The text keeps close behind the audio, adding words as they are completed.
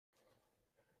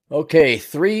Okay,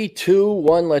 3, 2,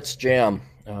 1, let's jam.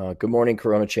 Good morning,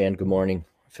 Coronachan. Good morning,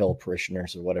 fellow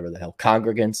parishioners or whatever the hell,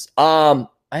 congregants. I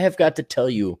have got to tell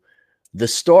you the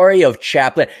story of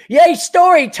Chaplain. Yay,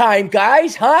 story time,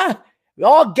 guys, huh? We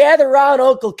all gather around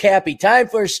Uncle Cappy. Time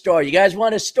for a story. You guys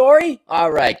want a story?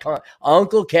 All right, come on.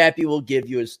 Uncle Cappy will give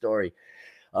you a story.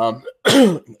 Um,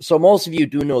 so most of you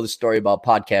do know the story about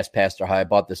Podcast Pastor, how I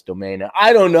bought this domain.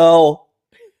 I don't know.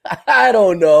 I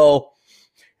don't know.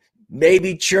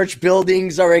 Maybe church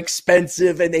buildings are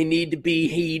expensive and they need to be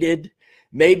heated.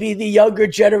 Maybe the younger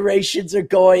generations are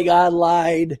going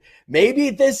online. Maybe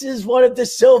this is one of the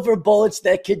silver bullets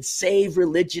that can save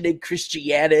religion and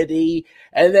Christianity.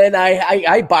 And then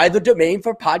I buy the domain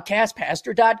for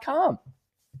podcastpastor.com.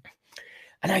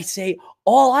 And I say,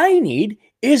 all I need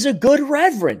is a good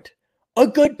reverend, a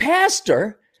good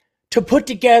pastor to put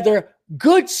together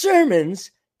good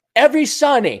sermons every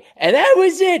Sunday. And that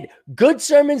was it. Good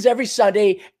sermons every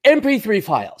Sunday, MP3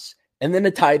 files, and then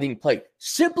a tithing plate.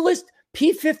 Simplest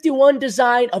P51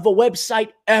 design of a website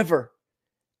ever.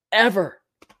 And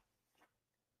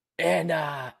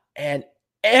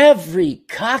every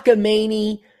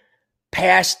cockamamie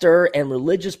pastor and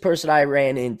religious person I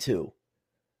ran into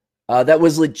that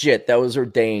was legit, that was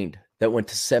ordained, that went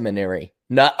to seminary.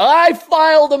 Now, I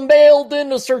filed and mailed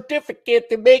in a certificate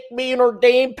to make me an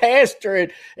ordained pastor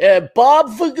at Bob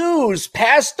Fagoo's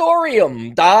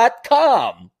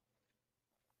Pastorium.com.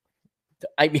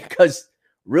 Because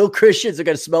real Christians are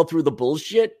going to smell through the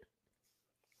bullshit.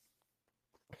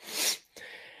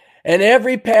 And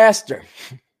every pastor,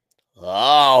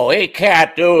 oh, we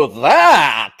can't do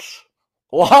that.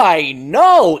 Why,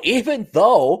 no, even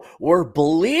though we're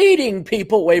bleeding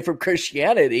people away from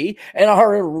Christianity and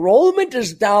our enrollment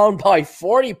is down by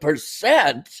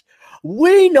 40%,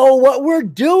 we know what we're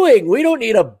doing. We don't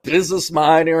need a business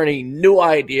mind or any new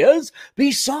ideas.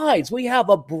 Besides, we have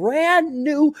a brand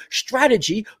new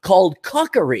strategy called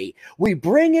cuckery. We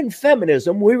bring in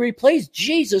feminism. We replace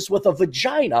Jesus with a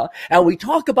vagina, and we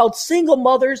talk about single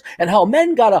mothers and how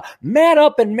men gotta man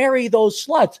up and marry those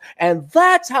sluts. And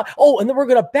that's how, and then we're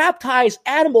gonna baptize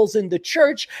animals in the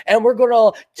church, and we're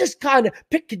gonna just kind of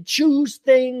pick and choose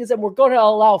things, and we're gonna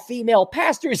allow female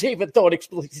pastors, even though it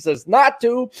explicitly says not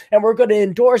to, and we're going to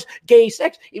endorse gay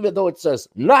sex, even though it says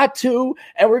not to,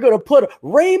 and we're going to put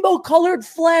rainbow-colored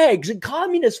flags and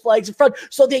communist flags in front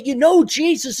so that you know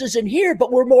Jesus isn't here,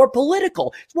 but we're more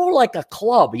political. It's more like a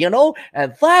club, you know?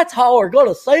 And that's how we're going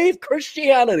to save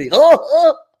Christianity.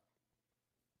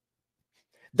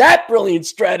 That brilliant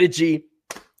strategy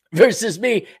versus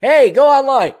me. Hey, go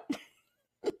online.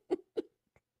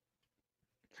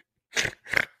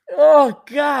 Oh,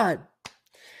 God.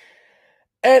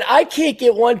 And I can't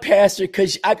get one pastor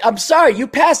because I'm sorry, you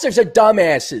pastors are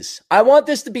dumbasses. I want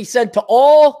this to be sent to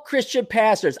all Christian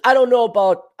pastors. I don't know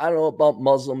about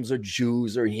Muslims or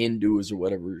Jews or Hindus or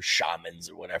whatever, shamans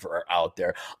or whatever are out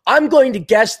there. I'm going to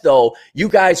guess though, you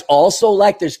guys also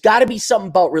there's got to be something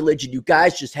about religion. You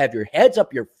guys just have your heads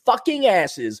up your fucking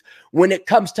asses when it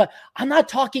comes to. I'm not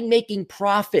talking making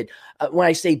profit when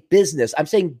I say business. I'm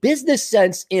saying business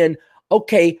sense in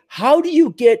okay, how do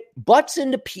you get butts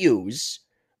into pews?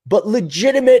 But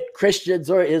legitimate Christians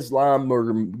or Islam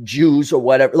or Jews or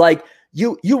whatever,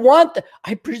 you want,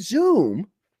 I presume,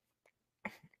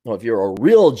 well, if you're a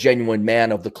real genuine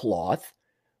man of the cloth,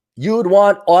 you'd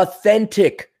want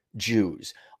authentic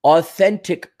Jews,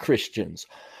 authentic Christians,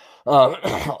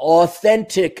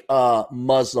 authentic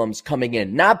Muslims coming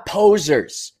in, not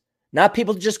posers, not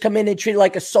people just come in and treat it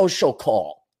like a social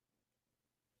call,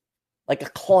 like a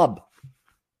club.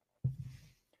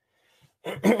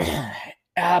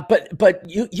 But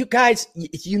you guys,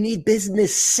 you need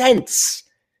business sense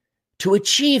to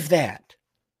achieve that.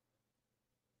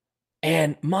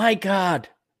 And my God,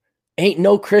 ain't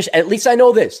no Christian, at least I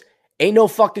know this, ain't no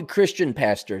fucking Christian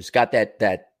pastors got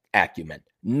that acumen.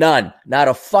 None, not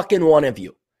a fucking one of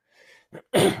you.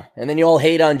 And then you all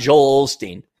hate on Joel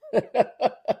Osteen.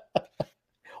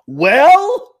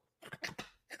 Well,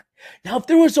 now if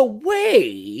there was a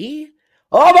way.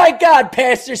 Oh my God,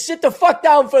 Pastor, sit the fuck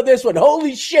down for this one.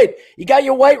 Holy shit. You got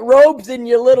your white robes and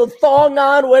your little thong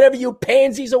on, whatever you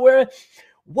pansies are wearing.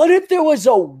 What if there was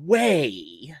a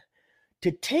way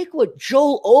to take what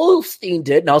Joel Osteen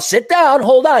did? Now sit down,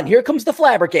 hold on. Here comes the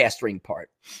flabbergasting part.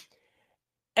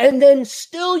 And then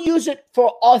still use it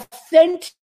for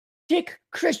authentic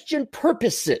Christian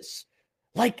purposes.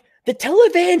 Like the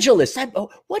televangelist.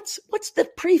 What's the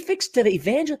prefix to the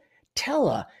evangelist?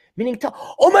 Tele. Meaning,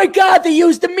 oh my God, they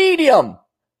used the medium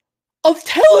of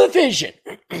television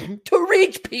to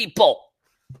reach people.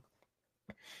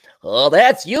 Oh,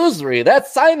 that's usury.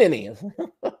 That's simony.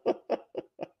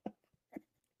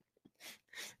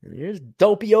 And here's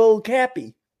dopey old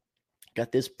Cappy.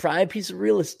 Got this prime piece of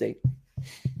real estate.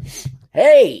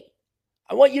 Hey,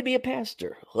 I want you to be a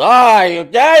pastor. Because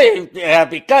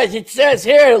it says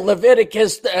here,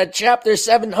 Leviticus chapter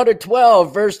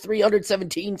 712, verse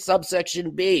 317,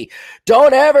 subsection B.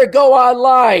 Don't ever go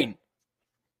online.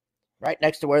 Right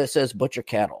next to where it says butcher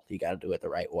cattle. You got to do it the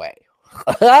right way.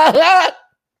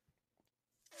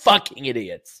 Fucking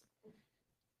idiots.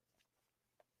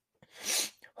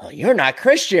 Well, you're not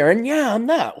Christian. Yeah, I'm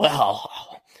not. Well,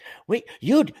 wait,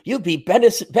 you'd be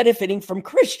benefiting from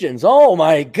Christians. Oh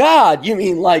my God. You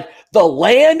mean like the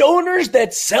landowners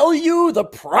that sell you the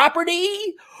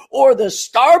property? Or the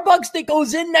Starbucks that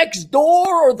goes in next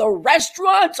door? Or the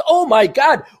restaurants? Oh my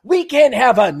God. We can't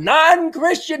have a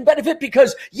non-Christian benefit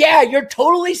because, yeah, you're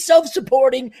totally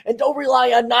self-supporting and don't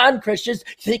rely on non-Christians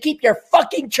to keep your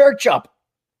fucking church up.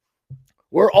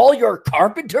 Were all your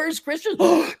carpenters Christians?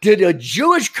 Did a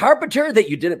Jewish carpenter that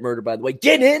you didn't murder, by the way,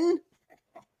 get in?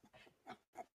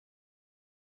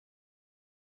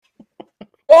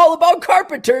 All about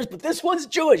carpenters, but this one's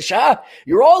Jewish, huh?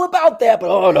 You're all about that, but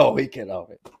oh no, we can't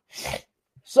help it.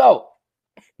 So,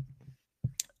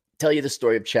 tell you the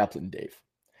story of Chaplain Dave.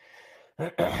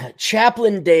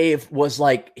 Chaplain Dave was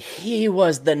like, he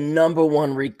was the number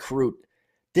one recruit.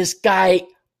 This guy,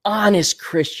 honest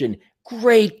Christian,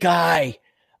 great guy,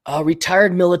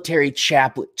 retired military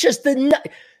chaplain, just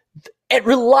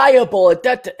reliable at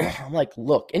that. I'm like,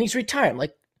 look, and he's retired. I'm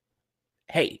like,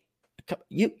 hey,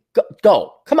 you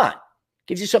go, come on,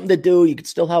 gives you something to do. You can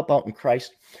still help out in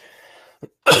Christ.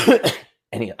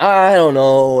 And I don't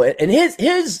know. And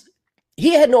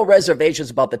he had no reservations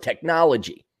about the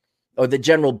technology or the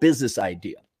general business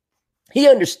idea. He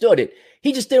understood it.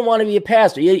 He just didn't want to be a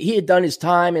pastor. He had done his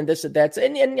time and this and that.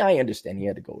 And I understand he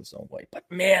had to go his own way. But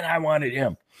man, I wanted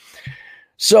him.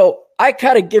 So I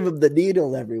kind of give him the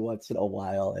needle every once in a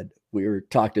while. And we were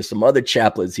talking to some other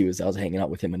chaplains. I was hanging out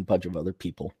with him and a bunch of other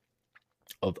people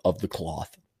of the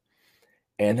cloth.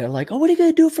 And they're like, oh, what are you going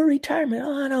to do for retirement?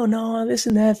 Oh, I don't know. This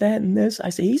and that and this.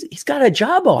 I say, he's got a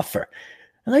job offer.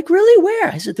 I'm like, really? Where?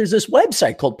 I said, there's this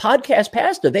website called Podcast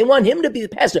Pastor. They want him to be the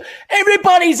pastor.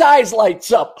 Everybody's eyes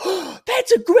lights up. Oh,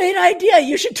 that's a great idea.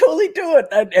 You should totally do it.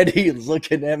 And he's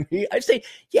looking at me. I say,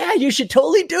 yeah, you should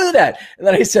totally do that. And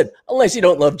then I said, unless you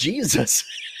don't love Jesus.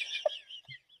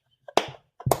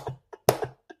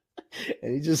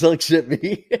 And he just looks at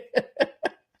me.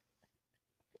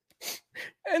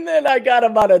 And then I got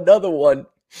him on another one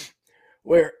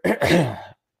where I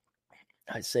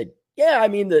said, yeah, I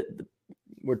mean,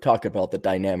 we're talking about the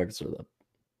dynamics or the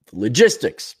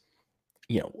logistics,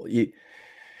 the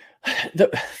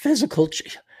physical,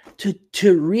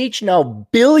 to reach now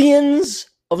billions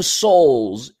of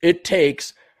souls. It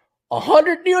takes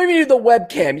 100, you don't even need the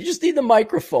webcam. You just need the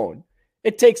microphone.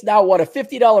 It takes now what, a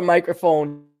 $50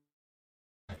 microphone,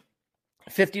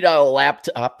 $50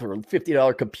 laptop or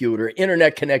 $50 computer,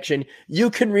 internet connection. You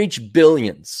can reach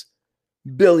billions.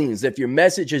 If your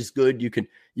message is good, you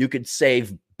could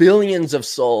save billions of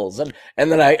souls. And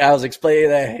then I was explaining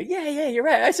that, yeah, you're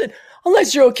right. I said,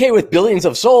 unless you're okay with billions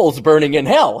of souls burning in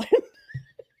hell.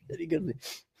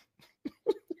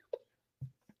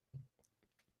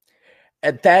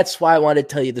 And that's why I want to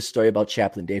tell you the story about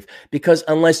Chaplain Dave, because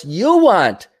unless you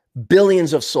want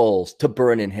billions of souls to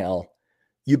burn in hell,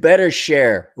 you better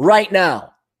share right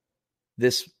now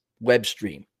this web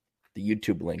stream, the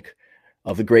YouTube link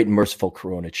of the great and merciful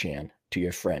Coronachan to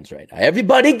your friends right now.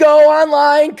 Everybody go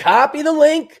online, copy the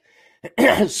link,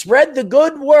 spread the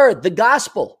good word, the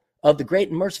gospel of the great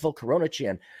and merciful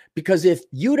Coronachan. Because if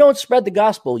you don't spread the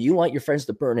gospel, you want your friends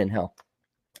to burn in hell.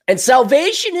 And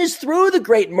salvation is through the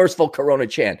great and merciful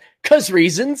Coronachan. Because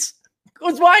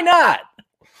why not?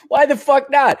 Why the fuck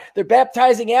not? They're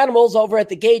baptizing animals over at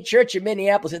the gay church in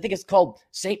Minneapolis. I think it's called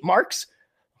St. Mark's.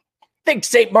 I think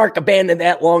St. Mark abandoned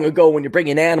that long ago when you're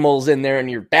bringing animals in there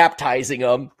and you're baptizing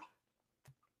them.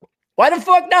 Why the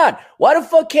fuck not? Why the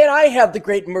fuck can't I have the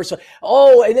great and merciful?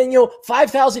 Oh, and then,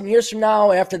 5,000 years from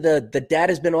now, after the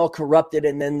data's been all corrupted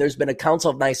and then there's been a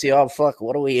council of Nicaea, oh, fuck,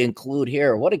 what do we include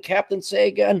here? What did Captain say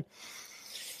again?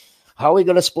 How are we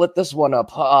going to split this one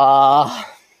up?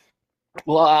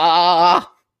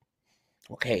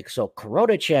 Okay, so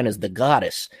Coronachan is the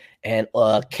goddess, and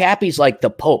Cappy's like the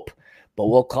Pope, but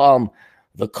we'll call him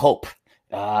the Cope.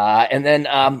 But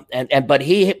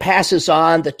he passes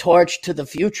on the torch to the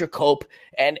future Cope,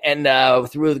 and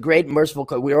through the great and merciful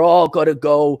Cope, we're all going to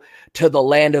go to the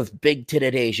land of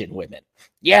big-titted Asian women.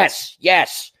 Yes.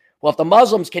 Well, if the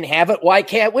Muslims can have it, why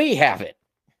can't we have it?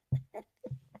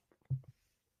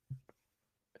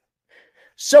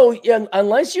 So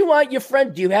unless you want your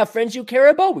friend, do you have friends you care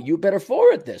about? Well, you better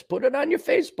forward this. Put it on your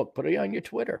Facebook. Put it on your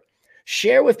Twitter.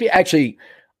 Share with people. Actually,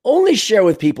 only share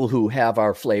with people who have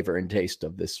our flavor and taste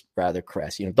of this rather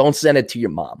crass. Don't send it to your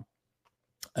mom.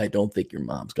 I don't think your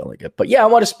mom's going to like it. But yeah, I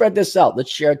want to spread this out. Let's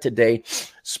share it today.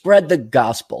 Spread the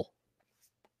gospel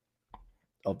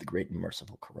of the great and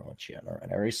merciful Coronachan. All right,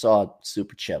 I already saw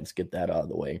Super Chat. Let's get that out of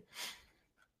the way.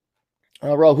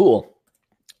 Rahul,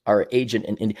 our agent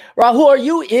in India. Rahul, are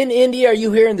you in India? Are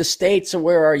you here in the States, or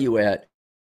where are you at?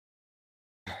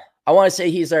 I want to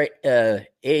say he's our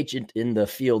agent in the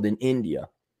field in India.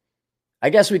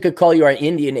 I guess we could call you our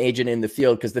Indian agent in the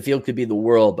field, because the field could be the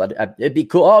world, but it'd be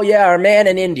cool. Oh, yeah, our man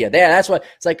in India. Yeah, that's what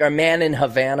it's like, our man in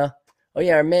Havana. Oh,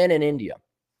 yeah, our man in India.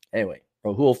 Anyway,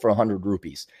 Rahul for 100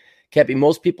 rupees. Cappy,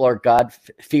 most people are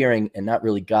God-fearing and not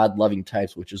really God-loving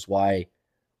types, which is why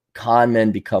con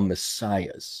men become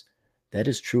messiahs. That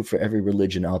is true for every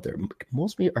religion out there.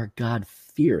 Most people are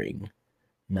God-fearing,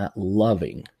 not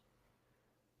loving.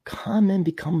 Con men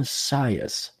become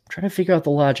messiahs. I'm trying to figure out the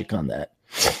logic on that.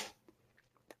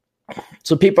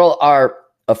 So people are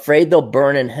afraid they'll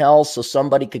burn in hell, so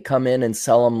somebody could come in and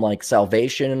sell them like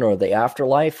salvation or the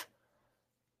afterlife.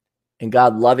 And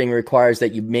God loving requires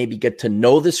that you maybe get to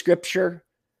know the scripture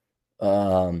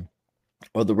or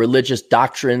the religious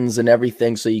doctrines and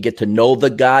everything, so you get to know the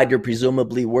God you're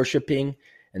presumably worshiping,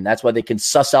 and that's why they can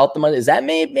suss out the money. Is that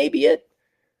maybe it?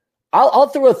 I'll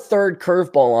throw a third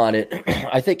curveball on it.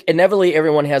 I think inevitably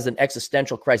everyone has an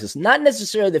existential crisis, not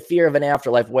necessarily the fear of an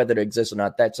afterlife, whether it exists or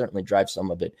not. That certainly drives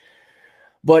some of it.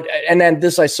 But, and then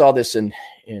I saw this in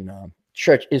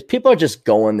church, is people are just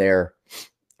going there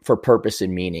for purpose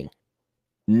and meaning,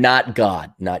 not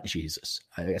God, not Jesus.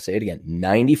 I say it again,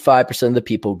 95% of the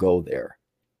people go there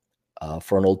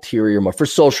for an ulterior motive, for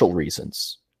social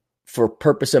reasons, for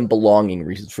purpose and belonging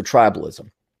reasons, for tribalism.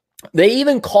 They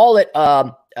even call it,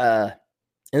 and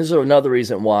this is another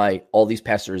reason why all these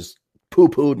pastors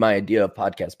poo-pooed my idea of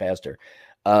podcast pastor.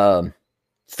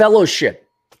 Fellowship.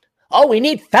 Oh, we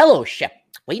need fellowship.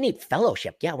 We need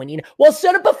fellowship. Yeah, we need. Well,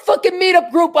 set up a fucking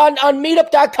meetup group on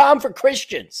meetup.com for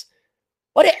Christians.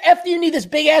 What the F do you need this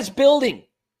big-ass building?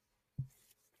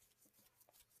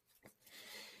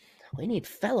 We need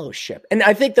fellowship. And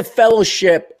I think the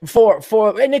fellowship for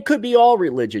and it could be all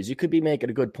religions. You could be making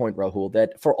a good point, Rahul,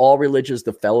 that for all religions,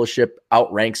 the fellowship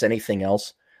outranks anything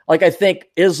else. Like, I think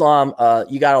Islam,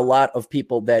 you got a lot of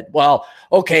people that, well,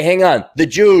 okay, hang on. The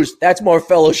Jews, that's more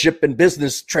fellowship and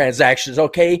business transactions,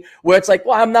 okay? Where it's like,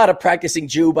 well, I'm not a practicing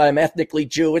Jew, but I'm ethnically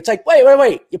Jew. It's like,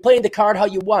 wait. You're playing the card how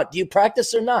you want. Do you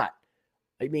practice or not?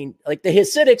 I mean, like the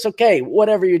Hasidics, okay,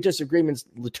 whatever your disagreements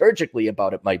liturgically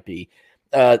about it might be,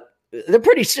 they're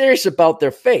pretty serious about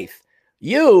their faith.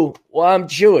 You, well, I'm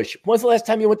Jewish. When's the last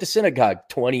time you went to synagogue?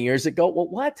 20 years ago? Well,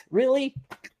 what? Really?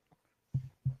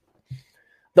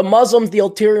 The Muslims, the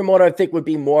ulterior motive, I think, would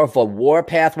be more of a war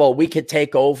path. Well, we could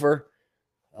take over.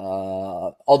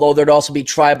 Although there'd also be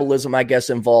tribalism, I guess,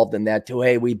 involved in that too.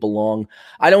 Hey, we belong.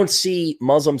 I don't see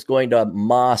Muslims going to a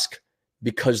mosque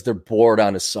because they're bored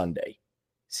on a Sunday.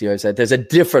 See what I said? There's a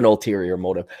different ulterior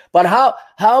motive. But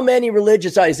how many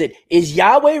religions are? Is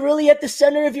Yahweh really at the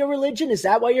center of your religion? Is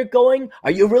that why you're going?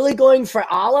 Are you really going for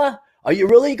Allah? Are you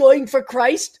really going for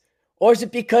Christ? Or is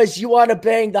it because you want to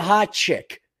bang the hot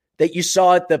chick that you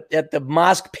saw at the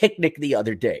mosque picnic the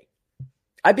other day?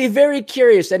 I'd be very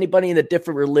curious, anybody in the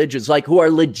different religions, like who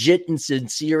are legit and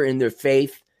sincere in their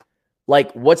faith,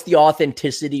 like, what's the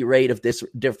authenticity rate of this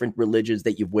different religions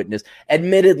that you've witnessed?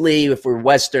 Admittedly, if we're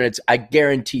Western, I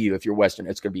guarantee you, if you're Western,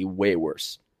 it's going to be way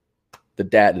worse. The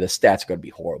stats are going to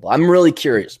be horrible. I'm really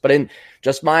curious. But in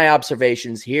just my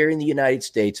observations here in the United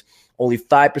States, only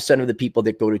 5% of the people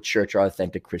that go to church are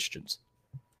authentic Christians.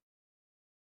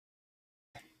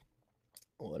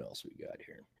 What else we got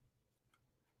here?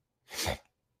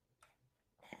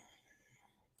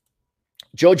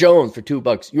 Joe Jones for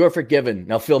 $2. You are forgiven.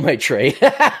 Now fill my tray.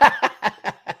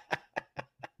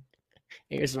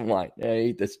 Here's some wine.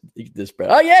 Eat this bread.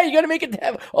 Oh, yeah, you're going to make it to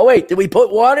heaven. Oh, wait, did we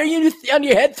put water on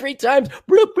your head 3 times?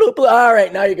 Bloop, bloop, bloop. All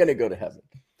right, now you're going to go to heaven.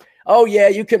 Oh, yeah,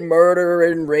 you can murder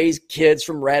and raise kids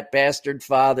from rat bastard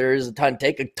fathers,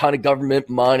 take a ton of government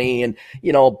money and,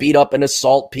 beat up and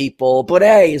assault people. But,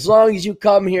 hey, as long as you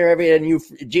come here and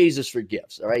Jesus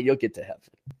forgives, all right, you'll get to heaven.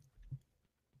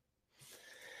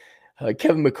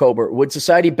 Kevin McCober, would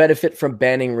society benefit from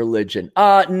banning religion?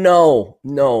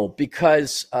 No,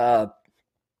 because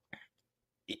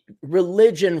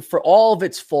religion, for all of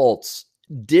its faults,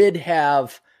 did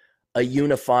have a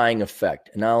unifying effect.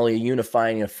 And not only a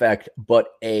unifying effect, but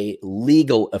a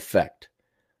legal effect,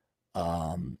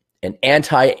 an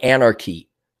anti-anarchy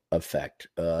effect.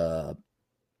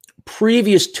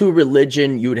 previous to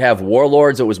religion, you'd have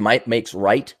warlords. It was might makes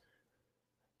right.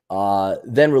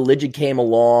 Then religion came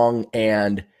along,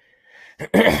 and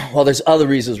well, there's other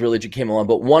reasons religion came along,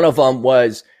 but one of them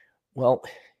was, well,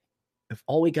 if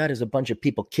all we got is a bunch of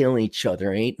people killing each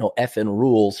other, ain't no effing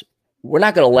rules, we're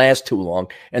not going to last too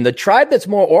long. And the tribe that's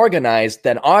more organized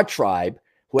than our tribe,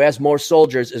 who has more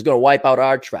soldiers, is going to wipe out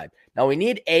our tribe. Now we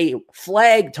need a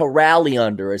flag to rally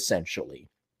under, essentially.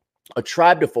 A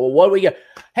tribe to follow. What do we get?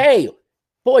 Hey,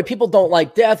 boy, people don't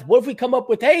like death. What if we come up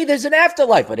with, hey, there's an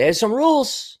afterlife, but there's some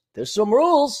rules. There's some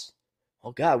rules.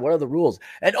 Oh, God, what are the rules?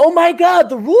 And oh, my God,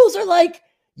 the rules are like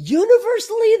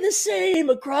universally the same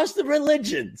across the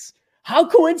religions. How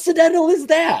coincidental is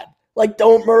that? Like,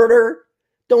 don't murder,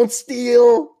 don't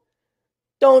steal,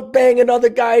 don't bang another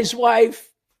guy's wife.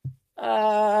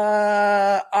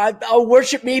 I'll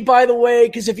worship me, by the way,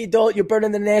 because if you don't, you're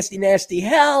burning the nasty, nasty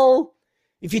hell.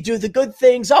 If you do the good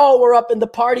things, oh, we're up in the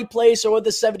party place, or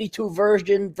the 72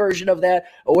 version of that,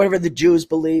 or whatever the Jews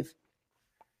believe.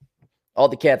 All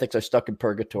the Catholics are stuck in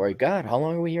purgatory. God, how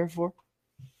long are we here for?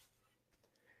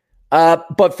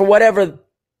 But for whatever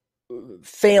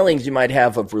failings you might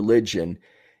have of religion,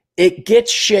 it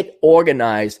gets shit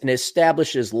organized and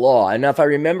establishes law. And if I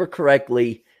remember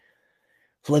correctly,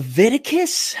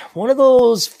 Leviticus, one of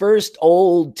those first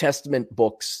Old Testament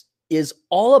books, is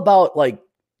all about like,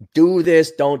 do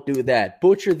this, don't do that.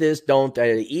 Butcher this, don't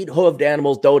eat hooved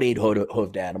animals, don't eat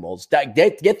hooved animals.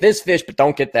 Get this fish, but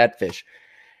don't get that fish.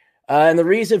 And the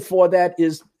reason for that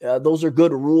is those are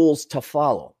good rules to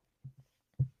follow.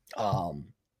 A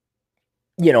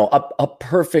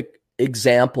perfect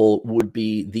example would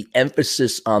be the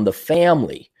emphasis on the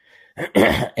family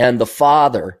and the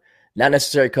father, not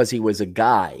necessarily because he was a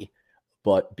guy,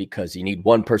 but because you need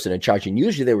one person in charge. And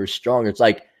usually they were stronger. It's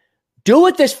like, do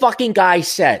what this fucking guy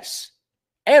says.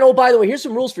 And, oh, by the way, here's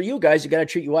some rules for you guys. You got to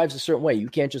treat your wives a certain way. You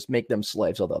can't just make them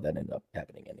slaves, although that ended up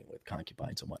happening anyway with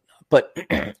concubines and whatnot. But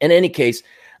in any case,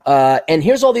 and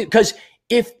here's all the, because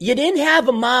if you didn't have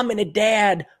a mom and a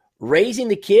dad raising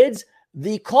the kids,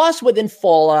 the cost would then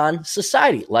fall on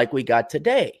society like we got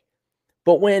today.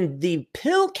 But when the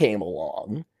pill came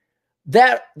along,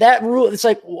 that rule, it's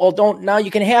like, well, now you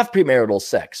can have premarital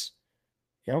sex.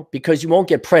 Because you won't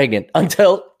get pregnant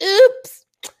until, oops,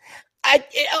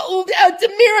 it's a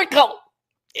miracle.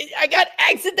 I got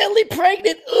accidentally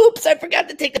pregnant. Oops, I forgot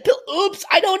to take the pill. Oops,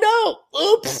 I don't know.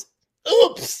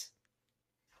 Oops.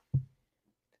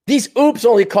 These oops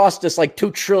only cost us like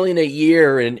 $2 trillion a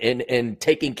year in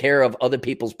taking care of other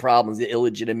people's problems, the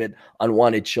illegitimate,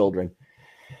 unwanted children.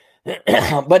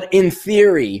 But in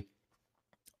theory,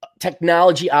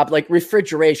 technology, like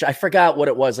refrigeration, I forgot what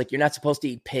it was. Like, you're not supposed to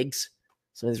eat pigs.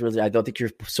 So I don't think you're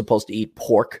supposed to eat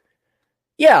pork.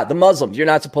 Yeah, the Muslims, you're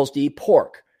not supposed to eat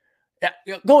pork.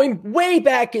 Going way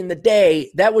back in the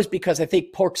day, that was because I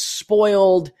think pork's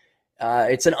spoiled.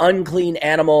 It's an unclean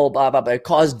animal, blah, blah, blah. It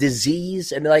caused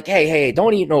disease. And they're like, hey,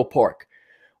 don't eat no pork.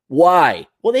 Why?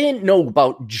 Well, they didn't know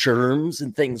about germs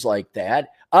and things like that.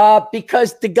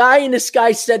 Because the guy in the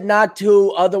sky said not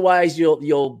to, otherwise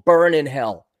you'll burn in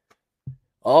hell.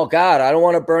 Oh, God, I don't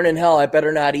want to burn in hell. I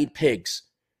better not eat pigs.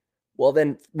 Well,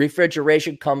 then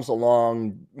refrigeration comes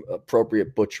along,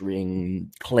 appropriate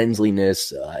butchering,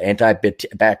 cleanliness,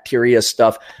 antibacteria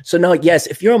stuff. So now, yes,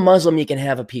 if you're a Muslim, you can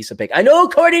have a piece of bacon. I know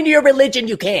according to your religion,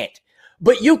 you can't,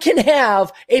 but you can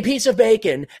have a piece of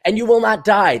bacon and you will not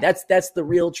die. That's the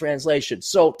real translation.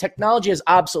 So technology has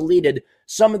obsoleted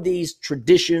some of these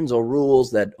traditions or rules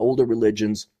that older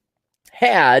religions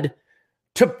had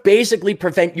to basically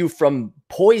prevent you from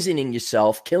poisoning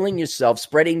yourself, killing yourself,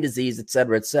 spreading disease, et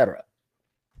cetera, et cetera.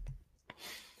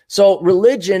 So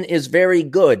religion is very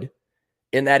good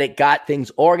in that it got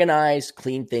things organized,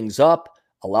 cleaned things up,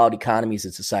 allowed economies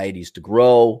and societies to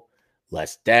grow,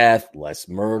 less death, less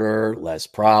murder, less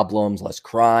problems, less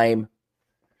crime.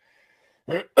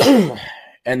 And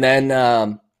then,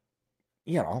 and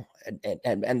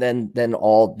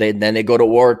then they go to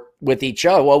war with each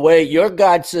other. Well, wait, your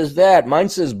God says that. Mine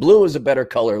says blue is a better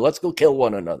color. Let's go kill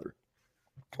one another.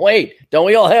 Wait, don't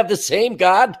we all have the same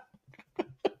God?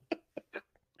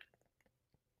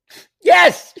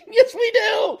 Yes, we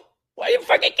do. Why are you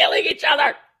fucking killing each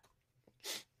other?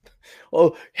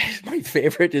 Oh, my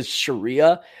favorite is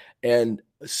Sharia and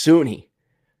Sunni.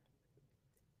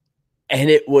 And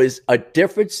it was a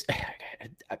difference.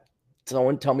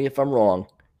 Someone tell me if I'm wrong,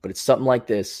 but it's something like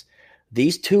this.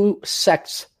 These two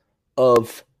sects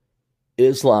of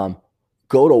Islam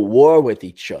go to war with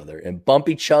each other and bump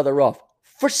each other off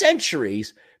for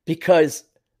centuries because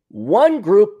one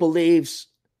group believes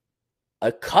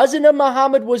a cousin of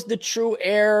Muhammad was the true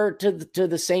heir to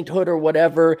the sainthood or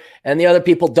whatever, and the other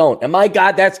people don't. And my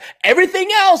God, that's everything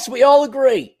else. We all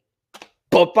agree.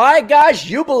 But by gosh,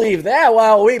 you believe that?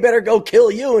 Well, we better go kill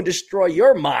you and destroy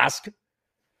your mosque.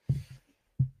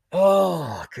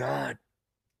 Oh, God.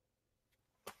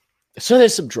 So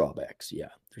there's some drawbacks. Yeah,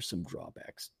 there's some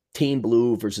drawbacks. Team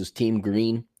Blue versus Team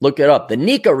Green. Look it up. The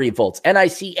Nika revolts.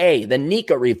 N-I-C-A. The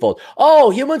Nika revolt. Oh,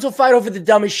 humans will fight over the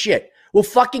dumbest shit. We'll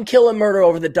fucking kill and murder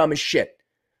over the dumbest shit.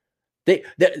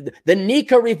 The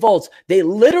Nika revolts. They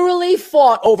literally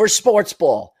fought over sports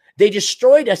ball. They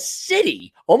destroyed a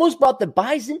city, almost brought the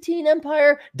Byzantine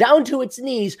Empire down to its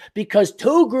knees because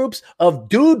two groups of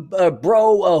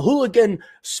hooligan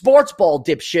sports ball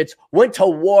dipshits went to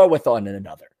war with one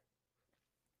another.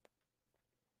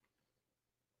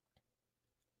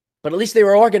 But at least they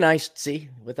were organized. See,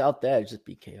 without that, it'd just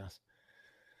be chaos.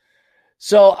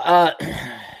 So,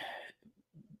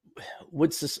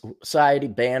 would society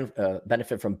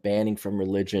benefit from banning from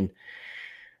religion?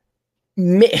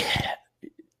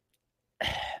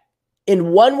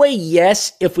 In one way,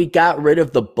 yes, if we got rid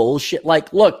of the bullshit.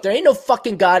 Like, look, there ain't no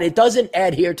fucking God. It doesn't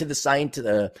adhere to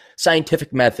the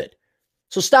scientific method.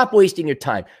 So stop wasting your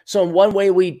time. So in one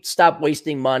way, we stop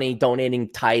wasting money, donating,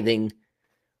 tithing,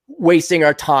 wasting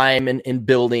our time in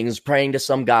buildings, praying to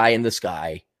some guy in the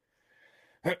sky.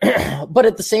 But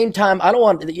at the same time, I don't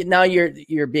want, now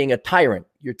you're being a tyrant.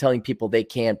 You're telling people they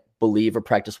can't believe or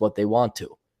practice what they want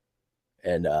to.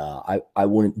 And I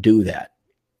wouldn't do that.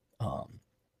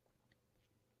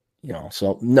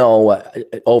 So no,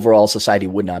 overall society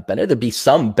would not benefit. There'd be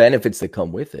some benefits that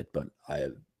come with it, but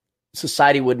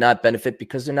society would not benefit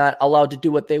because they're not allowed to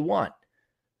do what they want.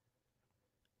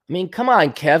 I mean, come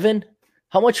on, Kevin.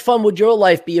 How much fun would your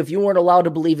life be if you weren't allowed to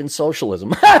believe in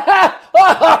socialism?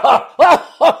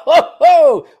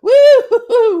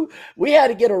 We had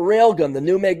to get a railgun, the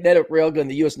new magnetic railgun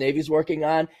the U.S. Navy's working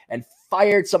on, and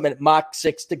fired something at Mach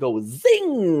 6 to go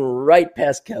zing right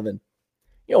past Kevin.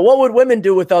 What would women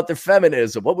do without their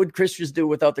feminism? What would Christians do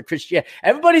without their Christianity?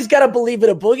 Everybody's got to believe in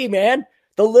a boogeyman.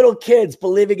 The little kids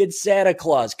believing in Santa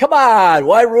Claus. Come on,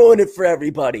 why ruin it for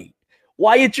everybody?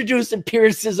 Why introduce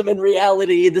empiricism and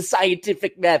reality in the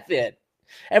scientific method?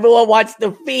 Everyone wants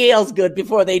to feel good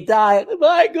before they die. Am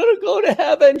I going to go to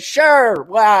heaven? Sure.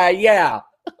 Why, yeah.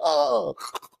 Oh.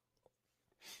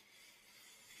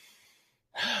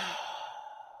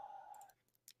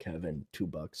 Kevin,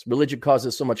 $2. Religion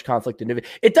causes so much conflict and division.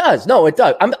 It does. No, it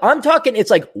does. I'm talking,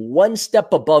 it's like one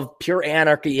step above pure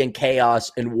anarchy and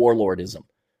chaos and warlordism.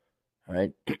 All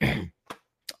right.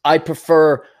 I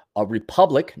prefer a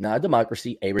republic, not a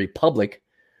democracy, a republic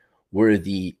where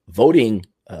the voting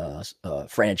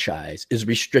franchise is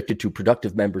restricted to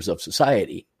productive members of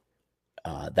society.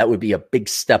 That would be a big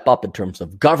step up in terms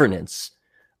of governance,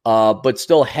 but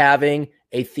still having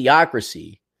a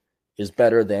theocracy is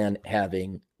better than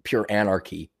having pure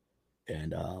anarchy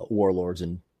and warlords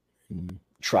and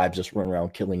tribes just run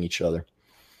around killing each other.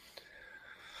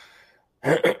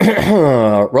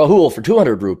 Rahul for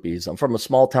 200 rupees. I'm from a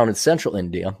small town in central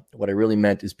India. What I really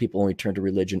meant is people only turn to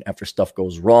religion after stuff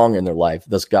goes wrong in their life.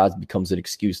 Thus, God becomes an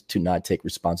excuse to not take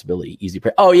responsibility. Easy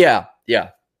prayer. Oh, yeah.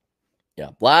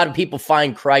 A lot of people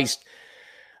find Christ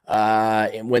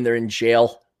when they're in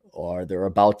jail or they're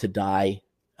about to die.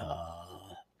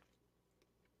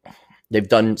 They've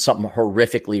done something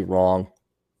horrifically wrong.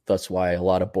 That's why a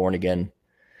lot of born-again,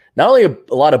 not only a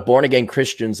lot of born-again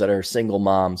Christians that are single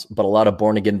moms, but a lot of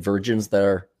born-again virgins that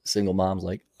are single moms.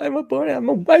 Like, I'm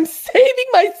saving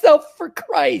myself for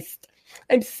Christ.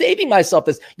 I'm saving myself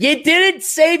this. You didn't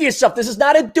save yourself. This is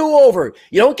not a do-over.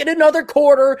 You don't get another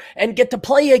quarter and get to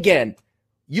play again.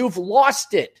 You've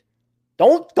lost it.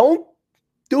 Don't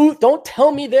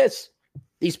tell me this.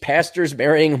 These pastors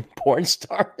marrying porn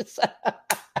stars.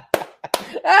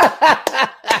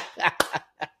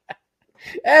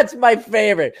 That's my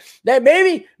favorite. That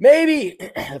maybe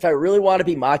if I really want to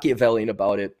be Machiavellian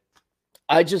about it,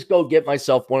 I just go get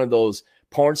myself one of those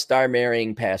porn star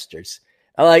marrying pastors.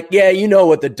 I'm like, yeah, you know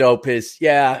what the dope is.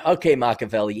 Yeah, okay,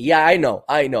 Machiavelli. Yeah, I know.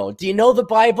 Do you know the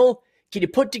Bible? Can you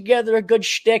put together a good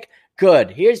shtick?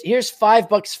 Good. Here's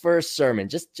 $5 for a sermon.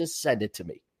 Just send it to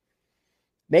me.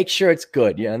 Make sure it's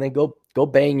good. Yeah, and then go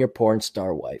bang your porn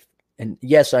star wife. And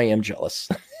yes, I am jealous.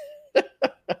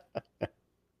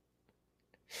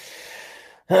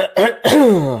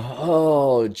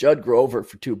 Oh, Judd Grover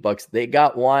for $2. They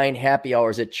got wine, happy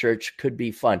hours at church, could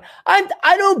be fun. I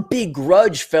don't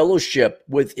begrudge fellowship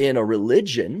within a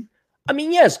religion. I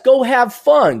mean, yes, go have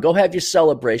fun. Go have your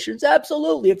celebrations.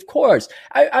 Absolutely, of course.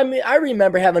 I mean, I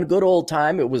remember having a good old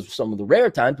time. It was some of the rare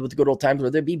times, but the good old times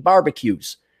where there'd be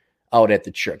barbecues. out at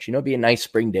the church. Be a nice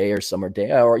spring day or summer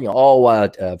day, or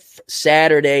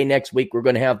Saturday next week we're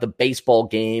going to have the baseball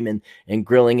game and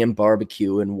grilling and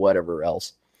barbecue and whatever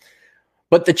else.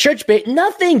 But the church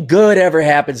nothing good ever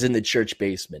happens in the church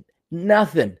basement.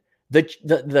 Nothing.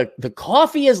 The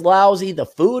coffee is lousy. The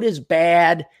food is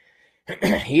bad.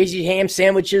 Here's your ham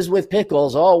sandwiches with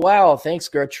pickles. Oh wow, thanks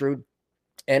Gertrude.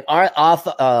 And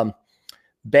our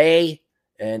Bay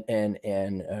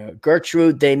and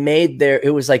Gertrude, they made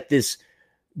it was like this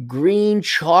green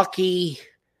chalky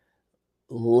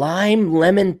lime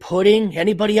lemon pudding.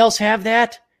 Anybody else have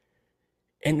that?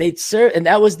 And they'd serve, and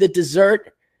that was the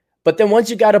dessert. But then once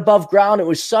you got above ground, it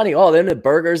was sunny. Oh, then the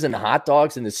burgers and the hot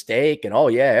dogs and the steak and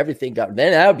everything then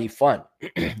that would be fun.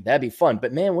 That'd be fun.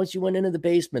 But man, once you went into the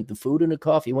basement, the food and the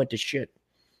coffee went to shit.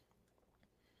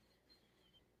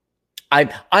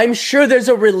 I'm sure there's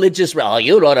a religious,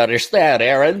 you don't understand,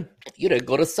 Aaron. You didn't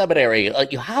go to seminary.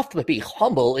 You have to be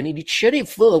humble and eat shitty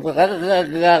food.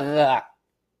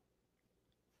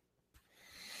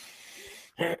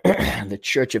 The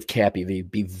Church of Cappy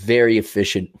be very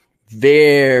efficient.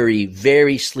 Very,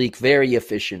 very sleek, very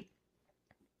efficient.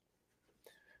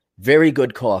 Very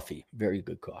good coffee. Very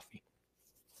good coffee.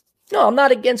 No, I'm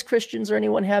not against Christians or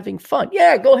anyone having fun.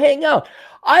 Yeah, go hang out.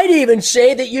 I'd even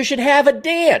say that you should have a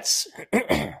dance.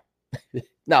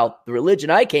 Now, the religion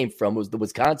I came from was the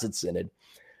Wisconsin Synod.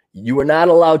 You were not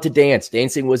allowed to dance.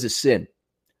 Dancing was a sin.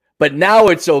 But now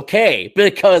it's okay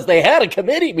because they had a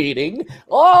committee meeting.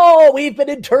 Oh, we've been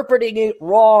interpreting it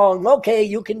wrong. Okay,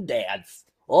 you can dance.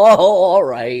 Oh, all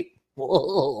right.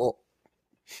 Oh.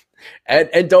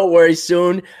 And don't worry,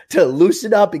 soon to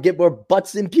loosen up and get more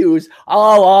butts in pews.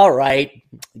 Oh, all right.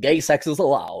 Gay sex is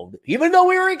allowed. Even though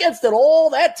we were against it all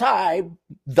that time,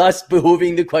 thus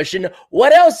behooving the question,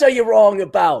 what else are you wrong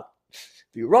about? If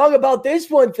you're wrong about this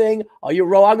one thing, are you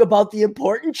wrong about the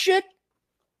important shit?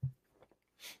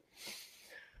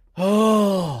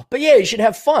 Oh, but yeah, you should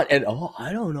have fun. And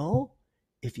I don't know.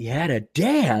 If you had a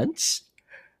dance,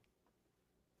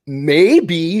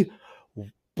 maybe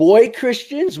boy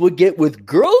Christians would get with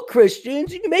girl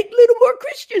Christians and you make a little more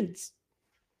Christians.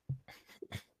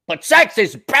 But sex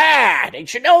is bad. You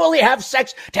should only have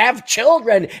sex to have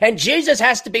children. And Jesus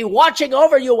has to be watching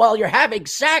over you while you're having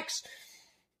sex.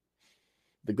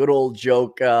 The good old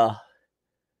joke,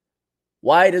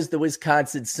 why does the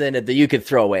Wisconsin Synod, that you could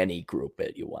throw any group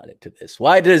that you wanted to this,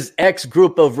 why does X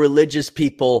group of religious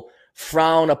people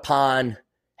frown upon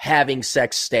having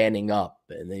sex standing up?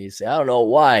 And they say, I don't know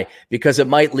why, because it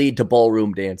might lead to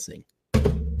ballroom dancing.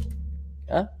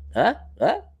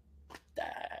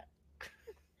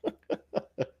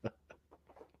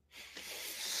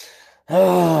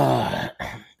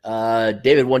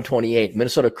 David 128,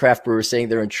 Minnesota craft brewers saying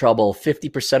they're in trouble.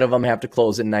 50% of them have to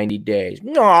close in 90 days.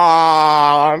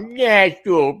 Oh, yeah,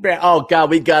 too bad. Oh God,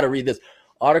 we got to read this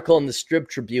article in the Strip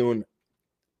Tribune.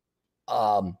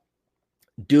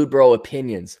 Dude bro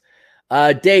opinions.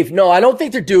 Dave, no, I don't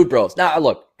think they're dude bros. Now,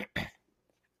 look,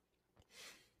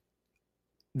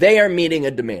 they are meeting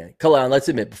a demand. Come on, let's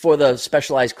admit, before the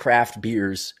specialized craft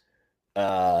beers,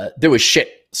 there was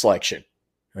shit selection.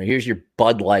 Right, here's your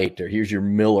Bud Light, or here's your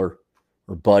Miller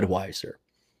or Budweiser.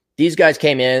 These guys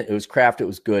came in. It was craft. It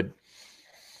was good.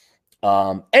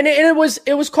 And it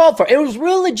was called for. It was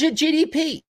real legit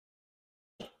GDP.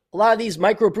 A lot of these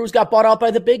microbrews got bought out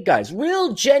by the big guys.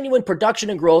 Real genuine production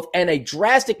and growth, and a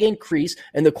drastic increase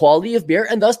in the quality of beer,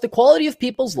 and thus the quality of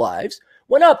people's lives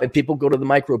went up. And people go to the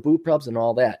microbrew pubs and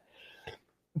all that.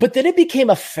 But then it became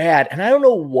a fad, and I don't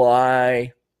know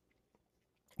why,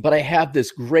 but I have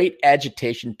this great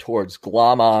agitation towards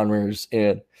glom honors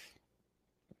and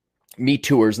Me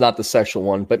Tooers, not the sexual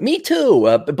one, but Me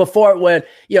Too. Before it went,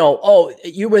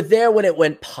 you were there when it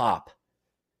went pop.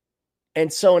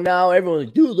 And so now everyone's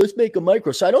like, dude, let's make a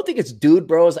micro. So I don't think it's dude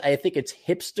bros. I think it's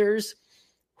hipsters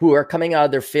who are coming out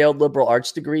of their failed liberal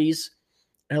arts degrees.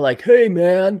 And they're like, hey,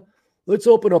 man, let's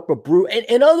open up a brew. And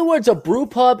in other words, a brew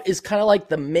pub is kind of like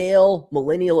the male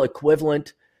millennial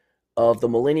equivalent of the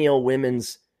millennial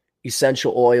women's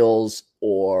essential oils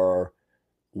or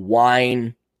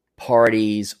wine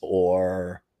parties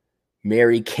or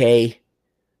Mary Kay.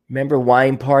 Remember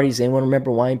wine parties? Anyone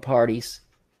remember wine parties?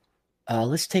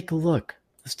 Let's take a look.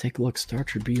 Star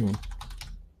Tribune.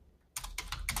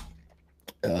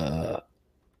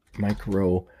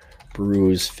 Micro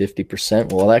brews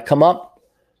 50%. Will that come up?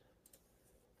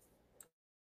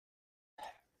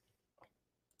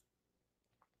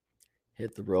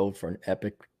 Hit the road for an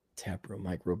epic taproom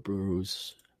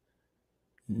microbrews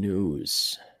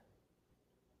news.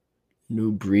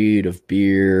 New breed of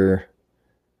beer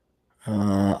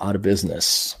out of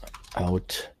business.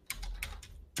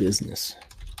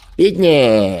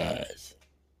 Business.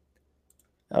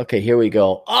 Okay, here we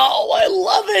go. Oh, I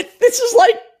love it. This is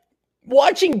like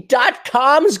watching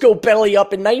 .coms go belly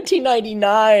up in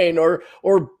 1999 or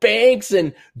banks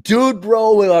and dude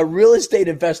bro real estate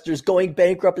investors going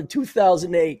bankrupt in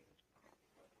 2008.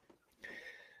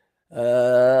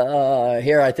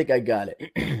 Here, I think I got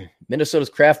it. Minnesota's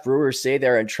craft brewers say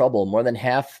they're in trouble. More than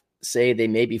half say they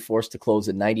may be forced to close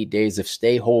in 90 days if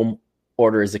stay-home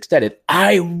order is extended.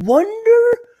 I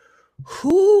wonder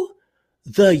who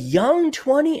the young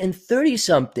 20 and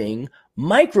 30-something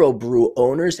microbrew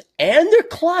owners and their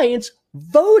clients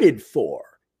voted for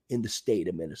in the state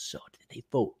of Minnesota. Did they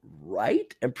vote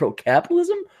right and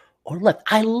pro-capitalism or left?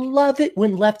 I love it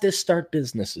when leftists start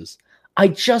businesses. I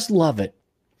just love it.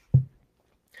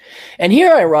 And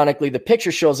here, ironically, the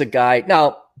picture shows a guy.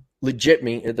 Now,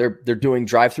 they're doing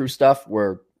drive-through stuff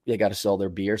where they got to sell their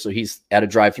beer. So he's at a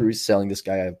drive-through. He's selling this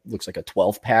guy, looks like a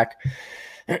 12-pack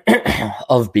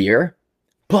of beer.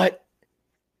 But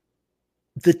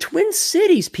the Twin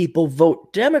Cities people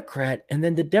vote Democrat, and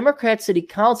then the Democrat City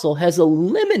Council has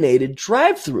eliminated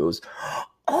drive-throughs.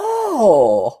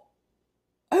 Oh,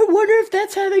 I wonder if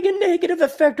that's having a negative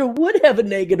effect or would have a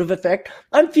negative effect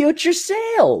on future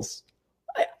sales.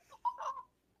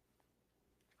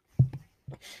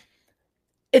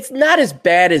 It's not as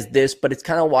bad as this, but it's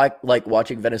kind of like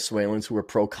watching Venezuelans who are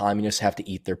pro-communist have to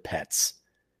eat their pets.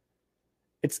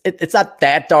 It's not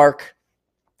that dark,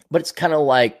 but it's kind of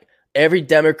like every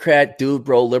Democrat, dude,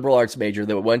 bro, liberal arts major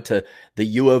that went to the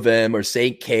U of M or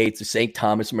St. Kate's or St.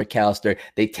 Thomas or McAllister,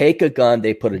 they take a gun,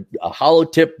 they put a hollow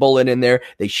tip bullet in there,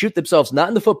 they shoot themselves not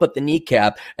in the foot but the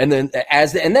kneecap, and then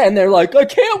they're like, I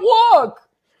can't walk.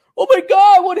 Oh my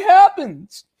God, what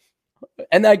happens?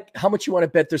 And how much you want to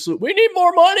bet there's? We need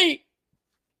more money.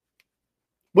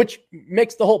 Which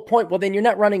makes the whole point. Well, then you're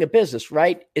not running a business,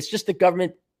 right? It's just the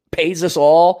government pays us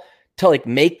all to like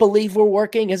make believe we're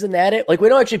working. Isn't that it? Like we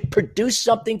don't actually produce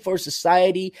something for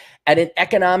society at an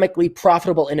economically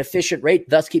profitable and efficient rate,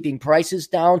 thus keeping prices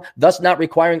down, thus not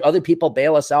requiring other people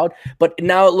bail us out. But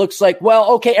now it looks like,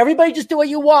 well, okay, everybody just do what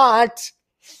you want.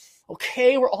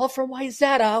 Okay, we're all from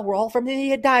Wayzata, we're all from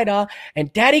the Edina,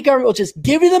 and daddy government will just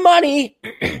give you the money,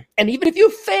 and even if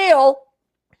you fail,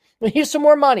 well, here's some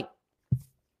more money.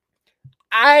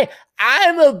 I'm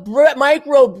a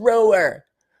micro brewer.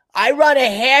 I run a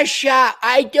hair shop.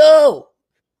 I do.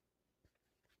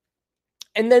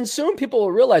 And then soon people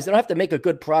will realize they don't have to make a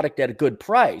good product at a good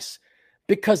price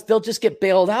because they'll just get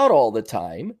bailed out all the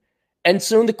time, and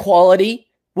soon the quality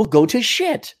will go to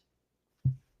shit.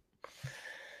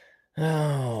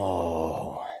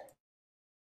 Oh.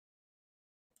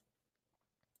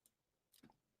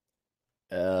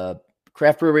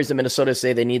 Craft breweries in Minnesota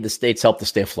say they need the state's help to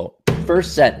stay afloat.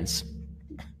 First sentence.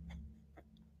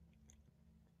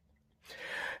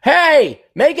 Hey,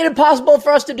 make it impossible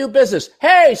for us to do business.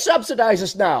 Hey, subsidize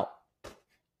us now.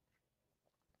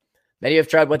 Many have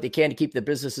tried what they can to keep the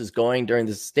businesses going during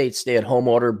the state's stay-at-home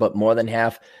order, but more than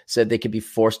half said they could be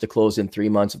forced to close in 3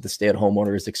 months if the stay-at-home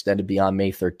order is extended beyond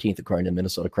May 13th, according to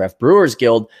Minnesota Craft Brewers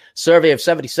Guild survey of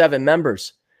 77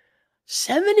 members.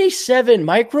 77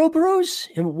 microbrews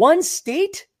in one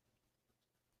state?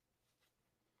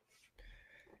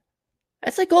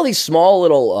 That's like all these small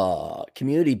little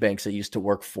community banks I used to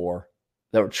work for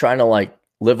that were trying to like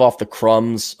live off the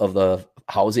crumbs of the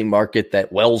housing market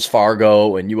that Wells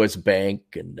Fargo and U.S. Bank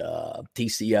and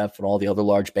TCF and all the other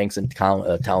large banks in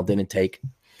town didn't take.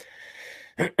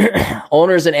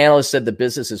 Owners and analysts said the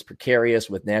business is precarious,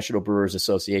 with National Brewers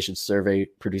Association survey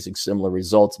producing similar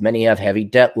results. Many have heavy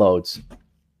debt loads,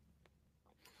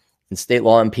 and state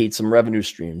law impedes some revenue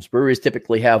streams. Breweries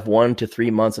typically have 1 to 3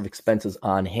 months of expenses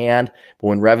on hand, but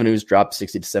when revenues drop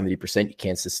 60 to 70%, you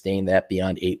can't sustain that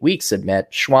beyond 8 weeks, said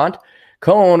Matt Schwant,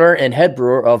 co-owner and head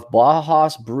brewer of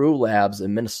Bauhaus Brew Labs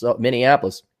in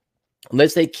Minneapolis.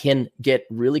 Unless they can get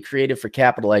really creative for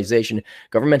capitalization,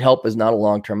 government help is not a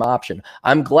long-term option.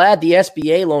 I'm glad the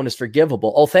SBA loan is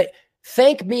forgivable. Oh,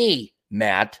 thank me,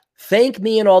 Matt. Thank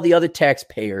me and all the other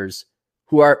taxpayers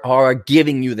who are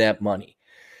giving you that money.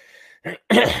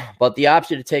 But the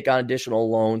option to take on additional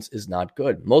loans is not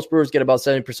good. Most brewers get about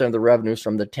 70% of the revenues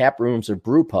from the tap rooms or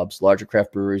brew pubs. Larger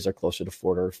craft breweries are closer to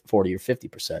 40 or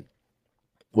 50%.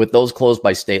 With those closed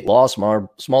by state law,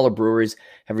 smaller breweries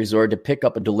have resorted to pick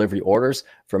up delivery orders.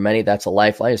 For many, that's a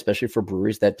lifeline, especially for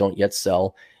breweries that don't yet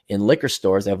sell in liquor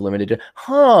stores. They have limited,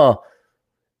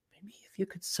 maybe if you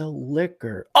could sell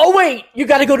liquor. Oh, wait, you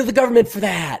got to go to the government for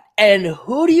that. And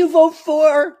who do you vote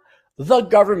for? The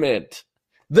government,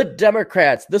 the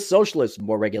Democrats, the socialists.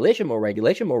 More regulation, more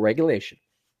regulation, more regulation.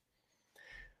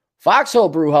 Foxhole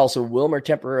Brewhouse of Wilmer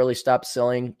temporarily stopped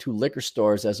selling to liquor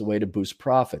stores as a way to boost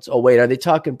profits. Oh, wait, are they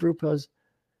talking brew pubs?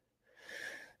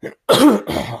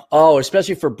 Oh,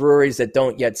 especially for breweries that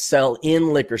don't yet sell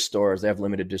in liquor stores. They have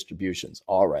limited distributions.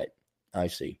 All right, I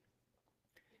see.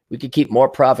 We could keep more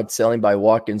profit selling by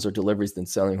walk-ins or deliveries than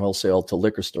selling wholesale to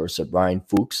liquor stores, said Ryan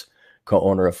Fuchs,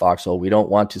 co-owner of Foxhole. We don't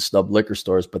want to snub liquor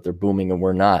stores, but they're booming and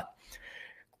we're not.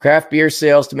 Craft beer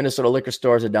sales to Minnesota liquor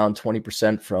stores are down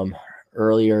 20% from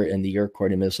earlier in the year,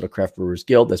 according to Minnesota Craft Brewers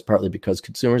Guild. That's partly because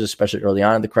consumers, especially early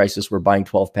on in the crisis, were buying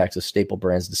 12 packs of staple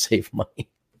brands to save money.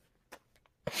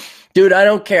 Dude, I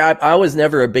don't care. I was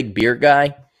never a big beer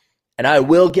guy, and I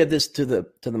will give this to the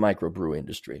microbrew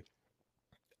industry.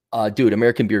 Dude,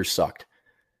 American beer sucked.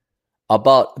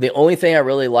 About the only thing I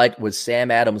really liked was Sam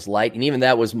Adams Light, and even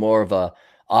that was more of a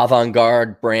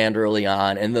avant-garde brand early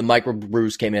on, and the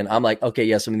microbrews came in. I'm like, okay,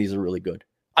 yeah, some of these are really good.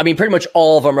 I mean, pretty much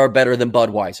all of them are better than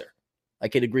Budweiser. I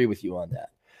could agree with you on that.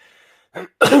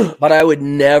 But I would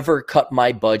never cut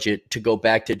my budget to go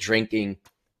back to drinking,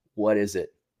 what is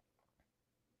it?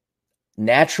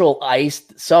 Natural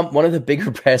iced, one of the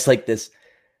bigger brands like this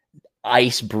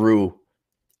ice brew,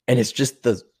 and it's just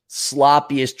the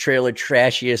sloppiest,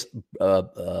 trashiest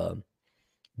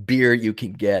beer you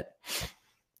can get.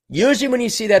 Usually when you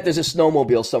see that, there's a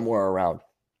snowmobile somewhere around.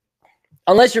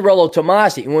 Unless you're Rollo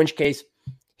Tomasi, in which case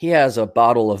he has a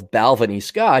bottle of Balvenie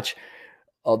Scotch,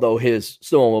 although his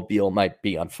snowmobile might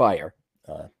be on fire.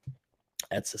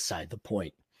 That's aside the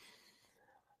point.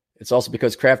 It's also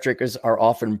because craft drinkers are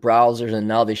often browsers, and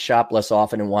now they shop less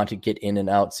often and want to get in and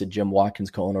out, said Jim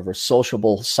Watkins, co-owner of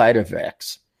Sociable Cider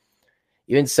Vax.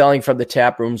 Even selling from the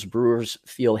tap rooms, brewers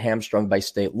feel hamstrung by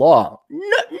state law.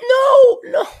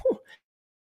 No.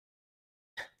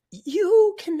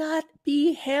 You cannot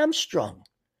be hamstrung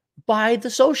by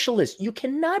the socialists. You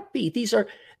cannot be. They are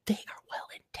well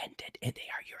intended, and they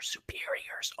are your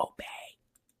superiors. Obey.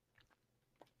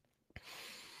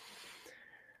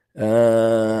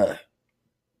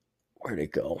 Where'd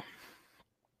it go?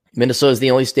 Minnesota is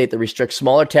the only state that restricts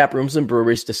smaller tap rooms and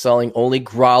breweries to selling only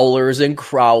growlers and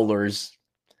crowlers,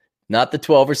 not the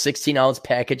 12 or 16 ounce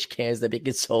package cans that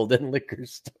get sold in liquor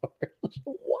stores.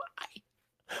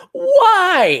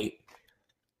 Why?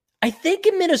 I think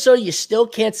in Minnesota you still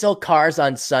can't sell cars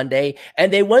on Sunday,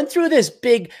 and they went through this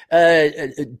big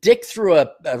dick through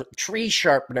a tree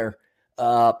sharpener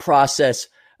process.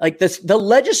 Like this, the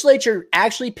legislature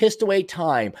actually pissed away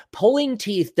time, pulling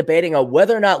teeth, debating on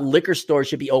whether or not liquor stores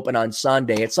should be open on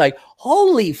Sunday. It's like,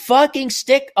 holy fucking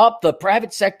stick up the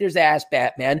private sector's ass,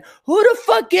 Batman. Who the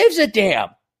fuck gives a damn?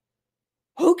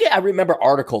 I remember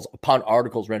articles upon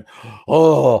articles ran,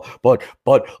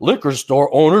 but liquor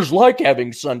store owners like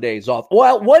having Sundays off.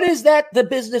 Well, what is that? The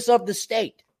business of the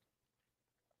state.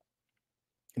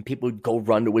 And people would go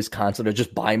run to Wisconsin or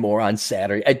just buy more on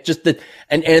Saturday.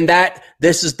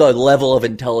 This is the level of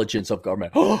intelligence of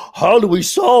government. How do we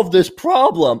solve this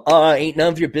problem? Ain't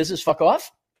none of your business. Fuck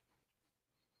off.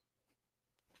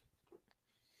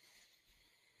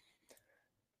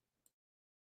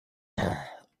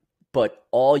 But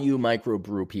all you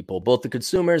microbrew people, both the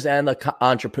consumers and the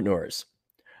entrepreneurs,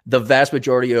 the vast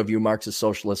majority of you Marxist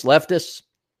socialist leftists,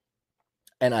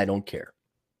 and I don't care.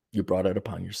 You brought it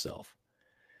upon yourself.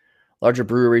 Larger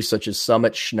breweries such as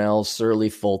Summit, Schnell, Surly,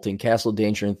 Fulton, Castle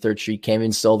Danger, and Third Street came in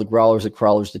and sell the growlers and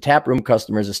crawlers to taproom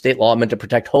customers. A state law meant to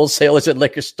protect wholesalers at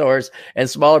liquor stores and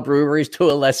smaller breweries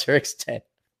to a lesser extent.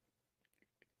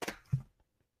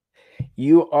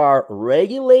 You are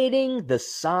regulating the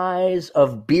size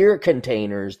of beer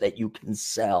containers that you can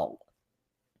sell.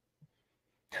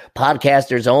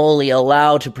 Podcasters only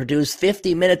allowed to produce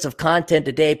 50 minutes of content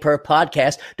a day per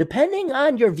podcast, depending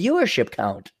on your viewership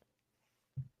count.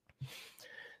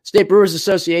 State Brewers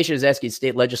Association is asking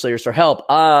state legislators for help.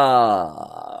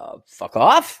 Fuck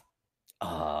off.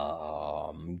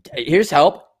 Here's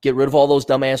help. Get rid of all those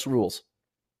dumbass rules.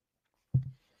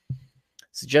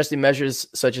 Suggesting measures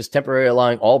such as temporarily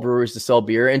allowing all breweries to sell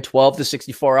beer in 12 to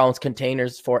 64-ounce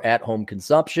containers for at-home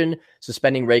consumption,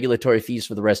 suspending regulatory fees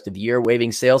for the rest of the year,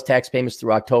 waiving sales tax payments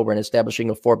through October, and establishing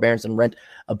a forbearance and rent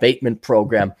abatement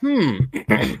program.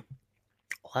 A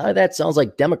lot of that sounds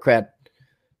like Democrat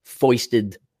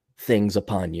foisted things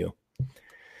upon you.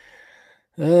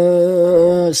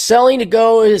 Selling to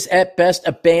go is at best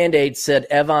a band-aid, said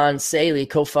Evan Saley,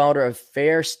 co-founder of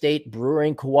Fair State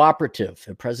Brewing Cooperative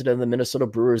and president of the Minnesota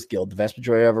Brewers Guild. The vast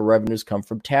majority of our revenues come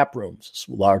from tap rooms.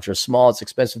 Large or small, it's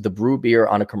expensive to brew beer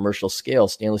on a commercial scale.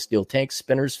 Stainless steel tanks,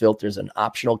 spinners, filters, and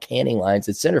optional canning lines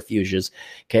and centrifuges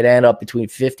can add up between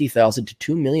 $50,000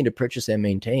 to $2 million to purchase and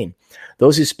maintain.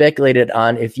 Those who speculated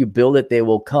on if you build it, they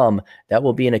will come, that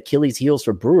will be an Achilles heels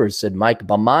for brewers, said Mike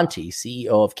Bamonte, CEO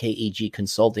of KEG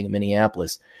Consulting in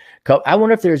Minneapolis. I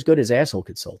wonder if they're as good as Asshole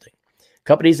Consulting.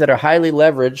 Companies that are highly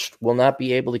leveraged will not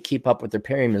be able to keep up with their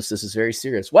payments. This is very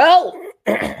serious. Well,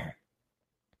 I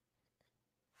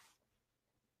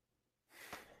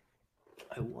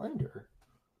wonder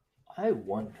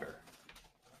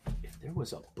if there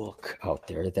was a book out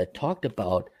there that talked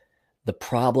about the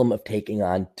problem of taking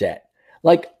on debt.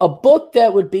 Like a book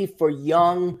that would be for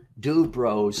young dude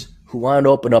bros who want to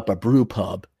open up a brew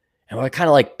pub and are kind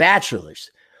of like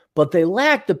bachelors, but they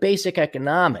lack the basic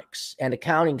economics and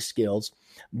accounting skills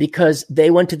because they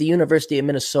went to the University of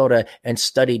Minnesota and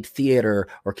studied theater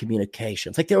or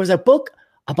communications. Like there was a book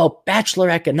about bachelor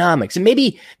economics, and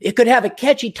maybe it could have a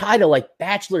catchy title like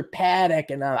Bachelor Pad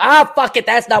Economics. Fuck it.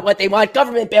 That's not what they want.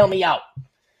 Government bail me out.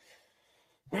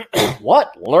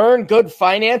 What? Learn good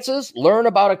finances? Learn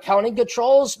about accounting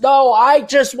controls? No, I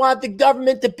just want the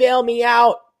government to bail me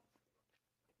out.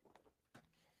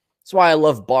 That's why I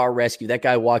love Bar Rescue. That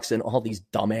guy walks in, all these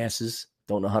dumbasses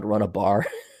don't know how to run a bar.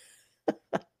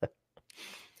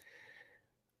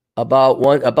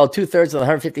 About two-thirds of the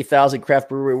 150,000 craft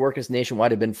brewery workers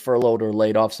nationwide have been furloughed or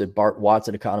laid off, said Bart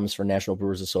Watson, economist for National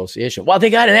Brewers Association. Well, they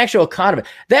got an actual economist.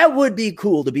 That would be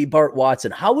cool to be Bart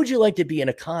Watson. How would you like to be an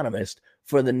economist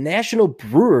for the National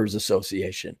Brewers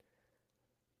Association?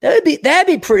 That'd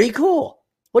be pretty cool.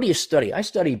 What do you study? I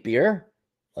study beer,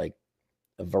 like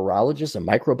a virologist, a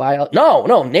microbiologist.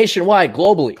 No, nationwide,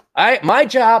 globally. My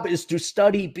job is to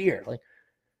study beer. Like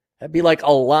I'd be like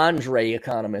a lingerie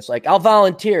economist. Like I'll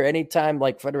volunteer anytime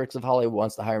like Fredericks of Hollywood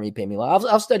wants to hire me, pay me.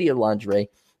 I'll study a lingerie.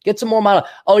 Get some more models.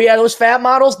 Oh yeah, those fat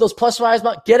models, those plus size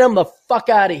models, get them the fuck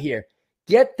out of here.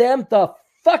 Get them the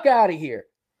fuck out of here.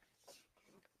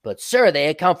 But sir, they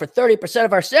account for 30%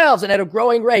 of our sales and at a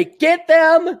growing rate. Get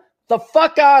them the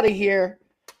fuck out of here.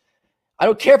 I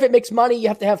don't care if it makes money. You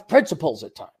have to have principles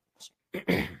at times.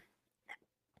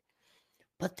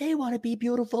 But they want to be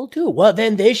beautiful too. Well,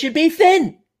 then they should be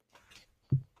thin.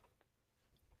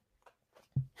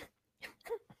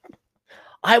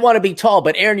 I want to be tall,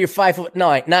 but Aaron, you're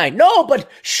 5'9". No, but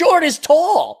short is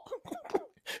tall.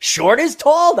 Short is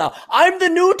tall now. I'm the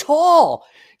new tall.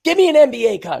 Give me an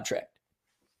NBA contract.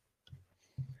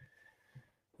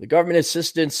 The government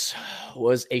assistance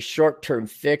was a short-term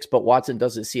fix, but Watson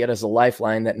doesn't see it as a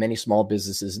lifeline that many small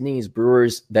businesses need.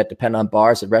 Brewers that depend on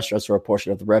bars and restaurants for a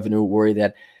portion of the revenue worry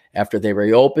that after they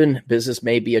reopen, business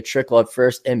may be a trickle at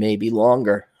first and maybe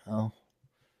longer. Oh.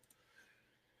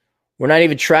 We're not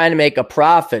even trying to make a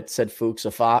profit, said Fuchs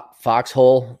of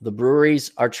Foxhole. The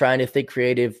breweries are trying to think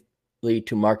creatively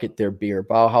to market their beer.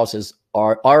 Bauhaus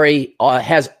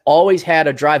has always had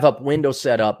a drive-up window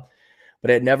set up,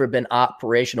 but it had never been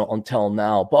operational until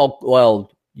now.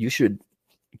 Well, you should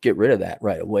get rid of that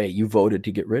right away. You voted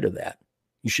to get rid of that.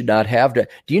 You should not have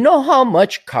that. Do you know how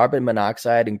much carbon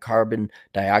monoxide and carbon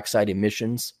dioxide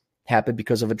emissions happen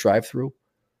because of a drive-through?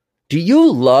 Do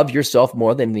you love yourself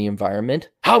more than the environment?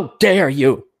 How dare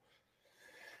you?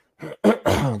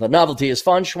 The novelty is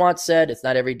fun, Schwantz said. It's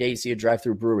not every day you see a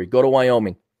drive-through brewery. Go to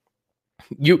Wyoming.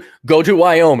 You go to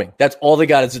Wyoming. That's all they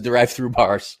got is the drive-through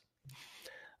bars.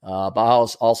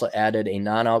 Bauhaus also added a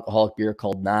non-alcoholic beer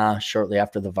called Nah shortly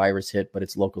after the virus hit, but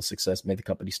its local success made the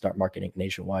company start marketing it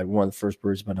nationwide. One of the first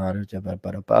breweries, but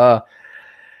not.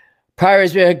 Prior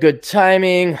has been good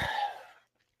timing.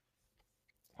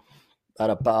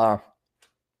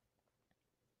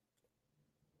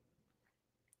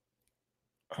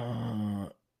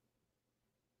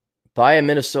 Buy a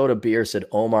Minnesota beer, said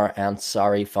Omar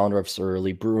Ansari, founder of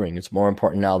Surly Brewing. It's more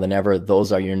important now than ever.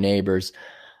 Those are your neighbors.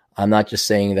 I'm not just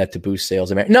saying that to boost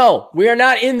sales. No, we are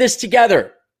not in this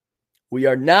together. We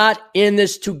are not in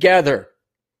this together.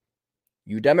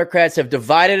 You Democrats have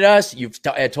divided us. You've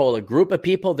told a group of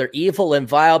people they're evil and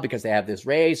vile because they have this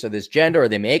race or this gender or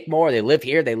they make more. They live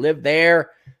here. They live there.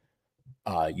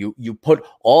 You put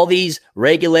all these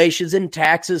regulations and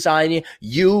taxes on you.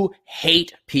 You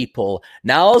hate people.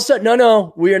 Now all of a sudden,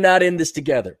 no, we are not in this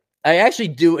together. I actually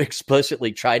do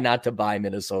explicitly try not to buy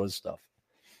Minnesota stuff.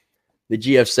 The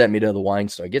GF sent me to the wine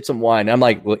store. Get some wine. I'm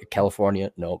like,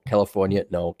 California, no. California,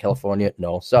 no. California,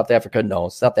 no. South Africa, no.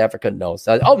 South Africa, no.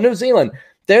 New Zealand.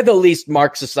 They're the least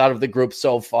Marxist out of the group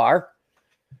so far.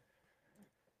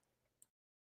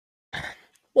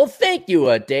 Well, thank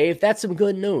you, Dave. That's some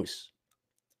good news.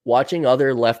 Watching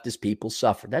other leftist people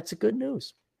suffer. That's a good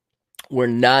news. We're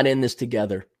not in this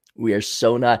together. We are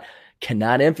so not.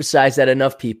 Cannot emphasize that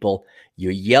enough, people.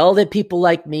 You yelled at people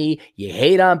like me. You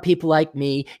hate on people like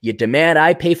me. You demand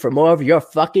I pay for more of your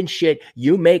fucking shit.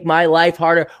 You make my life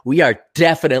harder. We are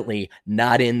definitely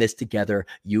not in this together,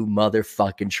 you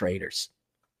motherfucking traitors.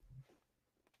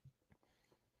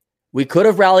 We could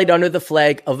have rallied under the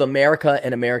flag of America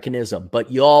and Americanism,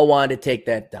 but you all wanted to take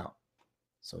that down.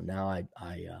 So now I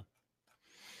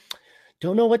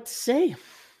don't know what to say.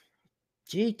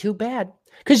 Gee, too bad.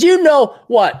 Because you know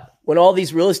what? When all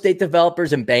these real estate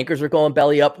developers and bankers were going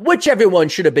belly up, which everyone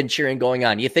should have been cheering going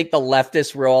on. You think the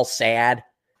leftists were all sad?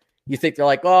 You think they're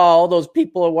like, oh, all those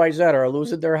people at YZ are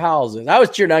losing their houses. I was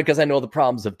cheering on because I know the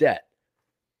problems of debt.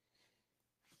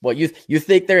 Well, you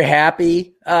think they're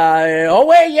happy? Oh,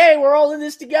 wait, yay, we're all in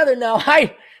this together now.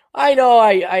 I know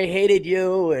I hated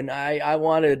you and I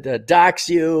wanted to dox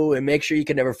you and make sure you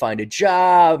could never find a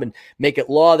job and make it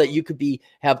law that you could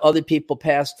have other people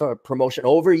pass for promotion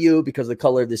over you because of the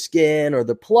color of the skin or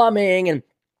the plumbing. And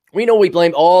we know we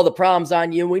blame all the problems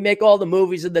on you. We make all the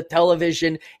movies and the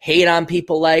television hate on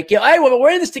people like you. Hey, well, we're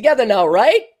in this together now,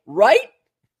 right? Right?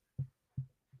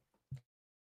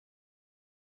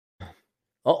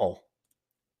 Uh-oh.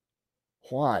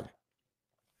 Juan,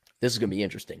 this is going to be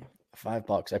interesting.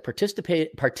 $5. I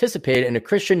participated in a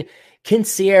Christian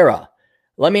quinceañera.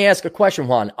 Let me ask a question,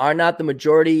 Juan. Are not the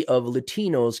majority of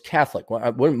Latinos Catholic?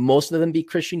 Wouldn't most of them be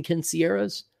Christian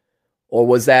quinceañeras?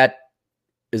 Or is that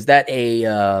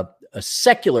a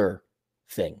secular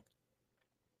thing?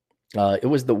 It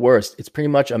was the worst. It's pretty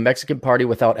much a Mexican party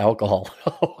without alcohol.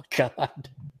 Oh, God.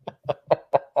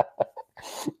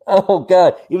 Oh,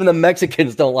 God. Even the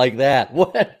Mexicans don't like that.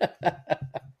 What?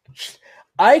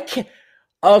 I can't.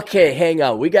 Okay, hang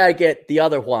on. We got to get the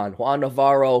other Juan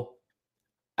Navarro.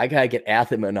 I got to get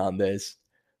Atherman on this.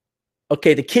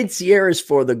 Okay, the quinceañera is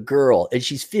for the girl, and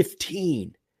she's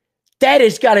 15. That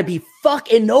has got to be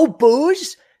fucking no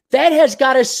booze. That has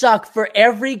got to suck for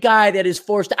every guy that is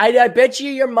forced. I bet you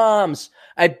your moms.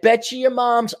 I bet you your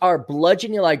moms are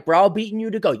bludgeoning you, like browbeating you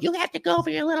to go. You have to go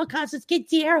for your little cousin's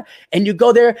quinceañera. And you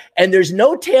go there, and there's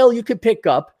no tail you could pick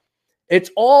up. It's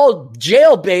all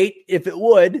jailbait, if it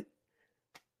would.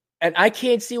 And I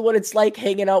can't see what it's like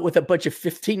hanging out with a bunch of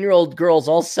 15-year-old girls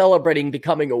all celebrating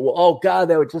becoming oh, God,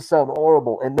 that would just sound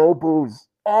horrible. And no booze.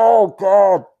 Oh,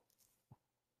 God.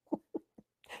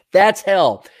 That's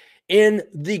hell. In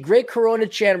the great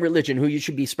Coronachan religion, who you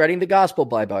should be spreading the gospel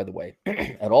by the way,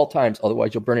 at all times,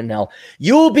 otherwise you'll burn in hell.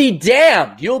 You'll be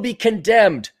damned. You'll be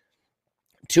condemned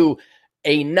to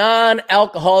a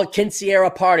non-alcoholic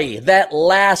quinceañera party that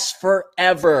lasts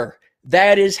forever.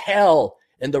 That is hell.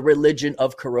 In the religion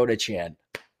of Coronachan.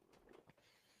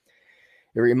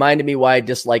 It reminded me why I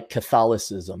dislike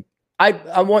Catholicism.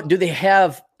 Do they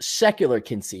have secular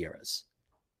quinceañeras?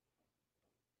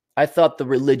 I thought the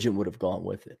religion would have gone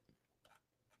with it.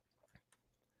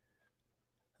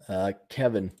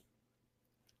 Kevin,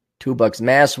 $2.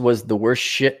 Mass was the worst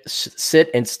shit. Sit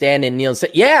and stand and kneel and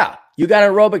sit. Yeah, you got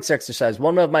an aerobics exercise.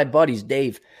 One of my buddies,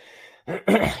 Dave,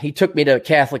 he took me to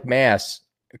Catholic Mass.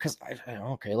 Because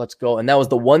okay, let's go. And that was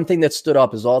the one thing that stood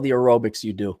up is all the aerobics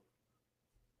you do.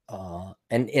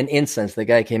 And in incense, the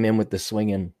guy came in with the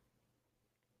swinging,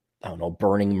 I don't know,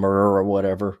 burning myrrh or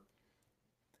whatever.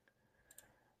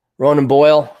 Ronan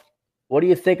Boyle, what do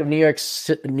you think of New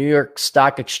York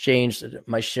Stock Exchange?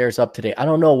 My shares up today. I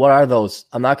don't know. What are those?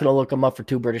 I'm not going to look them up for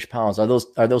 £2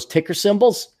 Are those ticker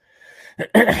symbols?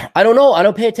 I don't know. I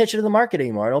don't pay attention to the market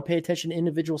anymore. I don't pay attention to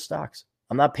individual stocks.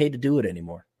 I'm not paid to do it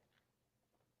anymore.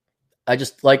 I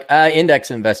just like index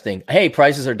investing. Hey,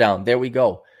 prices are down. There we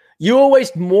go. You will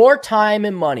waste more time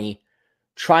and money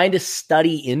trying to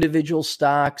study individual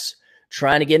stocks,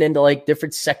 trying to get into like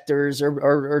different sectors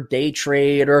or day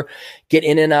trade or get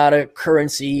in and out of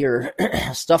currency or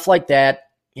stuff like that.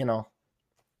 You know,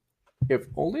 if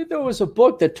only there was a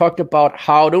book that talked about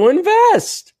how to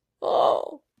invest.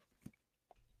 Oh,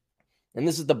 and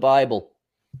this is the Bible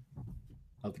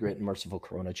of the great and merciful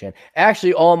Coronachan.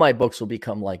 Actually, all my books will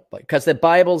become like, because the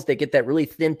Bibles, they get that really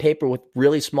thin paper with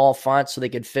really small fonts so they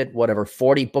can fit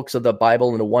 40 books of the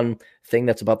Bible into one thing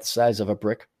that's about the size of a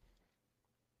brick.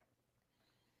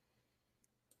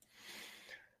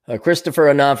 Christopher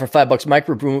Anand for $5.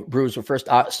 Microbrews were first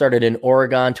started in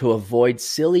Oregon to avoid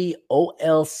silly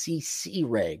OLCC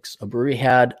regs. A brewery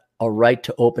had a right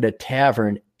to open a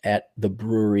tavern at the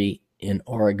brewery in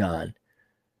Oregon.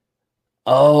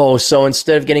 Oh, so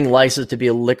instead of getting licensed to be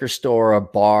a liquor store or a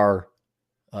bar,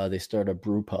 they started a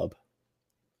brew pub.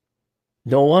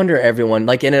 No wonder everyone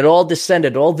and it all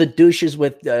descended. All the douches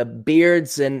with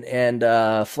beards and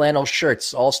flannel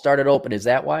shirts all started open. Is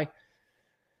that why?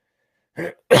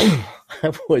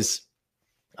 I was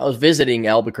visiting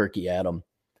Albuquerque, Adam,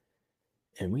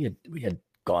 and we had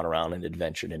gone around and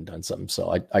adventured and done something.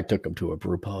 So I took him to a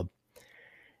brew pub,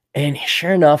 and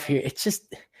sure enough, here it's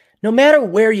just no matter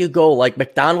where you go, like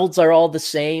McDonald's are all the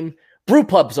same, brew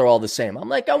pubs are all the same. I'm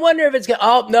like, I wonder if it's gonna.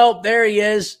 Oh no, there he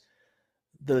is.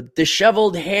 The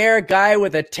disheveled hair guy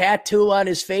with a tattoo on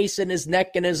his face and his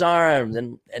neck and his arms.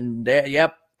 And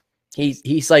yep,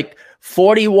 he's like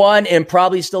 41 and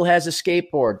probably still has a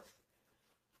skateboard.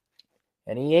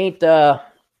 And he ain't not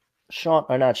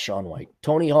Sean White,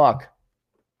 Tony Hawk.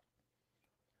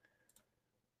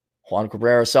 Juan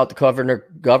Cabrera, South Dakota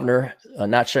governor,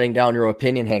 not shutting down your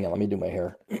opinion. Hang on, let me do my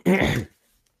hair.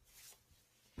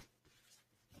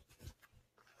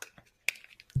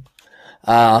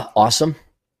 Awesome.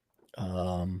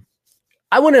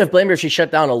 I wouldn't have blamed her if she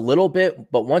shut down a little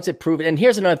bit, but once it proved, and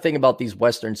here's another thing about these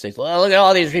Western states. Well, look at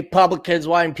all these Republicans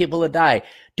wanting people to die.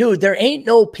 Dude, there ain't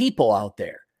no people out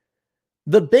there.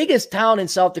 The biggest town in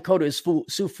South Dakota is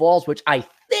Sioux Falls, which I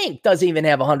think doesn't even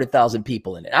have 100,000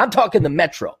 people in it. I'm talking the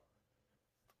metro.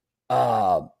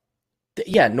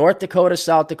 North Dakota,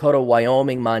 South Dakota,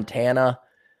 Wyoming, Montana,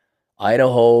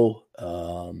 Idaho,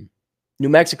 New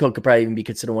Mexico could probably even be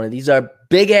considered one of these. Are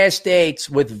big ass states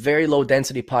with very low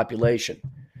density population.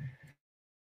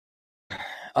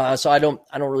 So I don't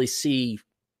really see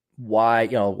why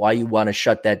you want to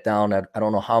shut that down. I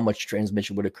don't know how much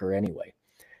transmission would occur anyway.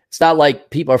 It's not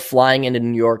like people are flying into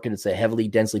New York and it's a heavily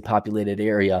densely populated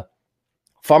area.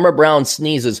 Farmer Brown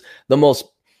sneezes, the most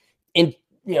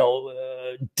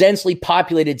densely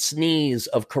populated sneeze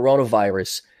of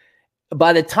coronavirus.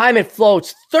 By the time it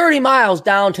floats 30 miles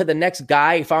down to the next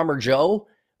guy, Farmer Joe,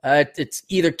 it's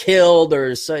either killed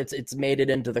or so it's made it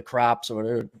into the crops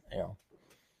or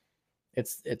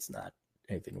it's not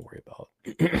anything to worry about.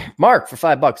 Mark for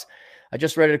 $5. I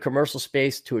just rented a commercial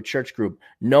space to a church group.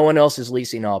 No one else is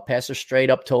leasing out. Pastor straight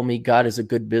up told me God is a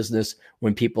good business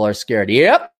when people are scared.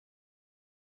 Yep.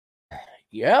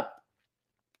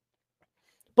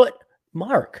 But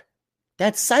Mark,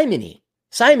 that's simonry.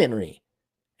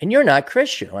 And you're not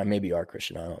Christian. Or maybe you are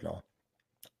Christian. I don't know.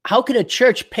 How can a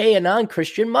church pay a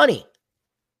non-Christian money?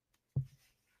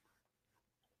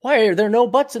 Why are there no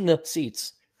butts in the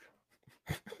seats?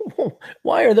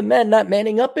 Why are the men not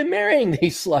manning up and marrying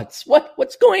these sluts?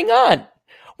 What's going on?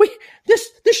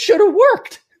 This should have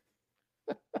worked.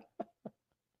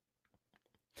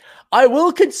 I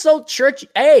will consult church.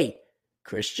 Hey,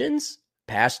 Christians,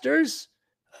 pastors,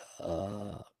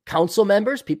 council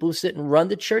members, people who sit and run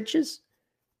the churches.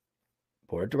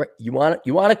 You want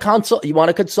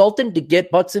a consultant to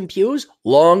get butts and pews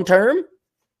long term?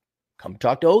 Come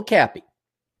talk to old Cappy.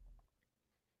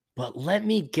 But let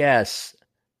me guess,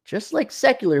 just like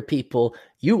secular people,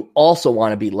 you also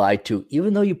want to be lied to,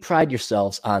 even though you pride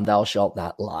yourselves on thou shalt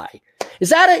not lie.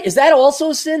 Is that also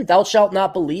a sin? Thou shalt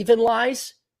not believe in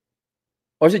lies?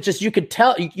 Or is it just you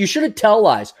shouldn't tell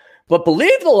lies, but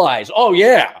believe the lies? Oh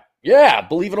yeah,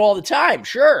 believe it all the time.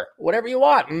 Sure, whatever you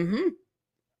want.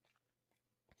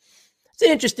 It's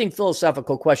an interesting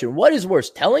philosophical question. What is worse,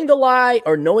 telling the lie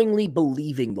or knowingly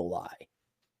believing the lie?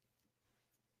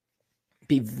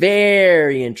 Be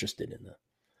very interested in the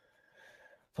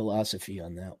philosophy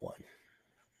on that one.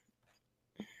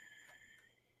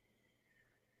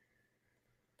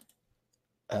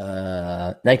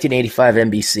 Uh, 1985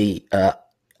 NBC.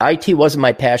 IT wasn't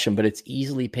my passion, but it's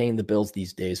easily paying the bills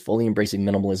these days. Fully embracing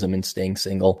minimalism and staying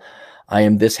single. I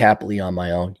am this happily on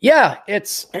my own. Yeah,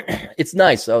 it's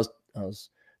nice. I was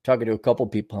talking to a couple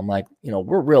of people. I'm like,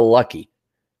 we're real lucky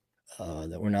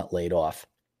that we're not laid off.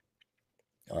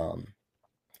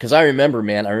 Because I remember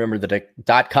the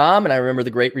 .com and I remember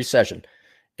the Great Recession,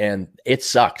 and it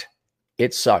sucked.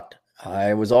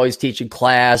 I was always teaching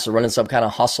class or running some kind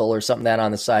of hustle or something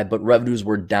on the side, but revenues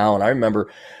were down. I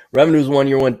remember revenues one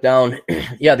year went down.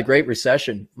 Yeah, the Great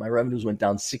Recession. My revenues went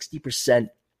down 60%.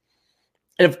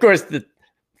 And of course, the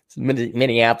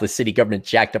Minneapolis city government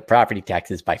jacked up property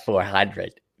taxes by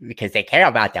 400 because they care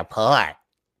about the poor.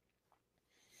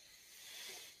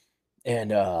 And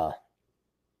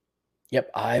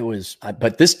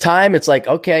but this time it's like,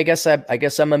 okay, I guess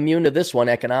I'm immune to this one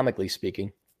economically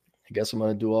speaking. I guess I'm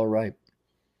going to do all right.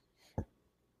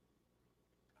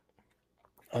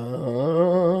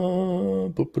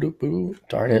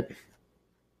 Darn it.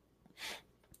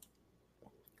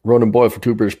 Ronan Boyle for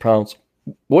 2 British pounds.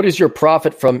 What is your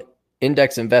profit from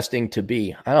index investing to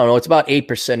be? I don't know. It's about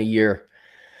 8% a year.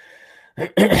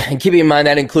 And keeping in mind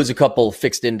that includes a couple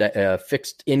fixed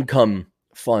income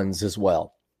funds as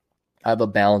well. I have a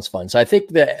balanced fund. So I think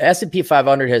the S&P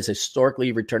 500 has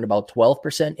historically returned about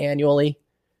 12% annually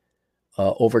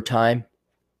over time.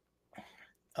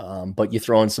 But you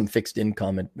throw in some fixed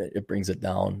income, it brings it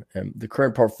down. And the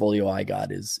current portfolio I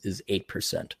got is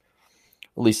 8%. At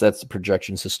least that's the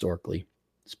projections historically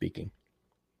speaking.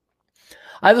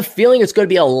 I have a feeling it's going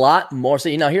to be a lot more. So,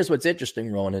 here's what's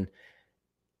interesting, Ronan.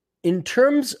 In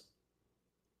terms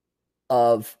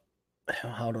of,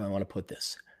 how do I want to put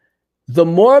this? The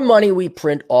more money we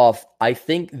print off, I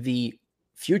think the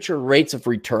future rates of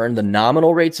return, the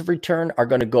nominal rates of return, are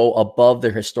going to go above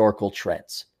their historical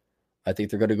trends. I think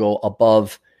they're going to go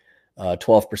above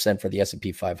 12% for the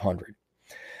S&P 500.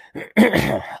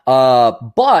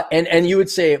 But you would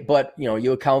say, but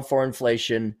you account for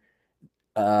inflation,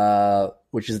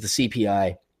 which is the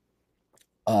CPI.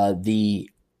 The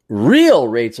real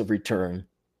rates of return,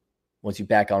 once you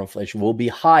back out inflation, will be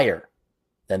higher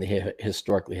than they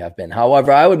historically have been.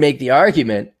 However, I would make the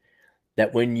argument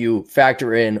that when you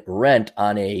factor in rent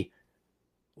on a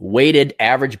weighted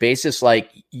average basis,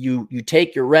 like you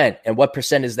take your rent and what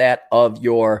percent is that of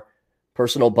your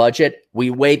personal budget, we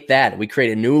weight that, we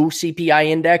create a new CPI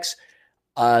index,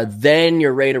 then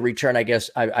your rate of return, I guess,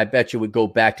 I bet you would go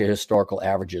back to historical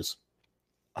averages.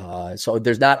 So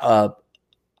there's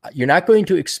you're not going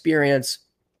to experience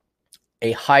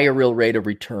a higher real rate of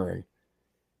return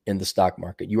in the stock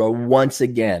market. You are once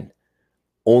again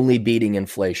only beating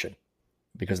inflation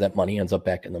because that money ends up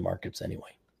back in the markets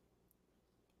anyway.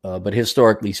 But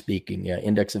historically speaking,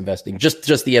 index investing,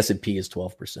 just the S&P is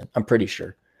 12%. I'm pretty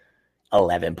sure.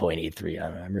 11.83.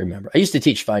 I remember. I used to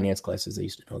teach finance classes. I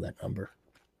used to know that number.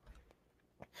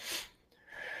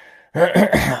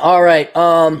 All right.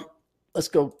 Let's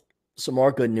go. Some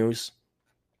more good news.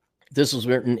 This was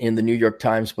written in the New York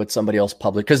Times, but somebody else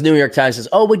published. Because New York Times says,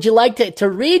 oh, would you like to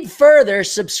read further?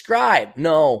 Subscribe.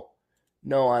 No,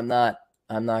 I'm not.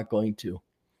 I'm not going to.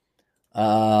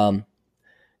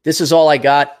 This is all I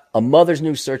got. A mother's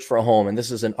new search for a home. And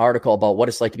this is an article about what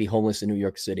it's like to be homeless in New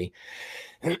York City.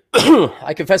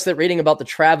 I confess that reading about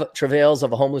the travails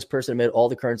of a homeless person amid all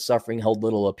the current suffering held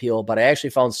little appeal, but I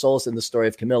actually found solace in the story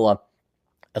of Camilla,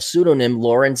 a pseudonym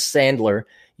Lauren Sandler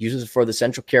uses for the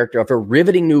central character of her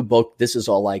riveting new book, This Is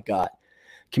All I Got.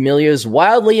 Camilla is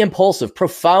wildly impulsive,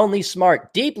 profoundly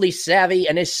smart, deeply savvy,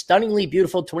 and a stunningly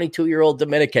beautiful 22-year-old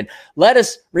Dominican. Let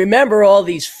us remember all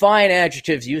these fine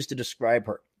adjectives used to describe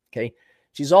her. Okay,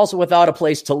 she's also without a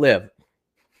place to live.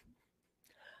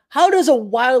 How does a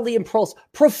wildly impulsive,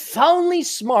 profoundly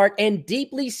smart, and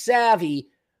deeply savvy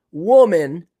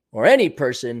woman or any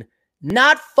person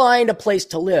not find a place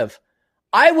to live?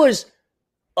 I was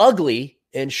ugly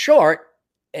and short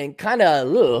and kind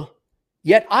of,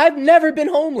 yet I've never been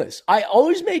homeless. I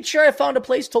always made sure I found a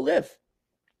place to live.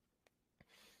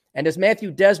 And as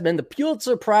Matthew Desmond, the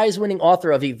Pulitzer Prize-winning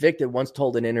author of Evicted, once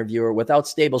told an interviewer, without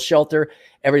stable shelter,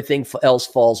 everything else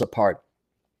falls apart.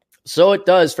 So it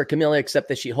does for Camilla, except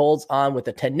that she holds on with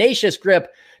a tenacious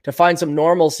grip to find some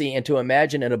normalcy and to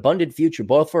imagine an abundant future,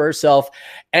 both for herself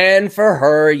and for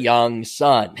her young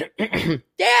son.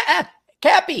 Dad,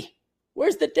 Cappy,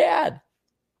 where's the dad?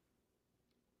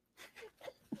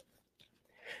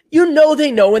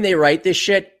 They know when they write this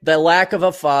shit, the lack of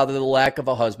a father, the lack of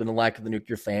a husband, the lack of the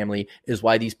nuclear family is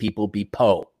why these people be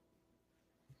Poe.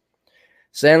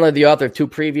 Sandler, the author of 2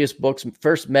 previous books,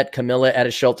 first met Camilla at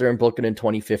a shelter in Brooklyn in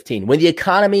 2015, when the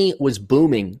economy was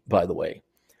booming, by the way,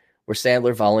 where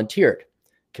Sandler volunteered.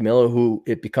 Camilla, who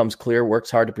it becomes clear works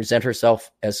hard to present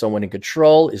herself as someone in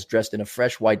control, is dressed in a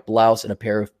fresh white blouse and a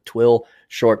pair of twill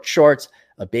short shorts,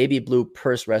 a baby blue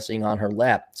purse resting on her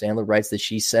lap. Sandler writes that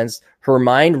she sensed her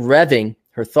mind revving,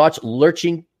 her thoughts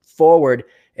lurching forward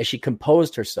as she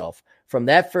composed herself. From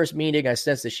that first meeting, I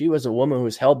sensed that she was a woman who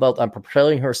was hell-bent on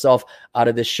propelling herself out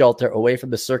of this shelter, away from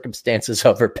the circumstances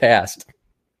of her past.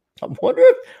 I wonder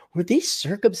if, were these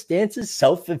circumstances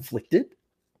self-inflicted?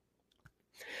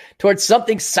 Towards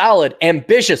something solid,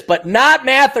 ambitious, but not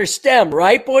math or STEM,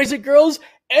 right, boys and girls?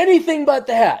 Anything but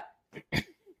that.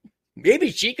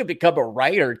 Maybe she could become a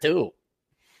writer, too.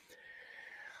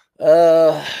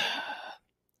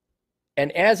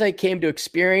 And as I came to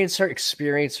experience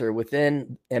her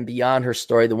within and beyond her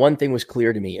story, the one thing was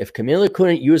clear to me. If Camilla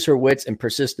couldn't use her wits and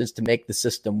persistence to make the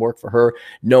system work for her,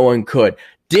 no one could.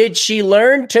 Did she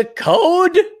learn to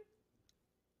code?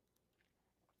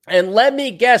 And let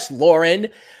me guess, Lauren,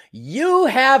 you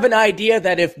have an idea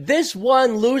that if this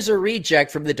one loser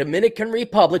reject from the Dominican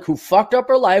Republic who fucked up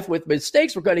her life with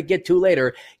mistakes we're going to get to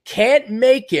later can't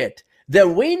make it,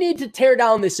 then we need to tear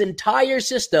down this entire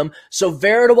system so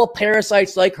veritable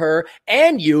parasites like her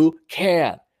and you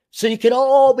can. So you can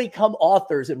all become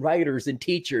authors and writers and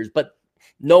teachers, but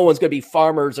no one's going to be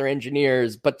farmers or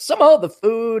engineers, but somehow the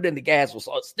food and the gas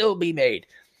will still be made.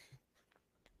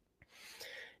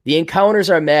 The encounters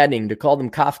are maddening. To call them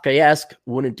Kafkaesque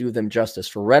wouldn't do them justice.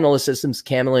 For rental assistance,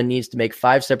 Kamala needs to make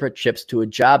 5 separate trips to a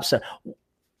job center.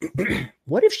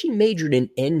 What if she majored in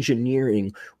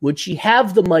engineering? Would she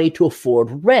have the money to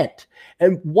afford rent?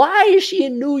 And why is she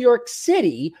in New York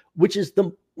City, which is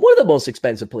one of the most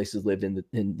expensive places lived in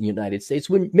the United States,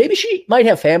 when maybe she might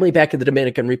have family back in the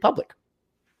Dominican Republic?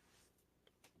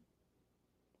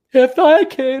 If I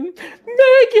can make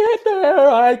it there,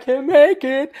 I can make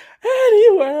it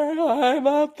anywhere. I'm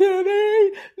up to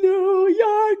me, New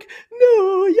York,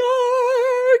 New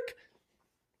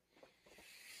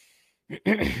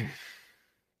York.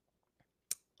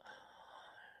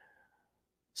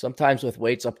 Sometimes with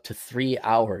waits up to 3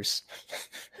 hours.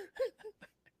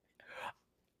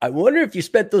 I wonder if you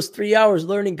spent those 3 hours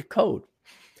learning to code.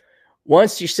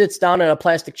 Once she sits down in a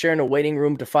plastic chair in a waiting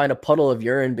room to find a puddle of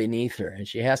urine beneath her, and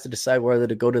she has to decide whether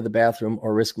to go to the bathroom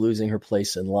or risk losing her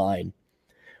place in line.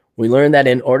 We learned that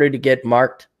in order to get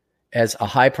marked as a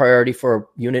high priority for a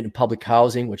unit in public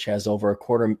housing, which has over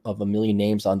 250,000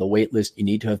 names on the wait list, you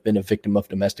need to have been a victim of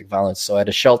domestic violence. So at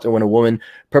a shelter, when a woman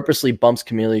purposely bumps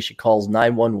Camellia, she calls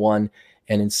 911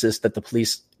 and insists that the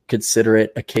police consider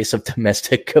it a case of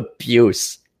domestic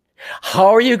abuse. How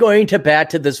are you going to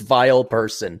bat to this vile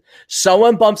person?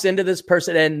 Someone bumps into this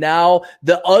person, and now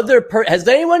the other has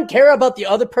anyone care about the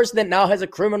other person that now has a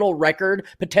criminal record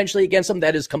potentially against them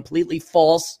that is completely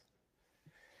false?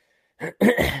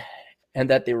 And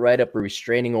that they write up a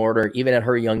restraining order. Even at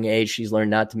her young age, she's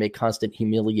learned not to make constant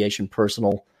humiliation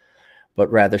personal,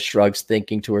 but rather shrugs,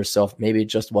 thinking to herself, maybe it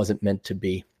just wasn't meant to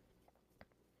be.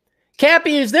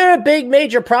 Cappy, is there a big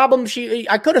major problem?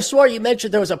 I could have swore you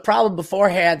mentioned there was a problem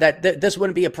beforehand that this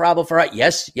wouldn't be a problem for her.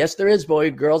 Yes, there is, boys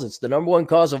and girls. It's the number one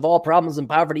cause of all problems and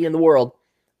poverty in the world.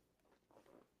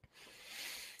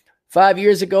 5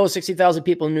 years ago, 60,000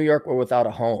 people in New York were without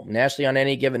a home. Nationally, on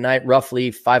any given night,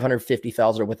 roughly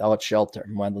 550,000 are without shelter.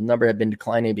 And while the number had been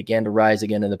declining, it began to rise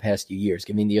again in the past few years.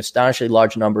 Given the astonishingly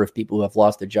large number of people who have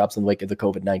lost their jobs in the wake of the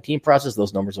COVID-19 process,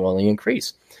 those numbers will only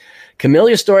increase.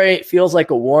 Camelia's story feels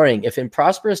like a warning. If in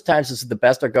prosperous times this is the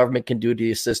best our government can do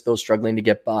to assist those struggling to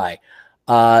get by,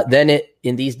 then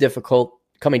in these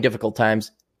coming difficult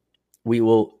times, we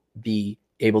will be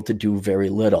able to do very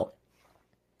little.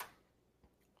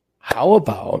 How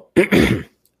about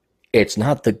it's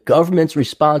not the government's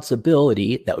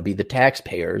responsibility, that would be the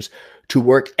taxpayers, to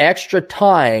work extra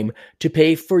time to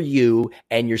pay for you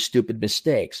and your stupid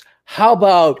mistakes? How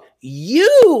about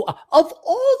you, of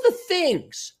all the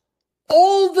things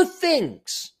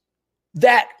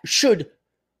that should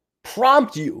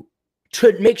prompt you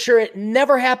to make sure it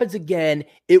never happens again,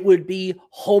 it would be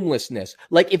homelessness.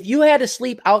 Like if you had to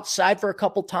sleep outside for a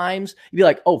couple times, you'd be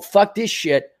like, oh, fuck this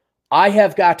shit. I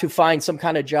have got to find some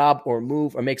kind of job or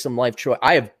move or make some life choice.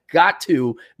 I have got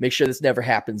to make sure this never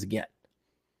happens again.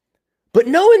 But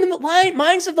no, in the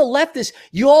minds of the leftists,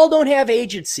 you all don't have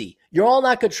agency. You're all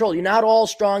not controlled. You're not all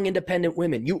strong, independent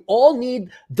women. You all need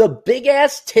the big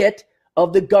ass tit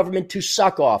of the government to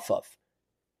suck off of.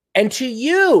 And to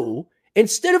you,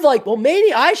 instead of like, well,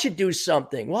 maybe I should do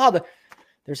something. Well,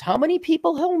 there's how many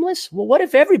people homeless? Well, what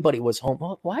if everybody was home?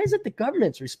 Well, why is it the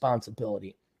government's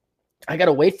responsibility? I got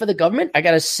to wait for the government. I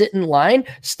got to sit in line,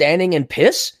 standing and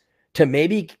piss to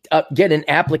maybe get an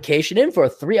application in for a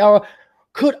 3-hour.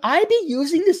 Could I be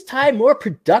using this time more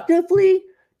productively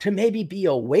to maybe be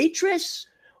a waitress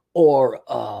or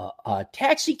a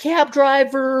taxi cab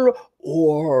driver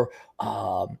or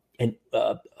an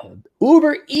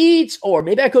Uber Eats, or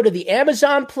maybe I go to the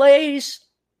Amazon place?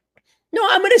 No,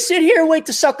 I'm going to sit here and wait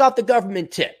to suck off the government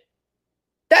tit.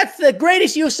 That's the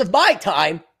greatest use of my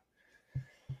time.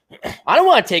 I don't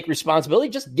want to take responsibility.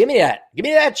 Just give me that. Give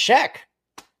me that check.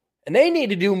 And they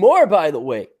need to do more, by the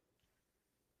way.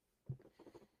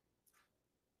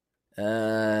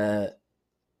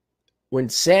 When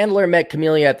Sandler met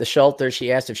Camellia at the shelter,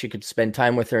 she asked if she could spend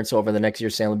time with her. And so over the next year,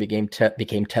 Sandler became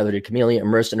tethered to Camellia,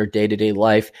 immersed in her day-to-day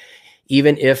life.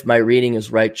 Even if my reading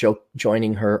is right,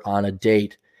 joining her on a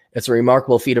date. It's a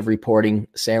remarkable feat of reporting.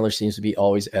 Sandler seems to be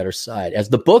always at her side. As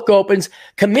the book opens,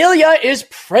 Camellia is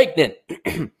pregnant.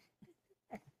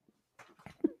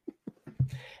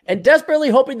 And desperately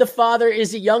hoping the father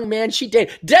is a young man she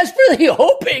dated. Desperately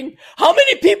hoping? How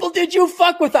many people did you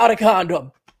fuck without a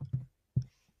condom?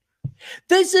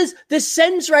 This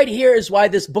sentence right here is why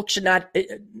this book should not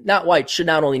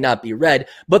only not be read,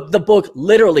 but the book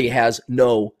literally has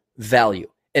no value.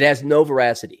 It has no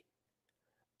veracity.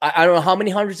 I don't know how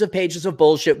many hundreds of pages of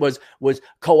bullshit was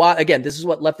again, this is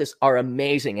what leftists are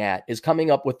amazing at, is coming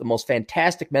up with the most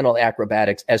fantastic mental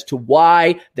acrobatics as to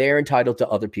why they're entitled to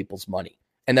other people's money.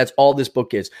 And that's all this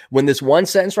book is. When this one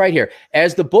sentence right here,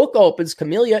 as the book opens,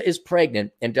 Camellia is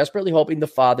pregnant and desperately hoping the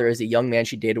father is a young man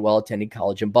she dated while attending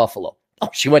college in Buffalo. Oh,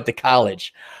 she went to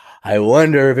college. I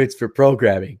wonder if it's for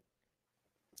programming.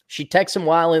 She texts him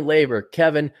while in labor.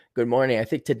 Kevin, good morning. I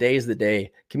think today is the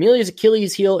day. Camelia's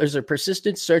Achilles heel is a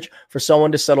persistent search for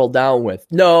someone to settle down with.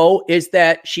 No, is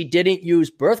that she didn't use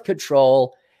birth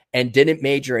control and didn't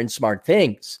major in smart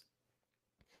things.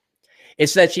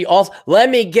 It's that she also, let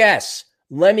me guess.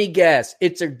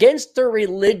 It's against her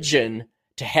religion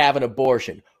to have an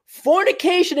abortion.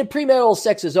 Fornication and premarital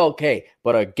sex is okay,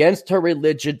 but against her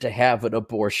religion to have an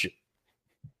abortion.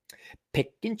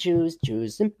 Pick and choose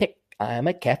and pick. I'm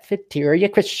a cafeteria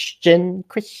Christian.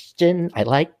 I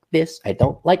like this. I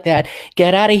don't like that.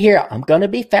 Get out of here. I'm going to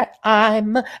be fat.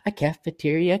 I'm a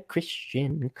cafeteria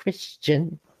Christian.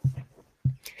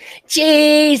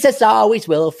 Jesus always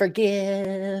will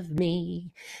forgive me,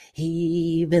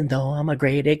 even though I'm a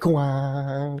grade A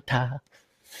quanta.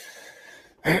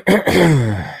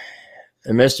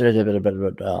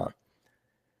 Mr.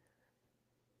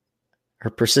 Her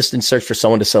persistent search for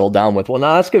someone to settle down with. Well,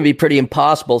 now that's going to be pretty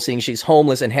impossible, seeing she's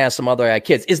homeless and has some other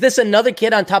kids. Is this another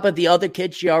kid on top of the other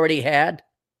kids she already had?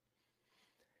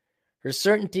 Her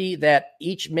certainty that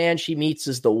each man she meets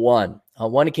is the one.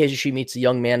 On one occasion, she meets a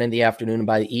young man in the afternoon, and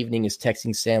by the evening is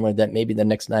texting Sandler that maybe the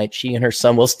next night she and her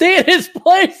son will stay at his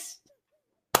place.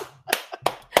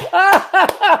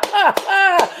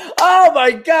 Oh, my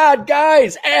God,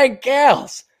 guys and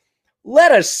gals.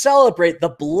 Let us celebrate the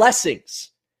blessings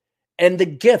and the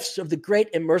gifts of the great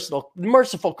and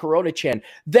merciful Coronachan,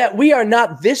 that we are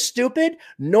not this stupid,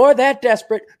 nor that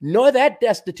desperate, nor that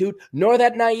destitute, nor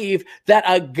that naive, that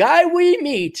a guy we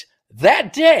meet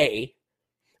that day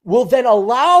will then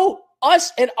allow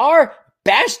us and our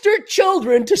bastard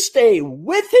children to stay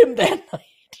with him that night.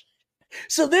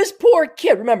 So this poor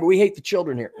kid, remember, we hate the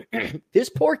children here. This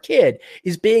poor kid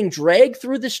is being dragged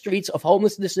through the streets of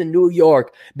homelessness in New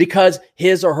York because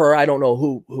his or her, I don't know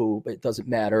who, but it doesn't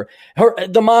matter.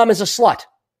 The mom is a slut.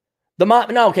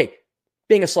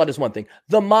 Being a slut is one thing.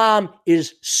 The mom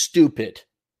is stupid.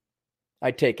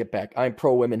 I take it back. I'm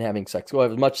pro women having sex. Go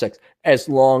have as much sex as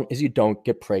long as you don't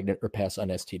get pregnant or pass on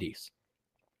STDs.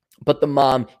 But the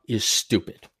mom is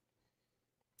stupid.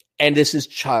 And this is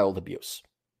child abuse.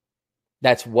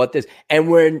 That's what this, and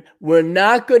we're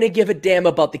not going to give a damn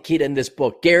about the kid in this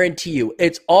book. Guarantee you.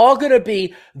 It's all going to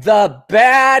be the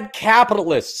bad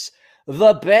capitalists,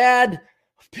 the bad,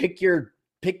 pick your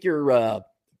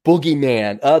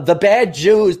boogeyman, the bad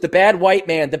Jews, the bad white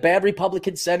man, the bad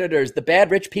Republican senators, the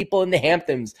bad rich people in the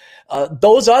Hamptons.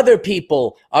 Those other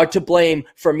people are to blame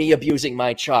for me abusing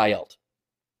my child.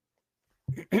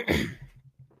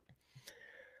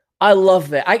 I love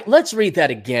that. Let's read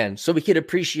that again so we can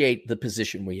appreciate the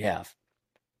position we have.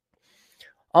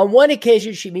 On one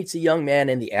occasion, she meets a young man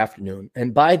in the afternoon,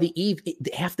 and by the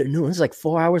afternoon, it's like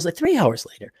 3 hours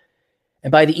later. And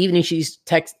by the evening, is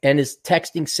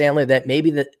texting Sandler that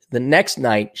maybe the next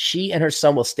night, she and her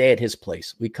son will stay at his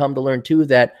place. We come to learn, too,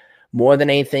 that more than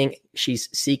anything, she's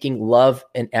seeking love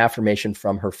and affirmation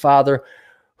from her father,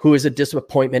 who is a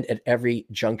disappointment at every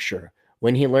juncture.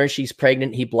 When he learns she's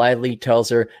pregnant, he blithely tells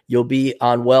her, "You'll be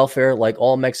on welfare like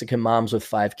all Mexican moms with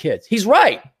 5 kids." He's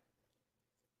right.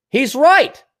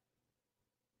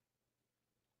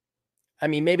 I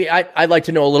mean, maybe I'd like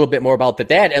to know a little bit more about the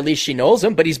dad. At least she knows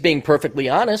him, but he's being perfectly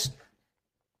honest.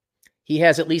 He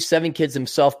has at least 7 kids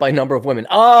himself by number of women.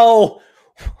 Oh,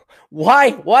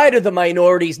 why do the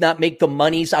minorities not make the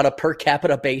monies on a per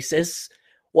capita basis?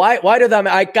 Why do them?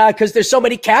 God, because there's so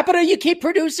many capita you keep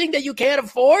producing that you can't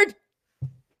afford?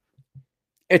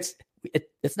 It's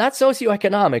not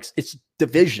socioeconomics. It's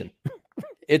division.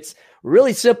 It's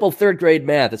really simple 3rd grade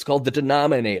math. It's called the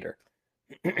denominator.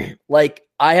 Like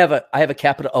I have a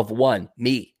capita of 1,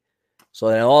 me. So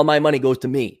then all my money goes to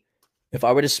me. If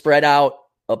I were to spread out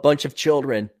a bunch of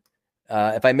children,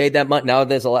 if I made that money, now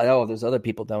there's a lot. Oh, there's other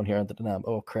people down here on the denominator.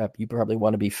 Oh crap! You probably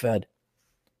want to be fed.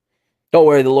 Don't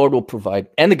worry, the Lord will provide,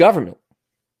 and the government.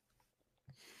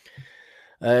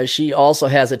 She also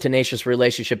has a tenacious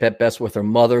relationship at best with her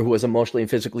mother, who was emotionally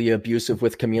and physically abusive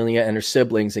with Camellia and her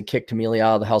siblings and kicked Camellia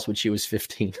out of the house when she was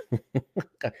 15.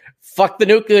 Fuck the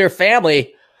nuclear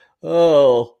family.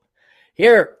 Oh,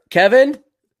 here, Kevin,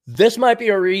 this might be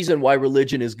a reason why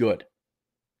religion is good.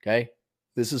 Okay.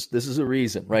 This is a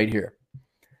reason right here.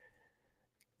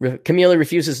 Camila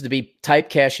refuses to be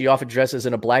typecast. She often dresses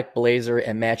in a black blazer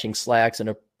and matching slacks and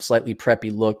a slightly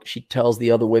preppy look. She tells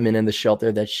the other women in the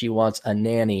shelter that she wants a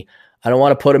nanny. I don't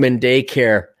want to put him in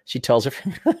daycare. She tells her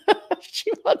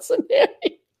she wants a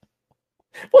nanny.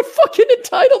 What fucking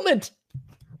entitlement?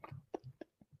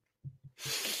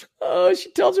 Oh, she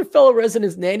tells her fellow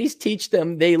residents, nannies teach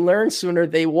them. They learn sooner.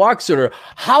 They walk sooner.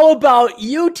 How about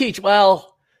you teach?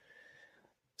 Well,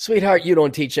 sweetheart, you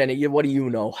don't teach any. What do you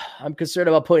know? I'm concerned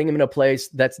about putting him in a place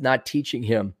that's not teaching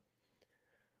him.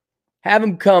 Have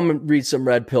him come and read some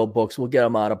red pill books. We'll get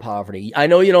him out of poverty. I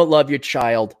know you don't love your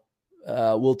child.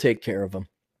 We'll take care of him.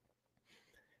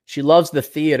 She loves the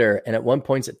theater and at one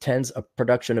point attends a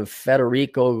production of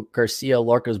Federico Garcia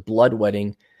Lorca's Blood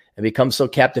Wedding and becomes so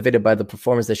captivated by the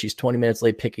performance that she's 20 minutes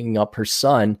late picking up her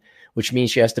son, which means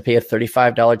she has to pay a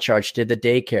 $35 charge to the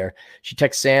daycare. She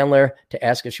texts Sandler to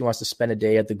ask if she wants to spend a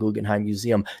day at the Guggenheim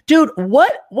Museum. Dude,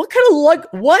 what kind of luck?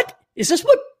 What? Is this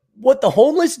what the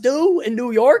homeless do in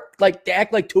New York? Like, to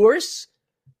act like tourists?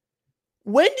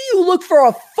 When do you look for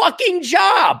a fucking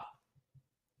job?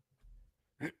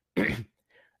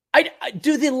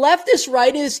 Do the leftist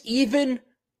writers even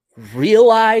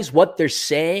realize what they're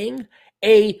saying?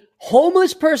 A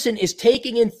homeless person is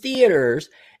taking in theaters,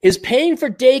 is paying for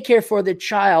daycare for their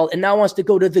child, and now wants to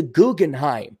go to the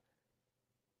Guggenheim.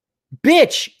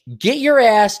 Bitch, get your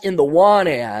ass in the want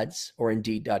ads, or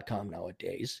Indeed.com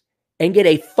nowadays, and get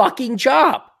a fucking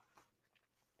job.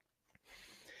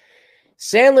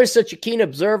 Sandler's such a keen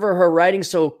observer, her writing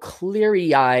so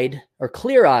clear-eyed.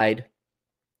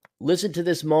 Listen to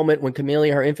this moment when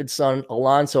Camellia, her infant son,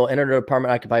 Alonso, entered an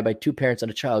apartment occupied by two parents and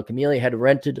a child. Camellia had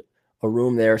rented a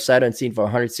room there, sight unseen, for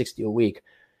 $160 a week.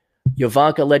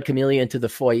 Yovanka led Camellia into the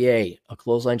foyer. A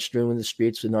clothesline strewn in the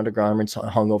streets with undergarments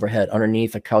hung overhead.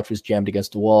 Underneath, a couch was jammed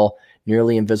against the wall,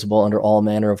 nearly invisible under all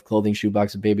manner of clothing,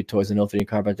 shoeboxes, baby toys, and ill-fitting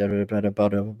carpet.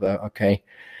 Okay.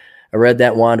 I read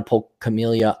that, wanted to pull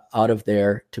Camellia out of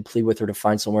there to plead with her to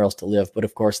find somewhere else to live. But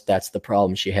of course, that's the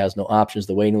problem. She has no options.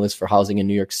 The waiting list for housing in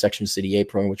New York's Section City 8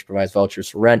 program, which provides vouchers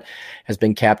for rent, has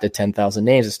been capped at 10,000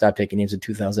 names. It stopped taking names in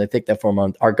 2000. I think that for a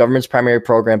month. Our government's primary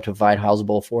program to provide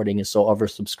housable affording is so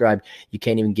oversubscribed, you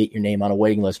can't even get your name on a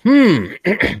waiting list.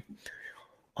 I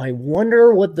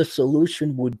wonder what the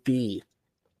solution would be.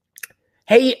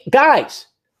 Hey, guys,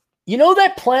 you know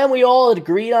that plan we all had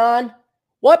agreed on?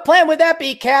 What plan would that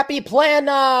be, Cappy? Plan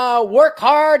work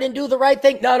hard and do the right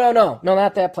thing? No,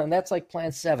 not that plan. That's like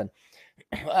plan 7.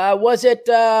 Was it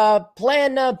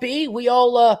plan B? We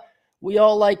all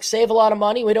like save a lot of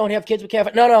money. We don't have kids. We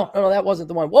can't. No, that wasn't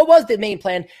the one. What was the main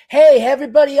plan? Hey,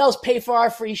 everybody else pay for our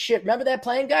free shit. Remember that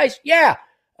plan, guys? Yeah.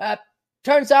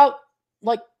 Turns out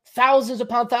like thousands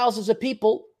upon thousands of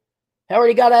people have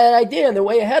already got that idea and they're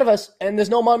way ahead of us and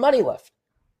there's no more money left.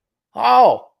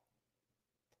 Oh.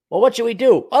 Well, what should we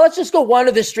do? Well, let's just go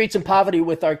wander the streets in poverty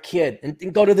with our kid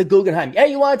and go to the Guggenheim. Yeah,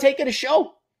 you want to take it a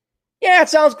show? Yeah, it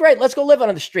sounds great. Let's go live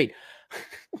on the street.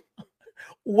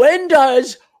 When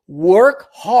does work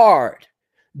hard,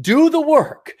 do the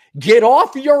work, get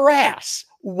off your ass?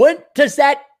 When does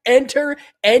that enter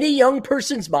any young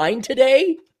person's mind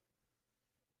today?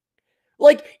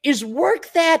 Like, is work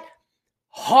that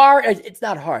hard? It's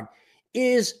not hard.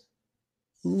 Is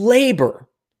labor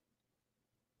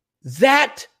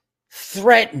that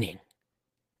threatening,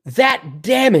 that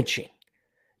damaging,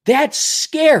 that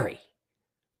scary,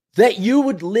 that you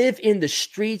would live in the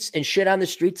streets and shit on the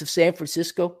streets of San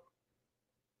Francisco?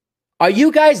 Are you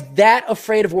guys that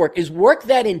afraid of work? Is work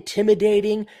that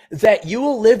intimidating that you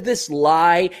will live this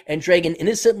lie and drag an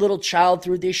innocent little child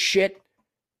through this shit?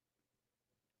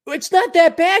 It's not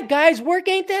that bad, guys. Work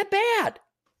ain't that bad.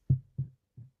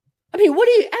 I mean,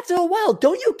 after a while,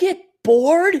 don't you get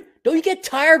bored? Don't you get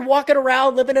tired walking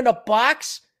around living in a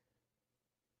box?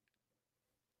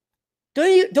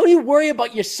 Don't you worry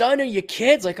about your son or your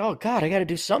kids? Like, oh God, I got to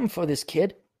do something for this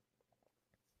kid.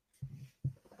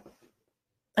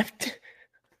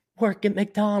 Work at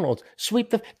McDonald's,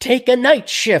 take a night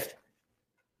shift.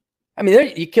 I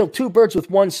mean, you kill 2 birds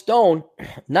with 1 stone.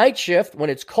 Night shift,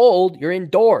 when it's cold, you're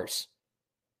indoors.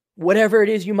 Whatever it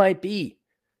is you might be.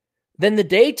 Then the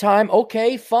daytime,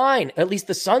 okay, fine. At least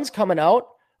the sun's coming out.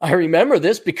 I remember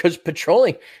this because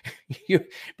patrolling,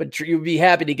 you'd be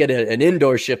happy to get an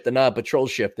indoor shift and not a patrol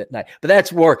shift at night. But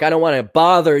that's work. I don't want to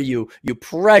bother you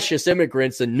precious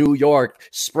immigrants in New York,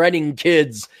 spreading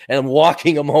kids and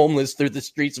walking them homeless through the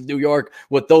streets of New York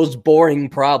with those boring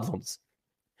problems.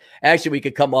 Actually, we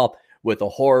could come up with a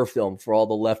horror film for all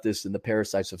the leftists and the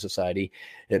parasites of society.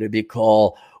 It'd be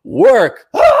called Work.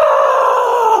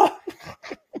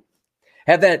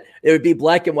 It would be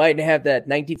black and white and have that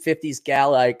 1950s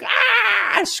gal like,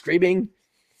 screaming.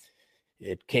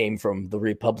 It came from the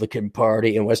Republican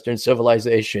Party and Western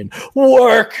civilization.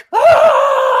 Work!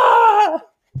 Ah!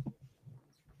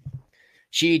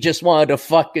 She just wanted to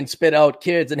fucking spit out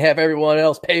kids and have everyone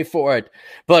else pay for it.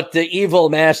 But the evil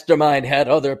mastermind had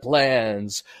other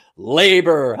plans.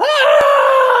 Labor.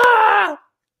 Ah!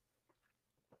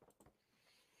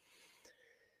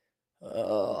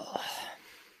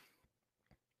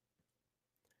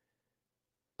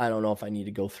 I don't know if I need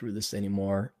to go through this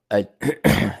anymore.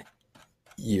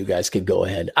 You guys could go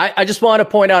ahead. I just want to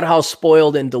point out how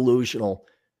spoiled and delusional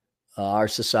our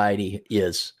society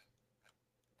is.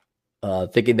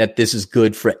 Thinking that this is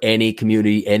good for any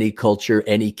community, any culture,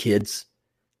 any kids.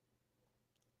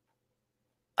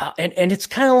 And it's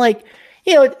kind of like,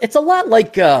 it's a lot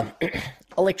like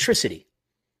electricity.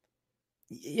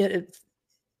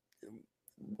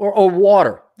 Or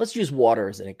water. Let's use water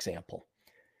as an example.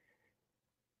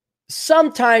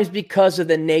 Sometimes because of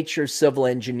the nature of civil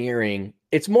engineering,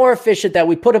 it's more efficient that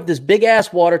we put up this big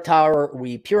ass water tower,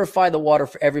 we purify the water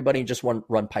for everybody and just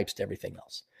run pipes to everything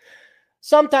else.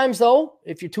 Sometimes though,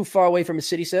 if you're too far away from a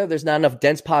city center, there's not enough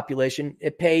dense population,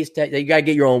 it pays you got to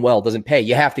get your own well. It doesn't pay.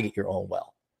 You have to get your own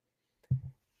well.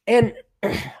 And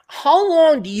how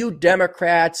long do you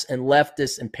Democrats and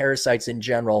leftists and parasites in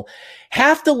general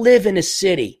have to live in a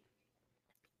city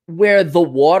where the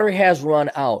water has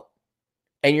run out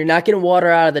and you're not getting water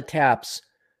out of the taps?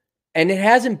 And it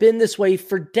hasn't been this way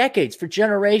for decades, for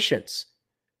generations.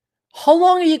 How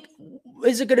long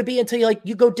is it going to be until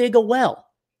you go dig a well?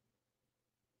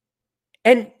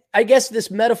 And I guess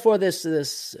this metaphor,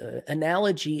 this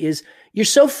analogy is you're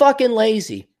so fucking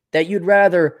lazy that you'd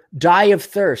rather die of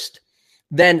thirst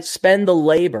than spend the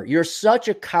labor. You're such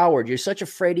a coward. You're such a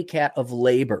fraidy cat of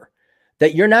labor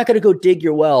that you're not going to go dig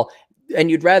your well,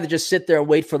 and you'd rather just sit there and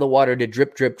wait for the water to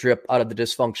drip, drip, drip out of the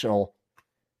dysfunctional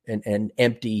and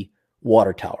empty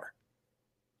water tower.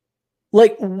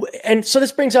 And so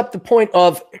this brings up the point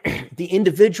of the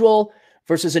individual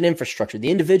versus an infrastructure, the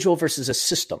individual versus a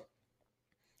system.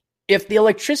 If the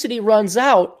electricity runs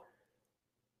out,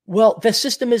 well, the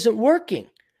system isn't working.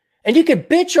 And you can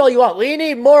bitch all you want. We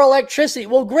need more electricity.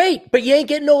 Well, great, but you ain't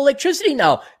getting no electricity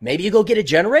now. Maybe you go get a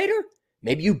generator.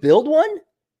 Maybe you build one.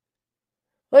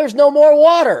 Well, there's no more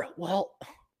water. Well,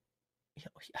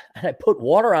 I put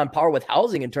water on par with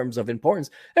housing in terms of importance.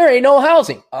 There ain't no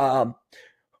housing.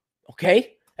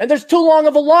 Okay. And there's too long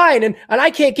of a line and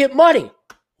I can't get money.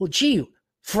 Well, gee,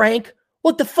 Frank,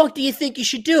 what the fuck do you think you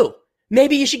should do?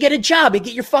 Maybe you should get a job and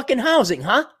get your fucking housing,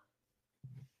 huh?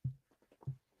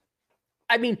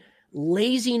 I mean,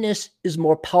 laziness is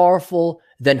more powerful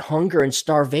than hunger and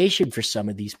starvation for some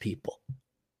of these people.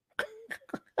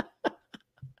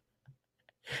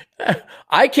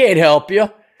 I can't help you.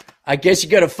 I guess you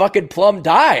got a fucking plum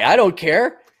die. I don't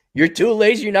care. You're too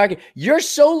lazy. You're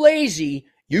so lazy,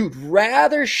 you'd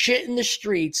rather shit in the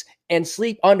streets and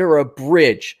sleep under a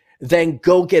bridge than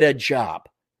go get a job.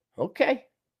 Okay.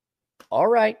 All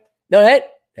right. No,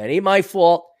 that ain't my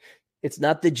fault. It's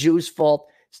not the Jews' fault.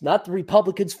 It's not the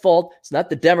Republicans' fault. It's not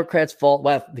the Democrats' fault.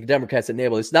 Well, the Democrats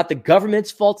enable it. It's not the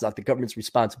government's fault. It's not the government's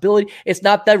responsibility. It's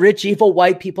not the rich, evil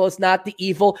white people. It's not the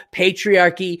evil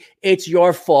patriarchy. It's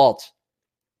your fault.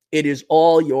 It is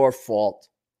all your fault.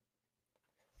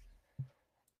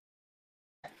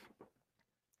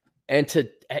 And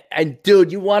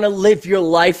dude, you want to live your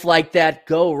life like that?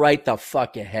 Go right the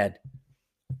fuck ahead.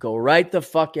 Go right the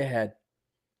fuck ahead.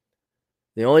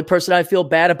 The only person I feel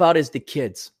bad about is the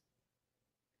kids.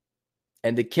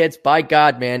 And the kids, by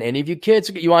God, man, any of you kids,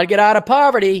 you want to get out of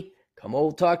poverty, come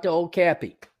over, talk to old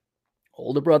Cappy.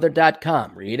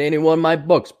 Olderbrother.com. Read any one of my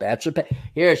books.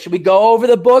 Here, should we go over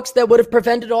the books that would have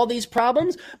prevented all these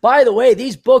problems? By the way,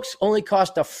 these books only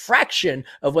cost a fraction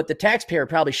of what the taxpayer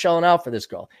probably shelling out for this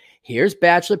girl. Here's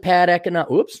Bachelor Pad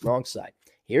Economics. Oops, wrong side.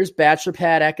 Here's Bachelor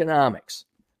Pad Economics.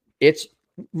 It's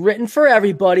written for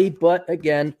everybody, but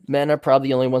again, men are probably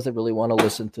the only ones that really want to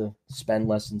listen to spend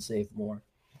less and save more.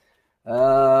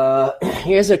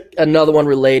 Here's another one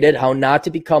related, how not to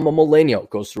become a millennial.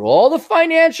 Goes through all the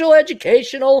financial,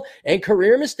 educational, and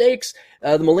career mistakes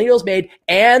the millennials made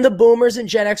and the boomers and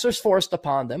Gen Xers forced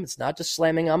upon them. It's not just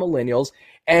slamming on millennials.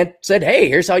 And said, hey,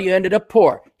 here's how you ended up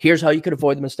poor. Here's how you could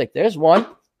avoid the mistake. There's one.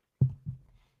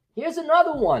 Here's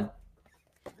another one.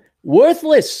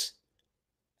 Worthless.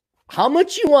 How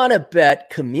much you want to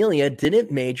bet Camellia didn't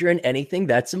major in anything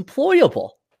that's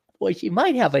employable? Boy, she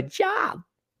might have a job.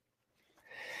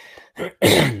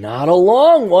 Not a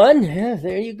long one. Yeah,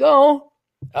 there you go.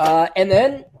 And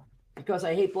then, because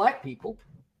I hate black people,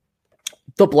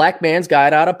 the Black Man's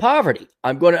Guide Out of Poverty.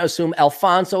 I'm going to assume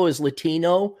Alfonso is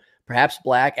Latino, perhaps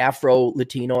black,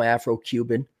 Afro-Latino,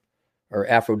 Afro-Cuban, or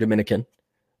Afro-Dominican.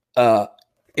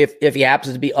 If he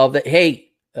happens to be of it, hey,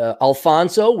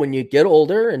 Alfonso, when you get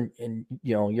older and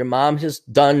you know your mom has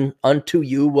done unto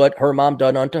you what her mom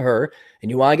done unto her,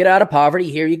 and you want to get out of poverty,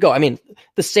 here you go. I mean,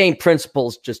 the same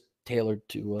principles, just tailored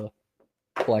to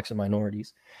blacks and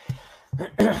minorities.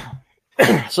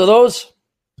 So those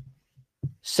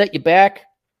set you back.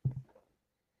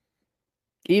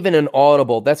 Even an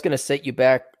Audible, that's going to set you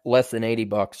back less than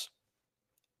 $80.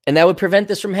 And that would prevent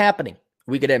this from happening.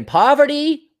 We could end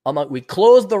poverty. We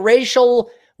close the racial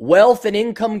wealth and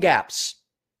income gaps.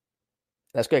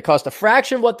 That's going to cost a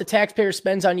fraction of what the taxpayer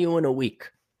spends on you in a week.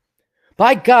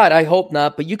 By God, I hope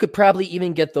not, but you could probably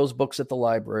even get those books at the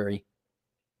library.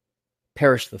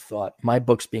 Perish the thought. My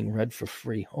book's being read for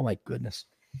free. Oh, my goodness.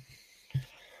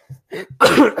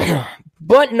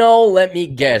 But no, let me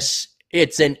guess.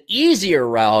 It's an easier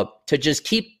route to just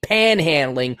keep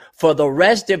panhandling for the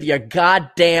rest of your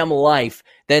goddamn life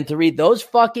than to read those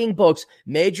fucking books,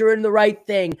 major in the right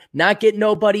thing, not get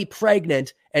nobody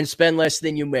pregnant, and spend less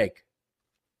than you make.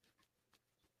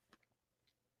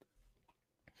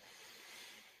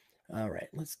 All right,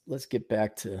 let's get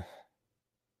back to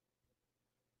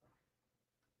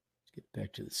the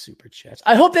super chats.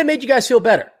 I hope that made you guys feel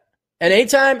better. And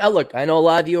anytime, look, I know a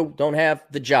lot of you don't have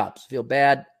the jobs, feel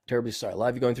bad. Terribly sorry. A lot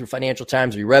of you going through financial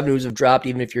times, or your revenues have dropped,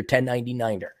 even if you're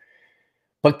 1099er.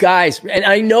 But guys, and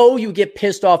I know you get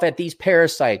pissed off at these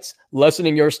parasites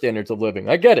lessening your standards of living.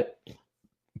 I get it.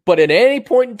 But at any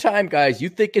point in time, guys, you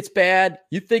think it's bad,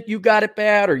 you think you got it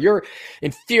bad, or you're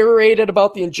infuriated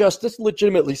about the injustice,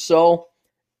 legitimately so,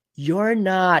 you're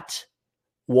not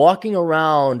walking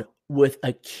around with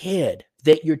a kid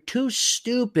that you're too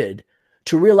stupid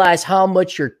to realize how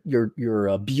much you're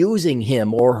abusing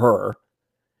him or her,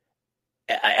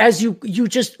 as you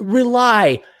just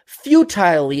rely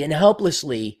futilely and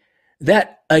helplessly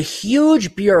that a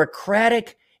huge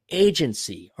bureaucratic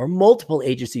agency or multiple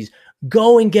agencies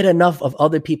go and get enough of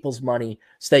other people's money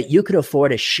so that you could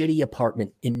afford a shitty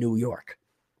apartment in New York.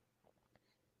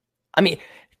 I mean,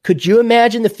 could you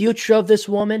imagine the future of this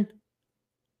woman?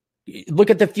 Look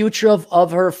at the future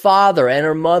of her father and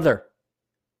her mother.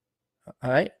 All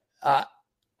right.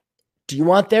 Do you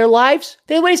want their lives?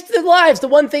 They wasted their lives. The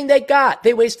one thing they got,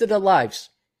 they wasted their lives.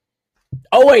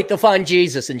 Oh, wait, they'll find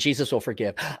Jesus and Jesus will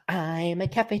forgive. I'm a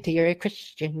cafeteria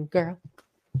Christian girl.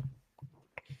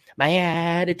 My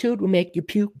attitude will make you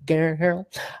puke, girl.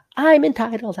 I'm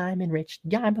entitled, I'm enriched.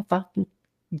 I'm a fucking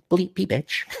bleepy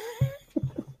bitch.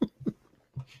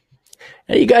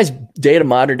 You guys date a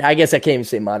modern, I guess I can't even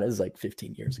say modern, it was like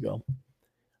 15 years ago.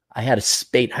 I had a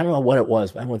spate. I don't know what it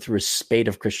was, but I went through a spate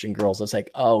of Christian girls. I was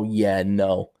like, oh, yeah,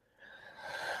 no.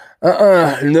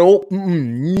 No.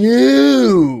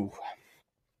 No.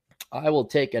 I will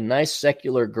take a nice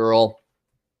secular girl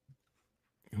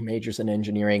who majors in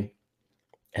engineering,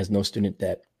 has no student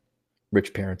debt,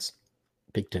 rich parents,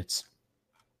 big tits,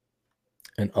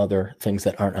 and other things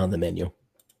that aren't on the menu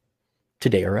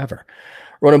today or ever.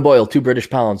 Ronan Boyle, 2 British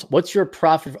pounds. What's your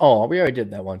profit? Oh, we already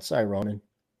did that one. Sorry, Ronan.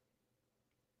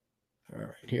 All right,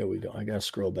 here we go. I got to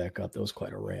scroll back up. That was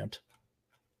quite a rant.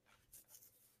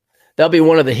 That'll be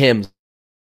one of the hymns.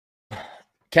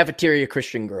 Cafeteria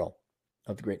Christian Girl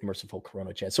of the Great and Merciful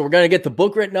Coronachan. So we're going to get the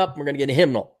book written up. And we're going to get a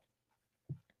hymnal.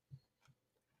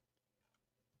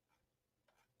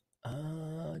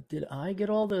 Did I get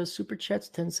all the super chats?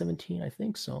 1017, I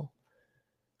think so.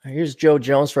 Right, here's Joe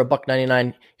Jones for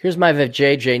 $1.99. Here's my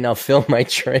JJ. Now fill my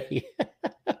tray.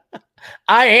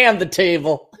 I am the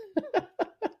table.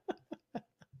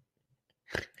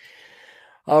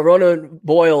 Ronan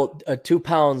Boyle, 2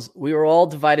 pounds. We were all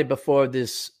divided before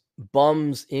this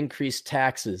bums increased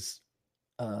taxes.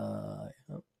 Did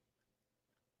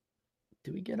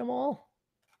we get them all?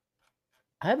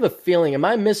 I have a feeling. Am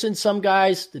I missing some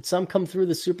guys? Did some come through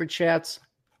the super chats?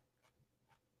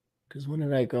 Because when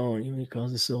did I go? Even he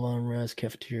calls the civil unrest,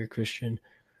 cafeteria Christian,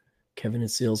 Kevin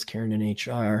and Seals, Karen and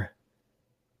HR.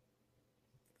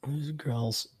 Who's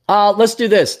girls? Let's do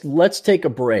this. Let's take a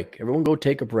break. Everyone go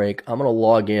take a break. I'm going to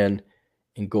log in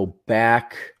and go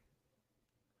back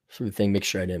through the thing, make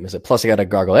sure I didn't miss it. Plus, I got to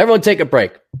gargle. Everyone take a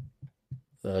break.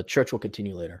 The church will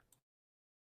continue later.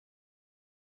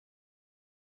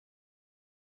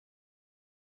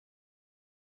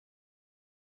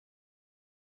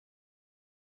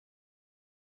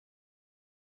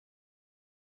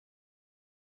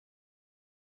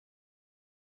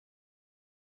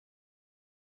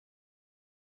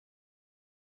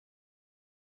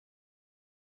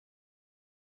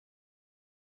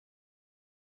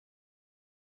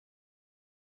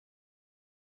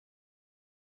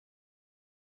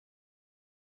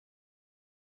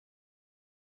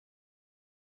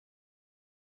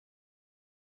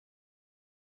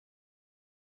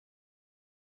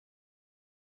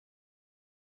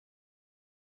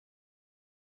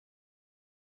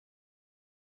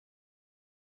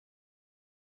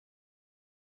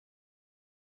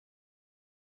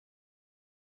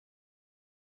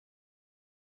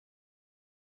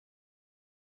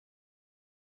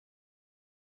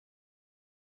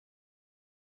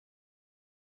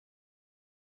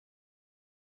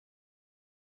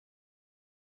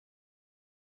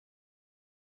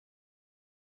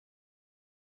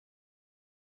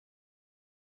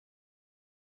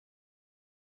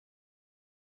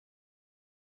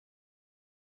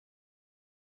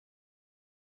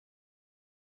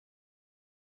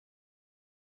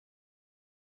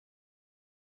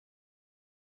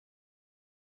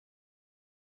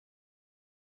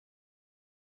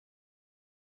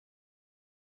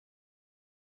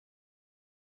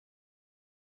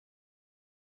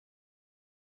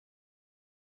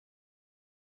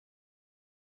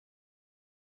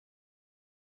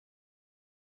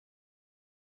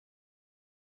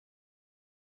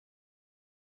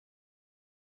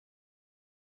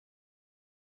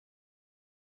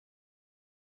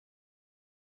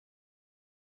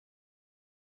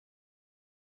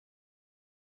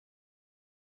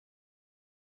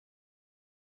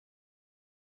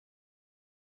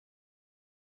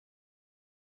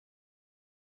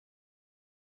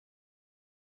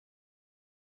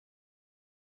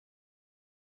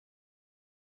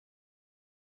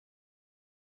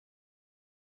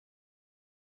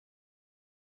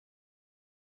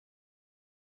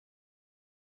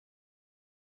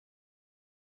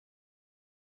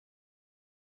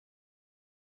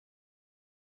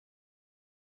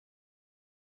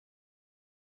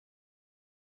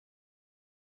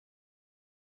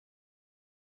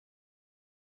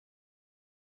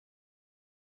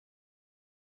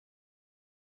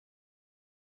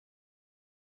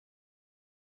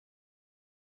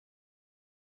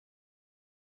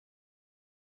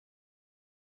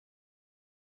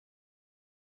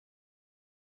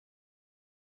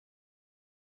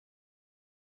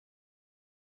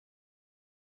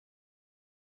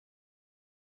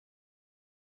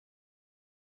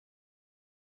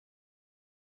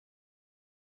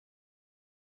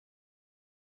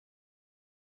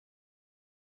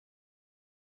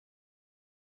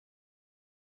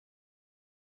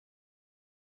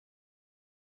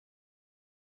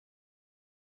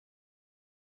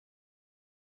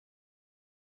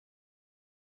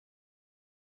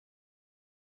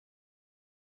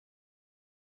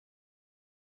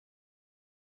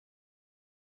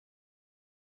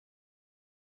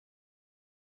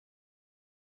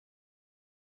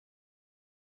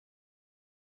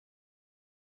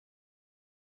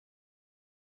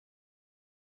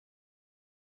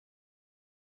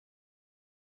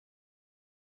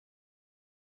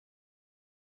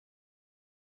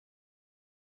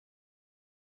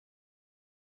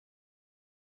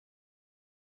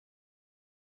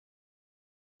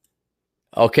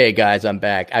 Okay, guys, I'm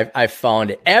back. I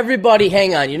found it. Everybody,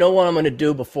 hang on. You know what I'm going to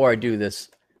do before I do this,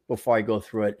 before I go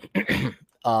through it?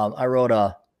 I wrote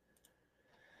a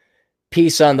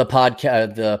piece on the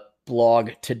podcast, the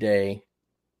blog today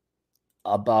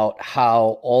about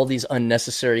how all these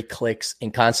unnecessary clicks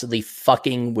and constantly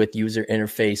fucking with user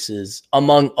interfaces,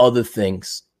 among other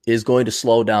things, is going to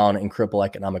slow down and cripple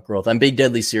economic growth. I'm being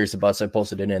deadly serious about it, so I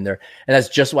posted it in there. And that's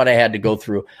just what I had to go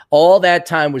through. All that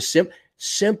time was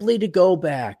simply to go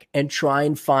back and try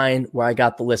and find where I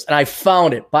got the list. And I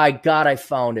found it. By God, I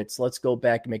found it. So let's go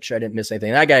back and make sure I didn't miss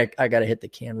anything. I got to hit the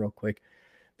can real quick.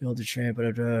 Build a train,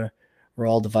 but we're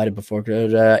all divided before.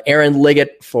 Aaron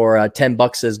Liggett for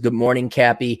 $10 says, good morning,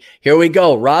 Cappy. Here we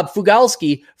go. Rob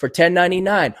Fugalski for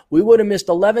 $10.99. We would have missed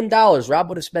 $11. Rob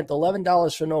would have spent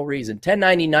 $11 for no reason.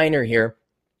 $10.99er here.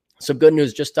 Some good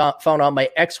news. Just found out my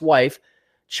ex-wife,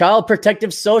 Child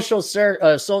Protective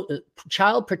Service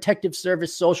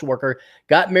social worker,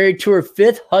 got married to her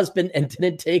fifth husband and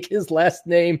didn't take his last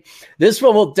name. This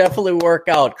one will definitely work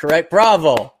out, correct?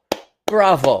 Bravo.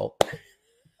 Bravo.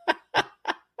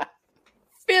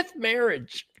 Fifth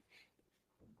marriage.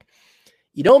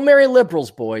 You don't marry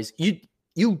liberals, boys.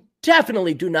 You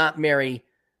definitely do not marry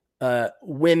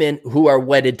women who are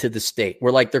wedded to the state,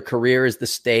 where like their career is the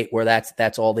state, where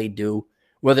that's all they do,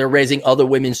 where they're raising other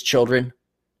women's children.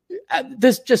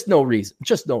 There's just no reason.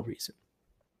 Just no reason.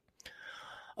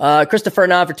 Christopher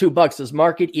Anon for $2 says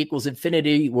market equals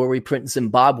infinity, where we print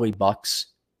Zimbabwe bucks.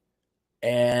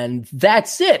 And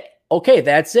that's it. Okay,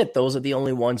 that's it. Those are the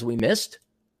only ones we missed.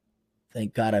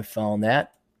 Thank God I found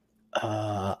that.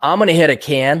 I'm going to hit a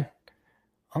can.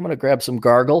 I'm going to grab some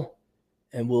gargle,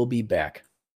 and we'll be back.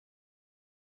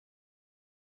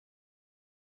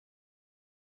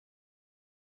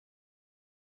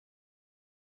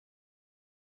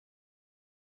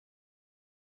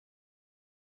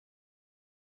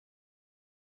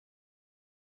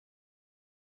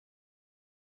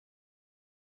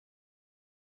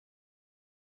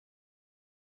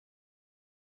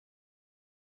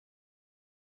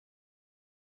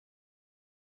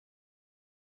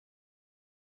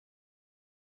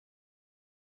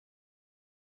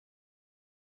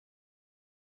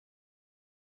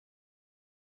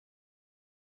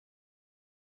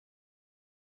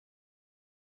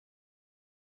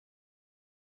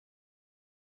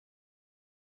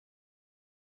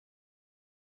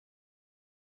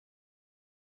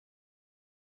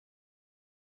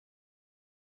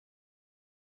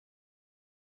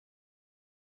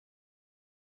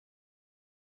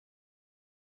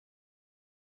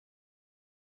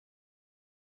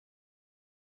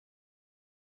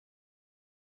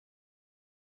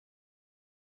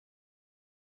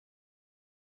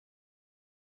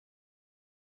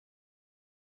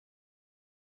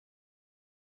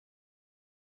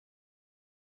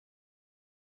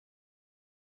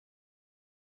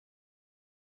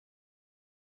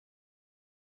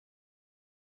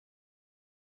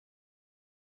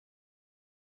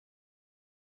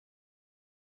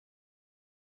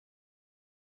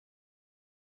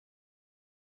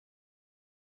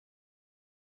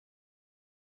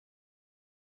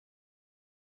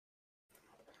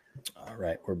 All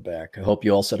right, we're back. I hope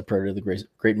you all said a prayer to the great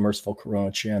and merciful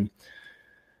Coronachan.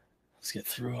 Let's get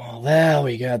through all that.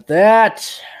 We got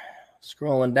that.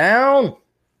 Scrolling down.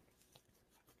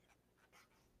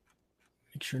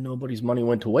 Make sure nobody's money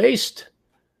went to waste.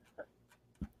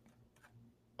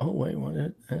 Oh, wait,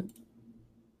 what?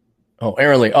 Oh,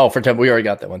 Aaron Lee. Oh, for 10. We already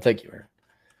got that one. Thank you, Aaron.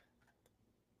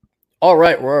 All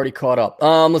right, we're already caught up.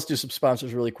 Let's do some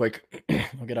sponsors really quick.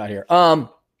 We'll get out of here.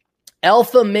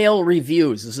 Alpha Male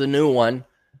Reviews is a new one.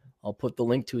 I'll put the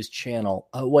link to his channel.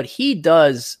 What he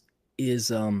does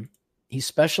is he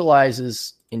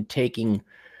specializes in taking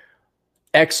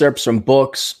excerpts from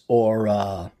books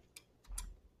or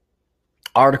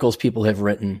articles people have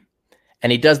written.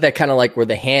 And he does that kind of like where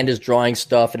the hand is drawing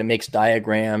stuff and it makes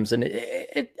diagrams. And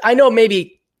I know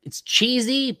maybe it's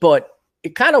cheesy, but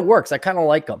it kind of works. I kind of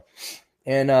like him.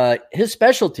 And his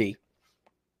specialty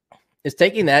is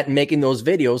taking that and making those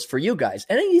videos for you guys.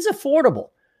 And he's affordable.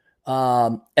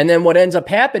 And then what ends up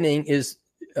happening is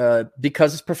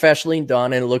because it's professionally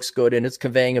done and it looks good and it's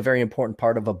conveying a very important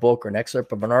part of a book or an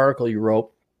excerpt of an article you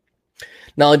wrote,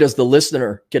 not only does the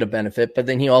listener get a benefit, but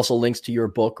then he also links to your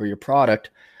book or your product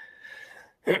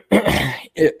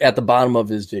at the bottom of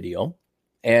his video.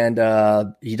 And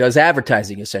he does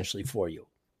advertising essentially for you.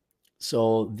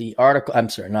 So the article, I'm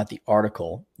sorry, not the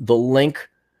article, the link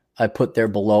I put there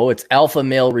below, it's Alpha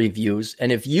Male Reviews.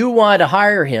 And if you want to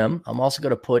hire him, I'm also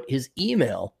going to put his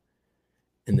email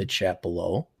in the chat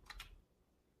below.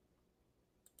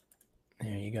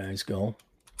 There you guys go.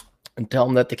 and tell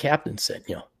him that the captain sent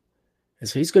you.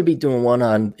 So he's going to be doing one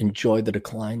on Enjoy the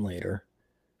Decline later.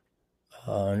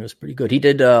 It was pretty good. He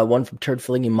did one from Turd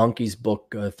Flinging Monkey's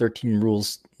book, 13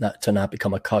 Rules to Not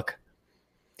Become a Cuck.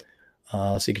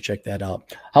 So you can check that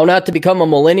out. How Not to Become a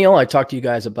Millennial. I talked to you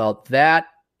guys about that.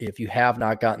 If you have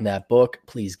not gotten that book,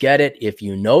 please get it. If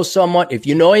you know someone, if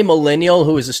you know a millennial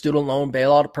who is a student loan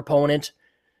bailout proponent,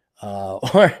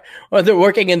 or they're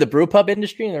working in the brew pub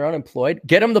industry and they're unemployed,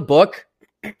 get them the book.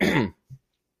 It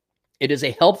is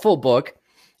a helpful book.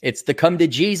 It's the come to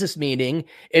Jesus meeting.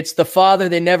 It's the father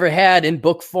they never had in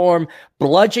book form,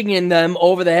 bludgeoning them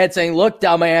over the head saying, look,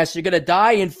 dumbass, you're going to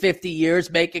die in 50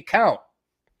 years. Make it count.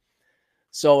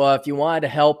 So if you wanted to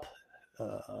help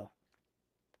a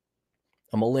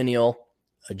millennial,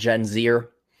 a Gen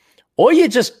Zer, or you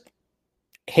just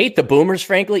hate the boomers,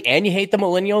 frankly, and you hate the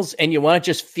millennials, and you want to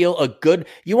just feel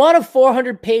you want a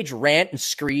 400-page rant and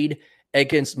screed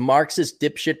against Marxist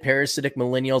dipshit parasitic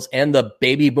millennials and the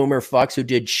baby boomer fucks who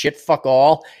did shit fuck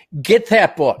all, get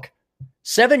that book.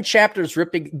 7 chapters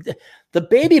ripping. The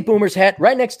baby boomers had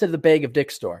right next to the Bag of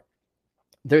Dicks store.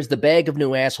 There's the Bag of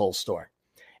New Assholes store.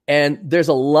 And there's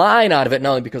a line out of it, not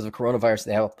only because of coronavirus,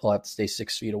 they have to stay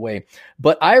 6 feet away.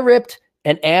 But I ripped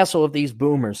an asshole of these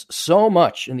boomers so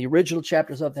much in the original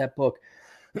chapters of that book.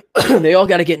 They all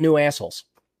got to get new assholes.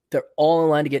 They're all in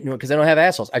line to get new because they don't have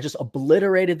assholes. I just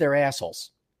obliterated their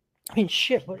assholes. I mean,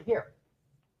 shit, but here.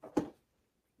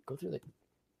 Go through the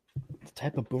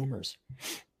type of boomers.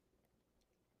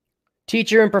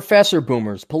 Teacher and professor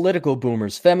boomers, political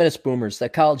boomers, feminist boomers,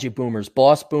 psychology boomers,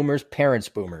 boss boomers, parents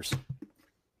boomers.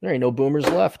 There ain't no boomers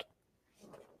left.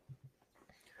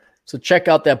 So check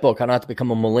out that book, How Not to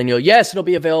Become a Millennial. Yes, it'll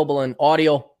be available in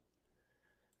audio.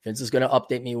 Vince is going to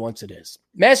update me once it is.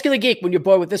 Masculine Geek, when you're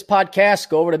bored with this podcast,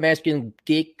 go over to Masculine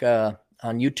Geek on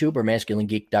YouTube or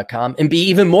masculinegeek.com and be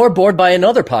even more bored by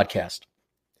another podcast.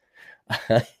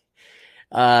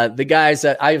 The guys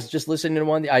that I was just listening to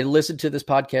one, I listened to this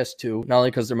podcast too, not only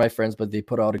because they're my friends, but they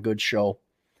put out a good show.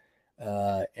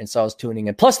 And so I was tuning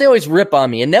in. Plus, they always rip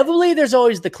on me. Inevitably, there's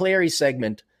always the Clary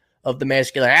segment of the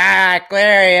masculine.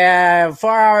 Clary,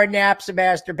 4-hour naps of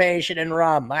masturbation and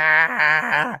rum.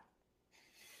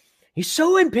 He's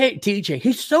so impatient, TJ.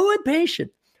 He's so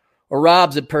impatient. Or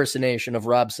Rob's impersonation of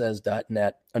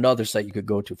robsays.net, another site you could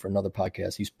go to for another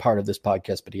podcast. He's part of this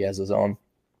podcast, but he has his own.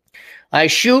 I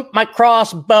shoot my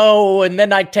crossbow and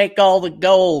then I take all the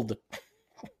gold,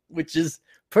 which is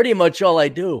pretty much all I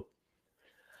do.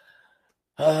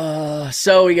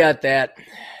 So we got that.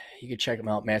 You can check them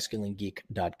out,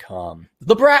 masculinegeek.com.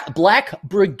 The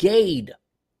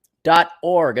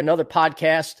blackbrigade.org, another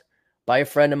podcast by a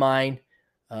friend of mine,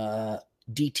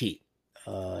 DT.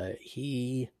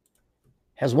 He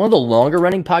has one of the longer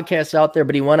running podcasts out there,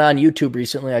 but he went on YouTube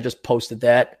recently. I just posted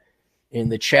that in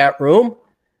the chat room.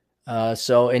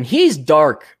 And he's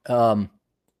dark. I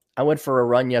went for a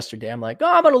run yesterday. I'm like,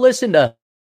 I'm going to listen to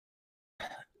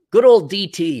good old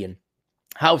DT and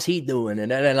how's he doing?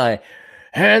 And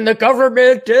the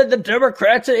government and the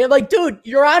Democrats. And I'm like, dude,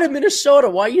 you're out of Minnesota.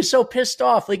 Why are you so pissed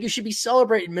off? Like, you should be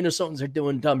celebrating Minnesotans are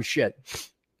doing dumb shit.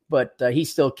 But he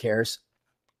still cares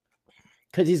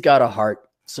because he's got a heart.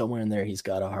 Somewhere in there, he's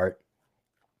got a heart.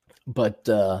 But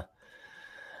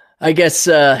I guess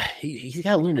he's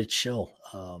got to learn to chill,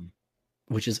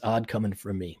 which is odd coming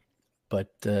from me. But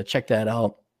check that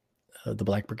out,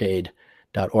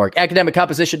 theblackbrigade.org.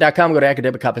 Academiccomposition.com. Go to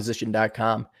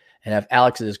academiccomposition.com and have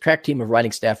Alex and his crack team of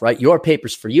writing staff write your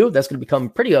papers for you. That's going to become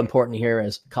pretty important here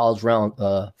as college round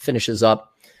finishes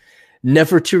up.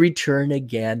 Never to return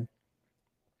again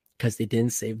because they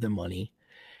didn't save the money.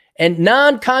 And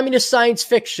non-communist science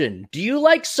fiction. Do you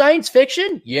like science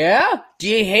fiction? Yeah. Do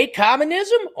you hate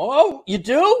communism? Oh, you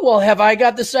do? Well, have I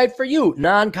got the site for you?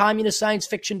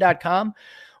 Non-communistsciencefiction.com,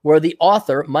 where the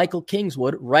author, Michael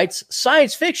Kingswood, writes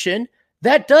science fiction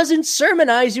that doesn't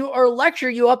sermonize you or lecture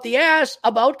you up the ass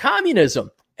about communism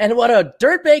and what a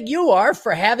dirtbag you are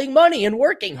for having money and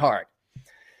working hard.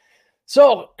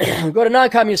 So go to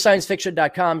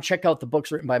non-communistsciencefiction.com. Check out the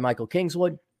books written by Michael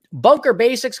Kingswood. Bunker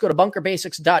Basics, go to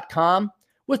bunkerbasics.com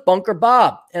with Bunker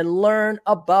Bob and learn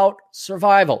about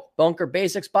survival. Bunker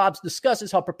Basics Bob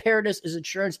discusses how preparedness is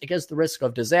insurance against the risk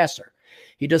of disaster.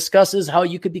 He discusses how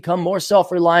you could become more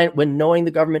self-reliant when knowing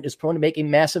the government is prone to making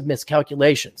massive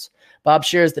miscalculations. Bob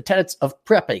shares the tenets of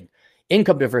prepping,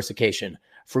 income diversification,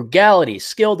 frugality,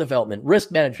 skill development,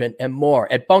 risk management, and more.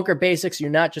 At Bunker Basics, you're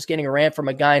not just getting a rant from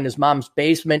a guy in his mom's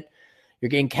basement. You're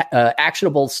getting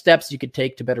actionable steps you could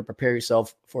take to better prepare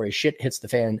yourself for a shit hits the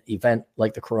fan event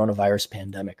like the coronavirus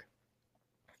pandemic.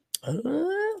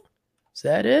 Is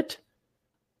that it?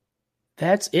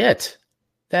 That's it.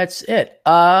 That's it.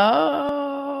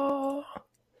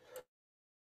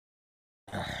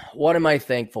 What am I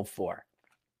thankful for?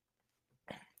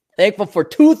 Thankful for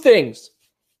two things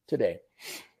today.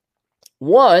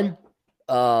 One,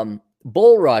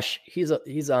 Bull Rush,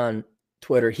 he's on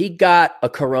Twitter. He got a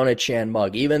Coronachan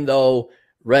mug, even though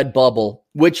Redbubble,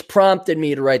 which prompted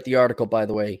me to write the article, by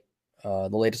the way, the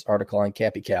latest article on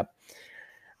Cappy Cap.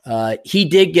 He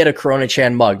did get a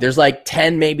Coronachan mug. There's like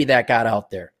 10 maybe that got out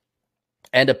there,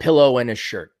 and a pillow and a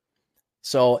shirt.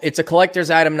 So it's a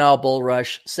collector's item now, Bull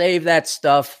Rush. Save that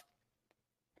stuff.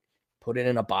 Put it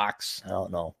in a box. I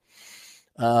don't know.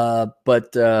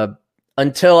 But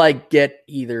until I get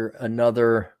either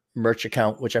another merch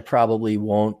account, which I probably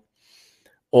won't,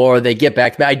 or they get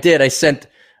back to me. I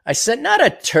sent not a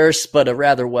terse, but a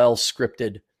rather well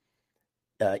scripted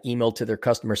email to their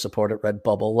customer support at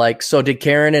Redbubble. Like, so did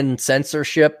Karen and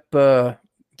censorship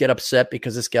get upset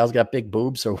because this gal's got big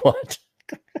boobs or what?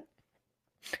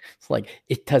 It's like,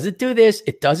 it doesn't do this.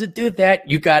 It doesn't do that.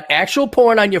 You got actual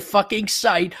porn on your fucking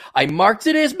site. I marked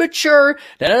it as mature.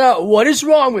 What is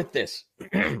wrong with this?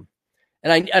 And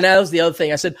that was the other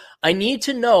thing. I said, I need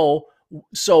to know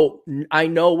so I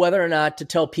know whether or not to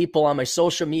tell people on my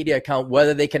social media account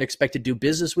whether they can expect to do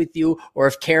business with you or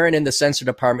if Karen in the censor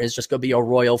department is just going to be a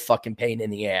royal fucking pain in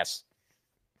the ass.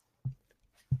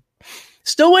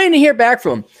 Still waiting to hear back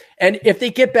from them. And if they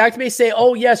get back to me, say,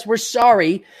 oh, yes, we're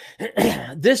sorry.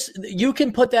 You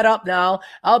can put that up now.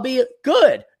 I'll be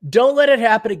good. Don't let it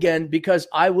happen again because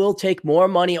I will take more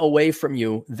money away from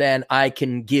you than I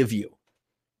can give you.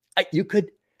 You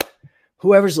could,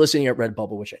 whoever's listening at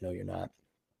Redbubble, which I know you're not,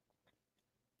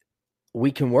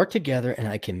 we can work together and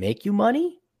I can make you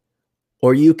money,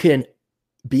 or you can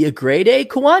be a grade A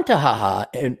Kuantahaha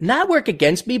and not work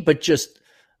against me, but just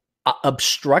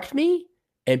obstruct me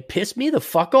and piss me the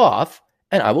fuck off,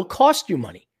 and I will cost you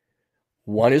money.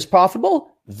 One is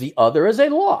profitable, the other is a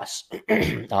loss.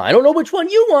 I don't know which one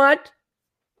you want,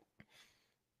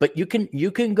 but you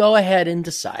can go ahead and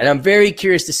decide. And I'm very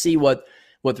curious to see what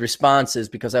the response is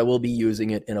because I will be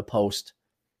using it in a post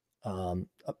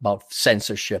about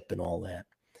censorship and all that.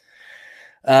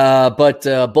 But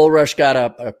Bull Rush got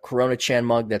a Coronachan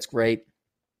mug. That's great.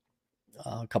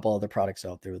 A couple other products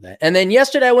out there with that. And then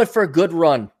yesterday I went for a good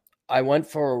run. I went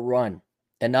for a run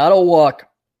and not a walk.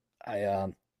 I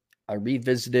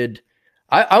revisited.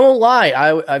 I won't lie.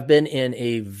 I've been in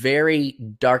a very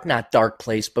dark, not dark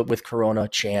place, but with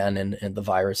Coronachan and the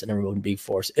virus and everyone being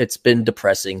forced. It's been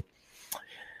depressing.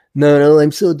 No,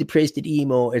 I'm so depressed and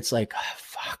emo. It's like, oh,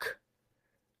 fuck.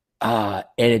 And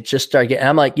it just started getting,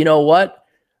 I'm like, you know what?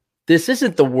 This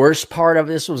isn't the worst part of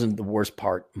this. Wasn't the worst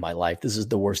part of my life. This is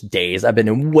the worst days. I've been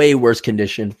in way worse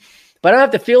condition, but I don't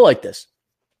have to feel like this.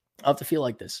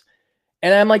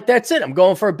 And I'm like, that's it. I'm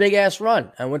going for a big ass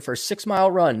run. I went for a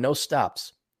 6-mile run, no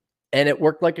stops. And it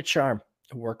worked like a charm.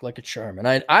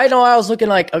 And I know I was looking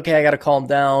like, okay, I got to calm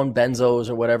down, benzos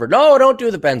or whatever. No, don't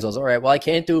do the benzos. All right. Well, I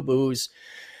can't do booze.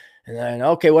 And then,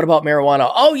 okay, what about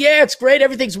marijuana? Oh, yeah, it's great.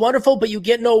 Everything's wonderful, but you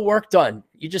get no work done.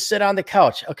 You just sit on the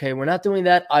couch. Okay, we're not doing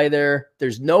that either.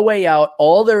 There's no way out.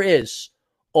 All there is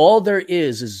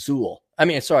Zool.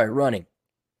 Running.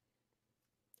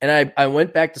 And I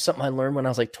went back to something I learned when I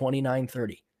was like 29,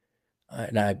 30.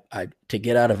 And I to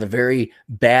get out of a very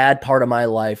bad part of my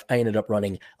life, I ended up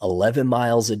running 11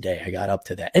 miles a day. I got up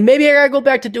to that. And maybe I got to go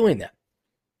back to doing that.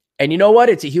 And you know what?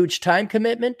 It's a huge time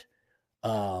commitment.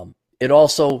 It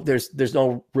also, there's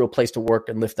no real place to work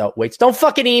and lift out weights. Don't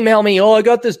fucking email me. Oh, I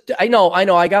got this. I know.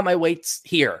 I got my weights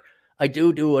here. I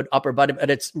do an upper body, but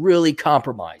it's really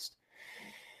compromised.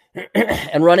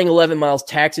 And running 11 miles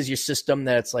taxes your system.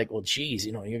 That's like, well, geez,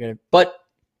 you're going to, but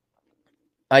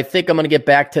I think I'm going to get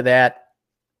back to that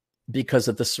because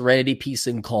of the serenity, peace,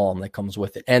 and calm that comes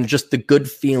with it. And just the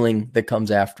good feeling that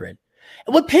comes after it.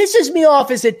 And what pisses me off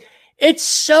is it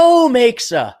so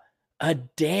makes a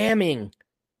damning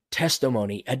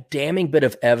testimony, a damning bit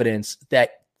of evidence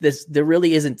that there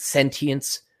really isn't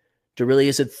sentience, there really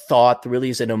isn't thought, there really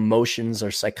isn't emotions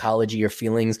or psychology or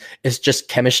feelings. It's just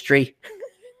chemistry.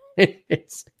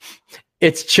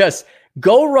 It's just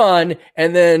go run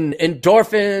and then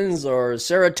endorphins or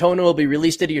serotonin will be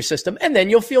released into your system and then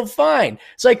you'll feel fine.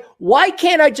 It's like, why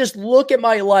can't I just look at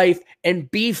my life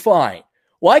and be fine?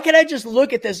 Why can't I just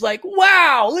look at this like,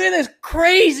 wow, look at this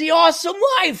crazy, awesome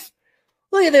life.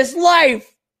 Look at this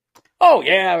life. Oh,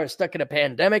 yeah, we're stuck in a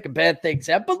pandemic and bad things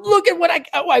happen. But look at what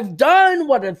I've done,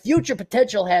 what the future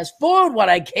potential has for, what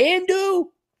I can do.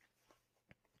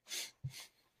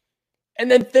 And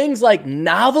then things like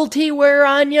novelty wear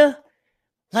on you.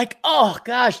 Like, oh,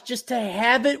 gosh, just to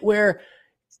have it where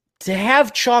to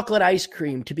have chocolate ice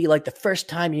cream to be like the first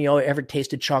time you ever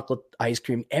tasted chocolate ice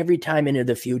cream every time into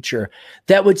the future,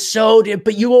 that would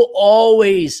but you will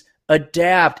always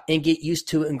adapt and get used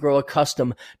to and grow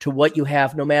accustomed to what you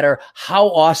have, no matter how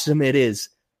awesome it is.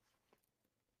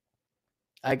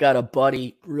 I got a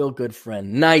buddy, real good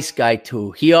friend, nice guy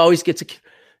too. He always gets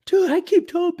dude, I keep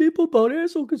telling people about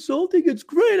Asshole Consulting. It's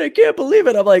great. I can't believe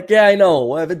it. I'm like, yeah, I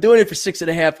know. I've been doing it for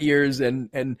 6.5 years,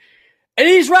 and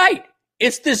he's right.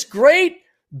 It's this great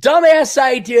dumbass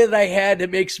idea that I had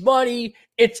that makes money.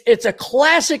 It's a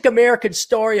classic American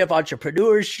story of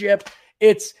entrepreneurship.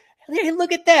 Hey,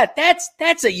 look at that.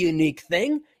 That's a unique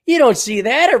thing. You don't see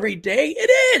that every day.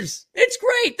 It is. It's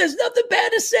great. There's nothing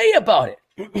bad to say about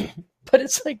it. But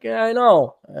it's like, I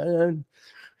know.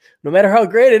 No matter how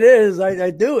great it is,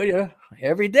 I do it.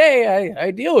 Every day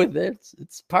I deal with it.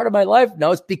 It's part of my life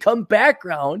now. It's become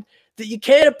background that you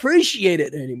can't appreciate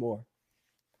it anymore.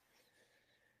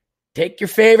 Take your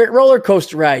favorite roller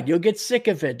coaster ride. You'll get sick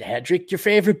of it. Drink your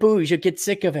favorite booze. You'll get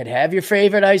sick of it. Have your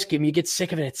favorite ice cream. You get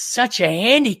sick of it. It's such a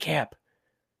handicap.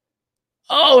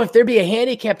 Oh, if there'd be a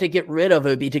handicap to get rid of, it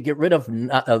would be to get rid of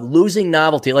losing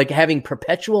novelty, like having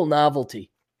perpetual novelty.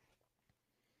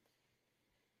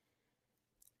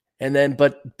 And then,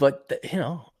 but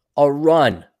a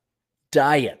run,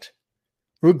 diet,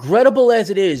 regrettable as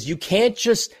it is, you can't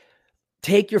just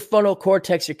take your frontal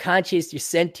cortex, your conscience, your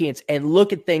sentience, and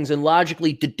look at things and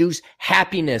logically deduce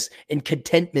happiness and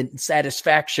contentment and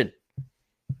satisfaction.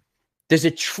 There's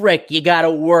a trick. You got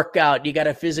to work out. You got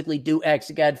to physically do X.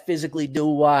 You got to physically do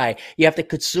Y. You have to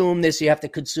consume this. You have to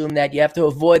consume that. You have to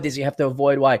avoid this. You have to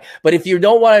avoid Y. But if you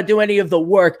don't want to do any of the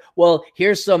work, well,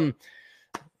 here's some,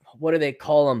 what do they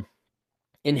call them?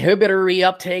 Inhibitor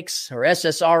reuptakes or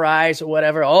SSRIs or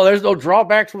whatever. Oh, there's no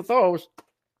drawbacks with those.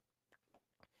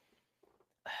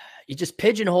 You just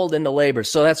pigeonholed into labor.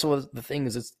 So that's what the thing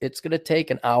is. It's going to take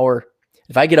an hour.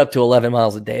 If I get up to 11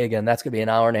 miles a day again, that's going to be an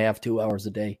hour and a half, 2 hours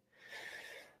a day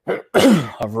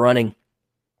of running.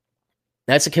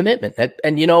 That's a commitment.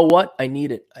 And you know what? I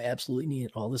need it. I absolutely need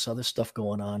it. All this other stuff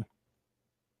going on.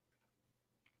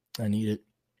 I need it.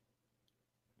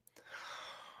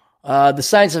 The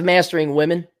Science of Mastering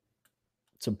Women.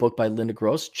 It's a book by Linda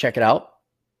Gross. Check it out.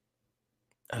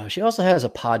 She also has a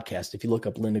podcast. If you look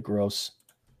up Linda Gross,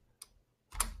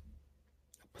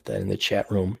 put that in the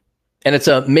chat room. And it's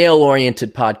a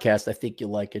male-oriented podcast. I think you'll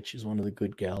like it. She's one of the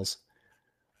good gals.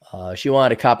 She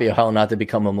wanted a copy of How Not to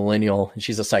Become a Millennial. And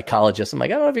she's a psychologist. I'm like,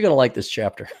 I don't know if you're going to like this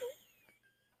chapter.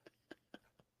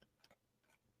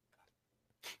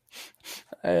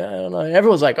 I don't know.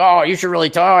 Everyone's like, oh, you should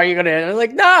really talk. You're going to. I'm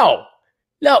like, no,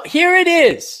 here it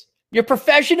is. Your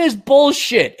profession is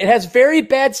bullshit. It has very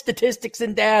bad statistics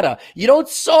and data. You don't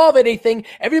solve anything.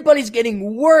 Everybody's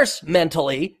getting worse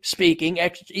mentally speaking.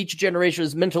 Each generation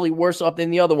is mentally worse off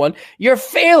than the other one. You're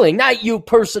failing. Not you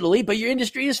personally, but your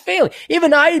industry is failing.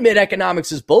 Even I admit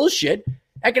economics is bullshit.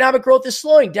 Economic growth is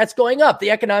slowing. Debt's going up.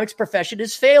 The economics profession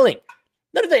is failing.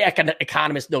 None of the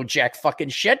economists know jack fucking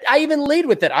shit. I even lead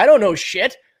with it. I don't know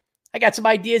shit. I got some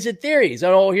ideas and theories.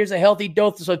 Oh, here's a healthy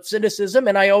dose of cynicism,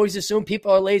 and I always assume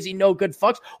people are lazy, no good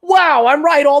fucks. Wow, I'm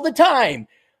right all the time.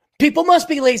 People must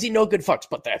be lazy, no good fucks,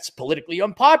 but that's politically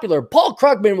unpopular. Paul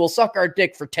Krugman will suck our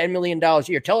dick for $10 million a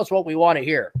year. Tell us what we want to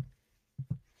hear.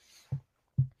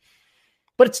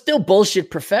 But it's still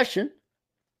bullshit profession.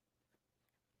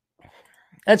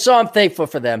 And so I'm thankful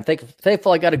for them.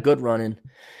 Thankful I got a good run in.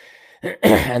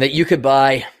 And that you could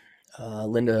buy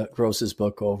Linda Gross's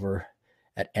book over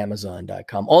at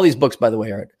Amazon.com. All these books, by the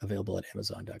way, are available at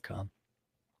Amazon.com.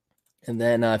 And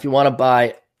then if you want to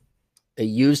buy a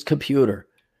used computer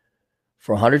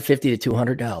for $150 to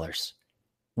 $200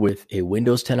 with a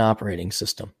Windows 10 operating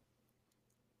system,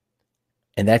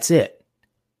 and that's it.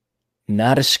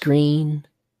 Not a screen.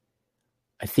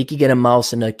 I think you get a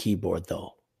mouse and a keyboard,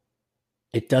 though.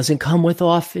 It doesn't come with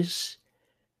Office.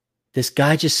 This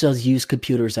guy just sells used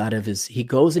computers he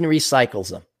goes and recycles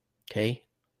them. Okay.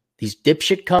 These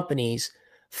dipshit companies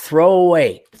throw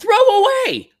away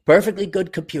perfectly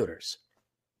good computers.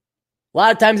 A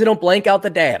lot of times they don't blank out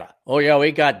the data. Oh yeah,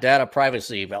 we got data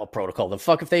privacy protocol. The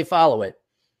fuck if they follow it.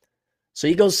 So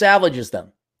he goes salvages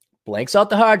them, blanks out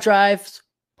the hard drives,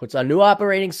 puts on a new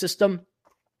operating system.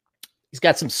 He's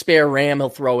got some spare RAM he'll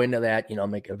throw into that,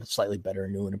 make it a slightly better,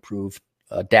 new and improved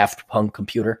Daft Punk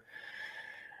computer.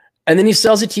 And then he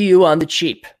sells it to you on the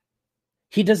cheap.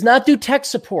 He does not do tech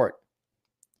support.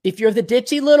 If you're the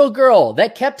ditzy little girl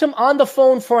that kept him on the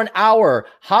phone for an hour,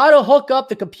 how to hook up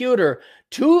the computer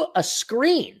to a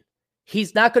screen,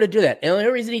 he's not going to do that. And the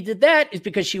only reason he did that is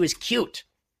because she was cute.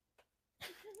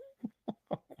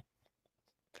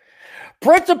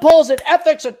 Principles and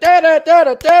ethics and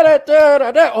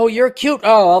da-da-da-da-da-da-da-da. Oh, you're cute.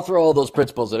 Oh, I'll throw all those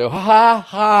principles at you. Ha,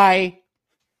 hi.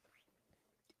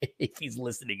 If he's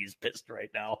listening, he's pissed right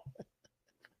now.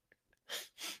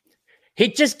 He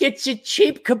just gets you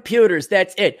cheap computers.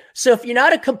 That's it. So if you're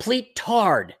not a complete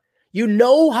tard, you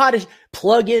know how to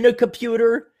plug in a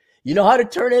computer. You know how to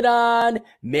turn it on.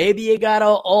 Maybe you got to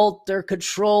Alt or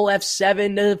Control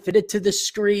F7 to fit it to the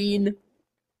screen.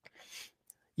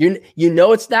 You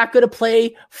know it's not going to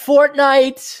play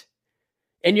Fortnite.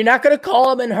 And you're not going to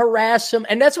call him and harass him.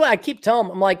 And that's why I keep telling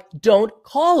him, I'm like, don't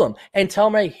call him. And tell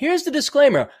him, right, here's the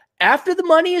disclaimer. After the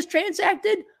money is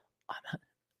transacted,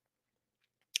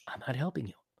 I'm not helping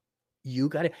you. You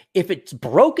got to, if it's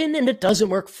broken and it doesn't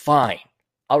work, fine.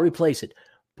 I'll replace it.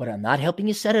 But I'm not helping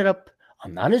you set it up.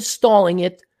 I'm not installing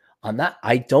it.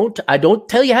 I don't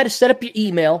tell you how to set up your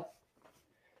email.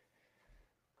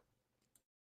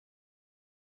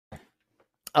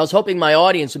 I was hoping my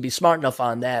audience would be smart enough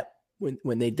on that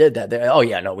when they did that. They're, oh,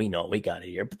 yeah, no, we know. We got it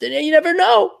here. But then you never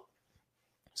know.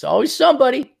 It's always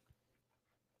somebody.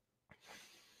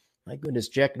 My goodness,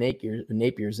 Jack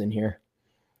Napier's in here.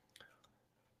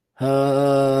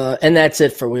 And that's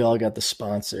it for we all got the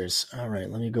sponsors. All right,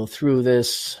 let me go through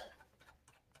this.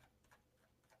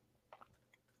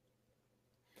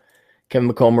 Kevin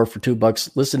McComber for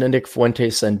 $2. Listen to Nick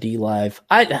Fuentes on D Live.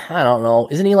 I don't know.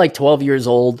 Isn't he like 12 years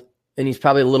old? And he's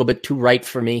probably a little bit too right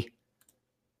for me.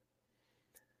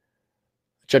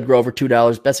 Judd Grover,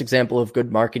 $2. Best example of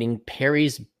good marketing.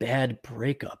 Perry's bad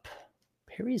breakup.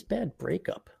 Perry's bad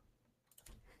breakup.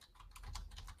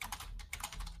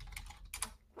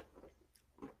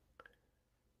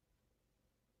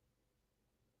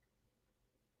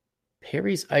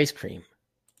 Perry's ice cream.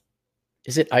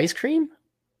 Is it ice cream?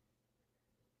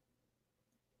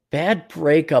 Bad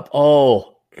breakup.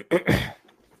 Oh.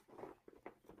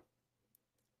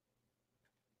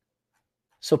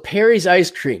 So Perry's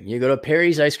ice cream. You go to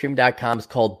perrysicecream.com. It's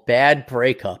called Bad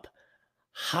Breakup.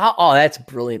 Oh, that's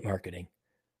brilliant marketing.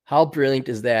 How brilliant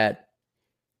is that?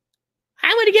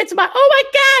 I'm going to get some. Oh my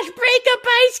gosh, breakup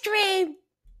ice cream.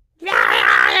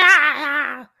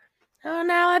 Oh,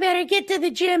 now I better get to the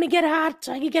gym and get hot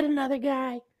so I can get another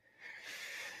guy.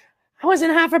 I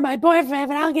wasn't hot for my boyfriend,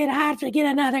 but I'll get hot to get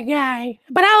another guy.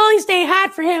 But I'll only stay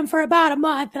hot for him for about a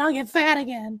month, and I'll get fat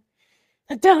again.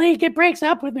 Until he breaks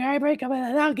up with me, I break up,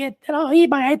 and I'll eat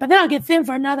my height, but then I'll get thin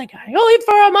for another guy. Only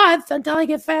for a month until I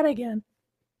get fat again.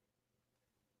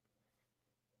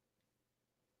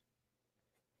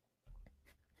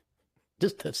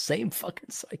 Just the same fucking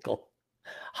cycle.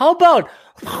 How about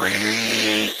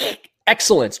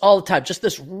excellence all the time? Just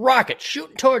this rocket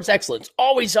shooting towards excellence,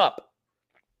 always up.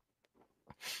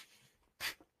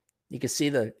 You can see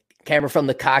the camera from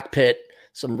the cockpit,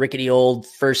 some rickety old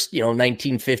first,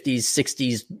 1950s,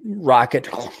 60s rocket.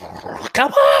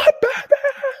 Come on, baby!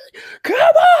 Come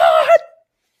on!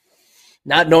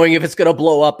 Not knowing if it's going to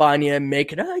blow up on you and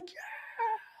make it like, yeah.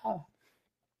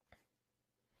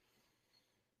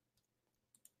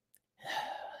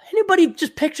 Anybody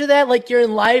just picture that like you're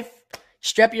in life?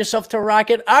 Strap yourself to a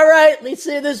rocket. All right, let's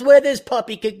see this where this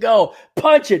puppy could go.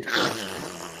 Punch it. Come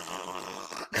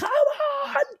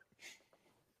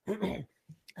on.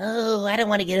 Oh, I don't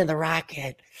want to get in the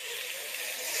rocket.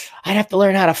 I'd have to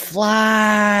learn how to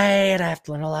fly, and I have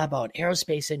to learn a lot about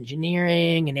aerospace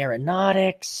engineering and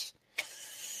aeronautics.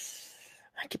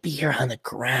 I could be here on the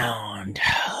ground,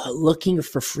 looking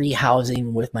for free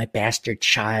housing with my bastard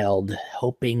child,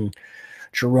 hoping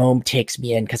Jerome takes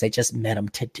me in because I just met him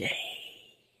today.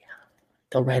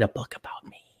 They'll write a book about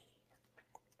me.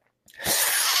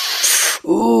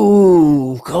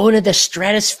 Ooh, going to the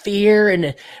stratosphere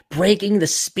and breaking the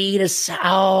speed of sound.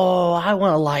 Oh, I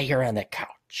want to lie here on the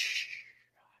couch.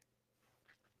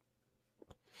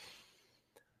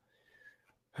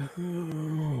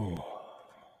 Ooh.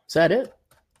 Is that it?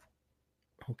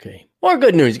 Okay. More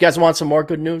good news. You guys want some more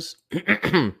good news?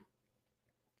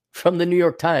 From the New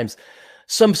York Times.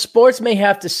 Some sports may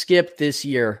have to skip this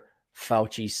year,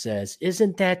 Fauci says.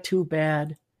 Isn't that too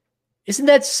bad? Isn't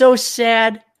that so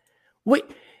sad? Wait,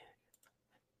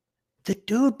 the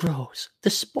dude bros, the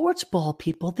sports ball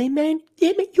people,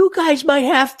 you guys might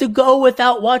have to go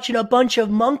without watching a bunch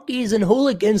of monkeys and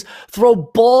hooligans throw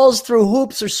balls through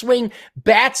hoops or swing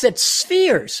bats at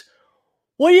spheres.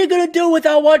 What are you going to do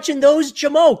without watching those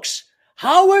jamokes?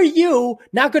 How are you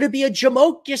not going to be a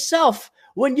jamoke yourself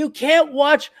when you can't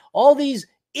watch all these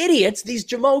idiots, these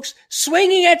jamokes,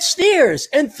 swinging at steers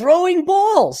and throwing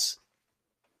balls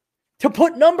to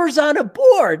put numbers on a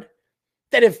board?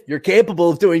 That if you're capable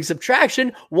of doing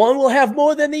subtraction, one will have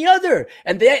more than the other.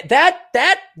 And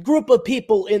that group of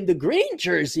people in the green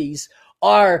jerseys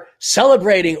are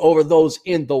celebrating over those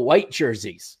in the white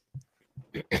jerseys.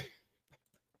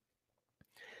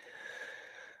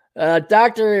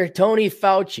 Dr. Tony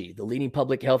Fauci, the leading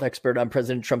public health expert on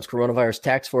President Trump's coronavirus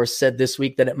task force, said this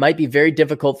week that it might be very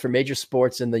difficult for major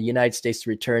sports in the United States to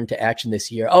return to action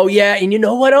this year. Oh, yeah. And you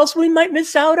know what else we might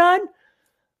miss out on?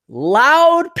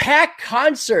 Loud, packed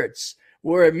concerts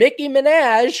where Mickey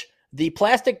Minaj, the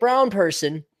plastic brown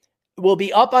person, will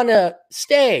be up on a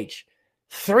stage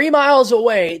 3 miles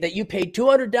away that you paid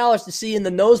 $200 to see in the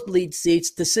nosebleed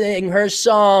seats to sing her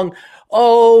song,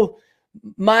 "Oh,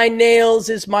 my nails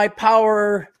is my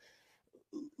power.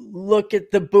 Look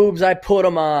at the boobs, I put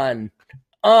them on.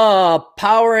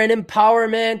 Power and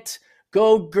empowerment.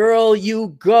 Go, girl,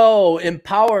 you go.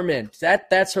 Empowerment."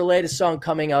 That's her latest song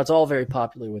coming out. It's all very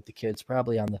popular with the kids,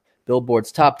 probably on the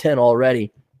Billboard's top 10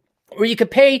 already. Where you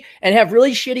could pay and have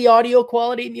really shitty audio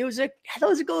quality music.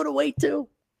 Those are going away too.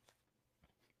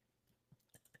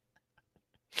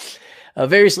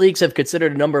 Various leagues have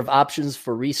considered a number of options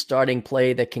for restarting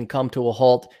play that can come to a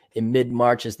halt in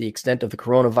mid-March as the extent of the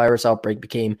coronavirus outbreak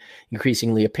became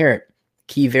increasingly apparent.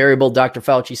 Key variable, Dr.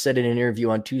 Fauci said in an interview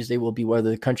on Tuesday, will be whether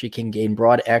the country can gain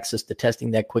broad access to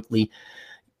testing that quickly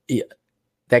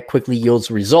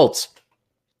yields results.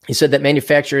 He said that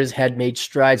manufacturers had made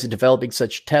strides in developing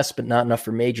such tests, but not enough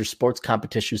for major sports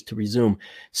competitions to resume.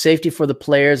 Safety for the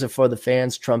players and for the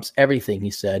fans trumps everything,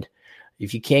 he said.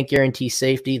 If you can't guarantee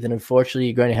safety, then unfortunately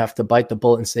you're going to have to bite the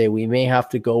bullet and say, we may have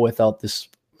to go without this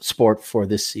sport for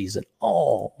this season.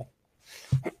 Oh.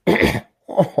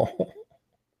 Oh.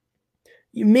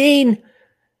 You mean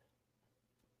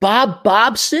Bob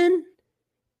Bobson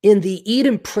in the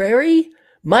Eden Prairie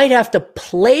might have to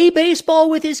play baseball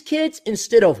with his kids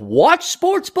instead of watch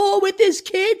sports ball with his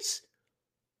kids?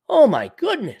 Oh my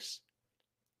goodness.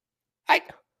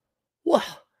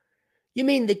 You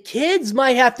mean the kids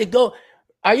might have to go?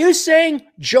 Are you saying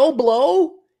Joe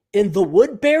Blow in the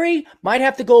Woodbury might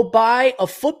have to go buy a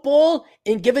football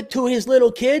and give it to his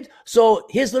little kid so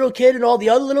his little kid and all the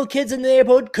other little kids in the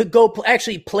neighborhood could go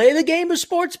actually play the game of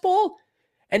sports ball?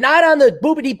 And not on the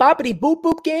boopity boppity boop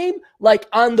boop game, like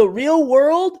on the real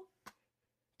world?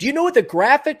 Do you know what the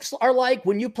graphics are like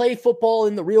when you play football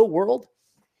in the real world?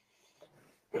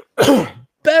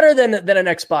 Better than an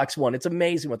Xbox One. It's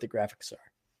amazing what the graphics are.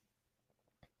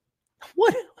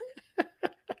 What?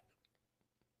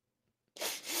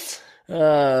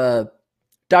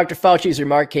 Dr. Fauci's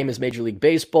remark came as Major League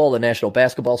Baseball, the National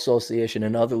Basketball Association,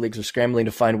 and other leagues are scrambling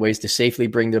to find ways to safely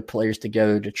bring their players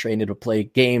together to train and to play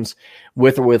games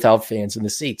with or without fans in the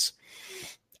seats.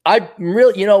 I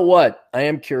really, you know what? I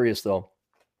am curious though.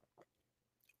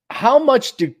 How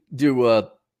much do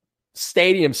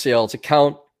stadium sales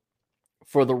account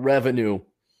for the revenue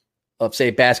of, say,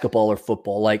 basketball or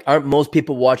football? Like, aren't most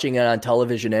people watching it on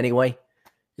television anyway?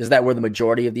 Is that where the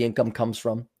majority of the income comes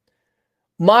from?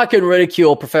 Mock and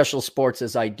ridicule professional sports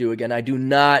as I do. Again, I do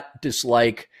not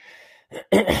dislike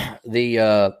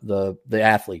the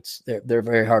athletes. They're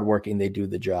very hardworking. They do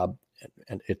the job,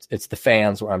 and it's the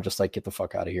fans where I'm just like, get the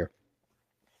fuck out of here.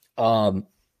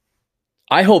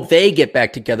 I hope they get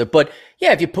back together. But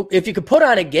yeah, if you could put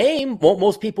on a game, won't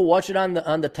most people watch it on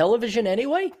the television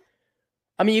anyway?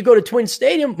 I mean, you go to Twin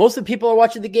Stadium, most of the people are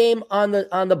watching the game on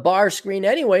the bar screen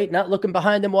anyway, not looking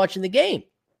behind them watching the game.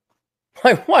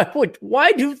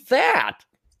 Why do that?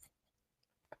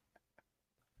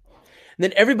 And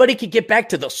then everybody could get back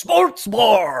to the sports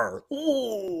bar.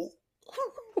 Ooh.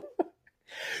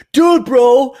 Dude,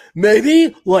 bro,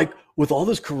 maybe like with all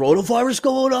this coronavirus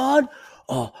going on,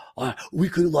 we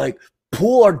could like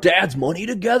pool our dad's money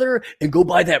together and go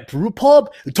buy that brew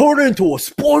pub and turn it into a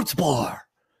sports bar.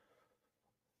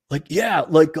 Like, yeah,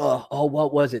 like,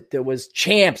 what was it? There was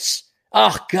Champs.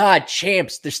 Oh, God,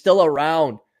 Champs. They're still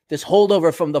around. This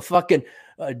holdover from the fucking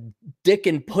dick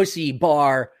and pussy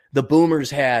bar the boomers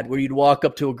had, where you'd walk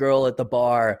up to a girl at the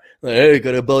bar, like, hey,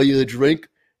 can I buy you a drink?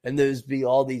 And there's be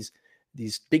all these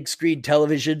big screen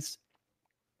televisions.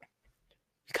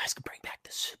 You guys can bring back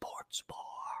the sports bar.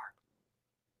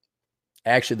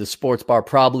 Actually, the sports bar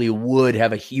probably would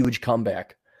have a huge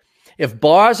comeback. If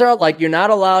bars are like, you're not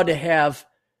allowed to have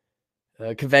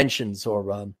conventions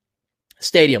or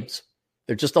stadiums.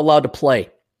 They're just allowed to play.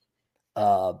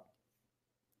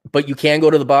 But you can go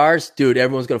to the bars. Dude,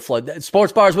 everyone's going to flood.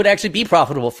 Sports bars would actually be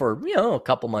profitable for, a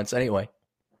couple months anyway.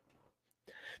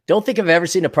 Don't think I've ever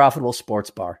seen a profitable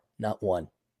sports bar. Not one.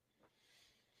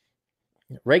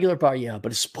 Regular bar, yeah,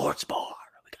 but a sports bar.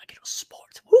 We got to get a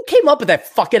sports. Who came up with that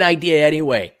fucking idea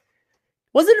anyway?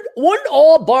 Weren't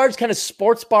all bars kind of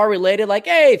sports bar related? Like,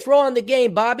 hey, throw on the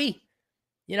game, Bobby.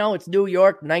 It's New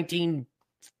York,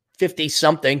 1950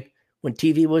 something. when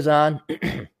TV was on.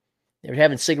 They were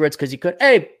having cigarettes because you could.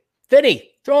 Hey, Vinny,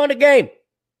 throw on a game.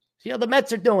 See how the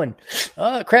Mets are doing.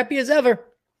 Crappy as ever.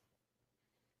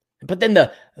 But then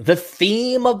the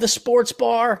theme of the sports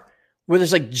bar, where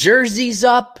there's like jerseys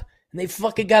up, and they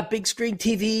fucking got big screen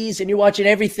TVs, and you're watching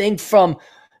everything from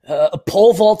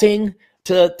pole vaulting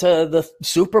to the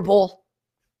Super Bowl.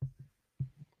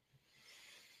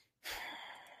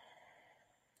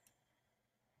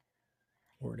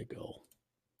 Where to go?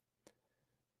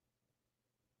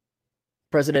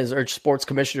 The president has urged sports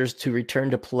commissioners to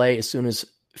return to play as soon as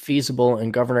feasible,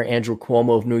 and Governor Andrew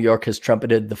Cuomo of New York has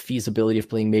trumpeted the feasibility of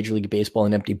playing Major League Baseball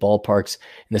in empty ballparks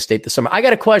in the state this summer. I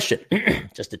got a question.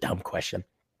 Just a dumb question.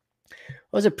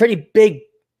 It was a pretty big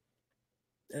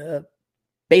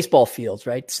baseball fields,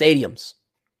 right? Stadiums.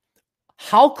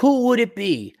 How cool would it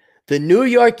be? The New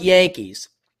York Yankees,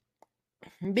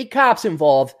 big cops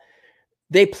involved,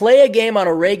 they play a game on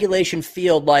a regulation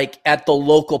field like at the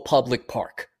local public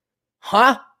park.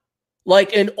 Huh?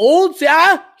 Like an old,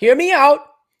 hear me out.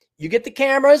 You get the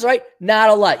cameras, right? Not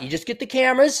a lot. You just get the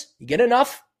cameras. You get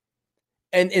enough.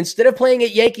 And instead of playing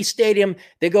at Yankee Stadium,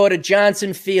 they go to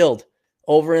Johnson Field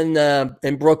over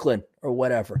in Brooklyn or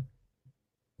whatever.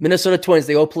 Minnesota Twins,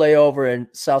 they go play over in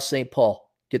South St. Paul.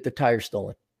 Get the tires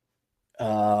stolen.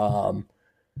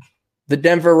 The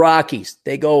Denver Rockies,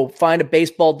 they go find a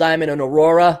baseball diamond in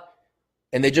Aurora,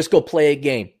 and they just go play a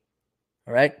game.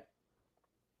 All right?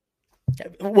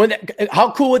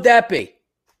 How cool would that be?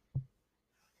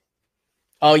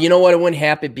 Oh, you know what? It wouldn't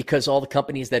happen because all the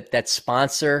companies that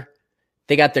sponsor,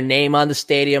 they got their name on the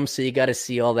stadium, so you got to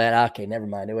see all that. Okay, never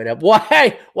mind. It would have.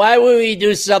 Why would we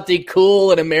do something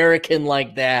cool and American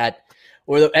like that?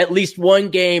 Or at least one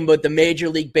game, but the Major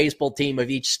League Baseball team of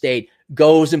each state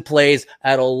goes and plays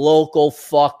at a local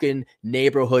fucking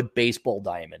neighborhood baseball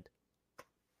diamond.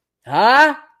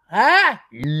 Huh?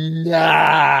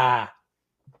 Nah.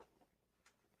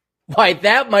 Why,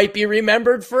 that might be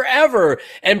remembered forever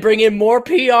and bring in more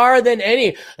PR than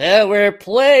any. We're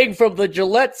playing from the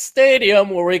Gillette Stadium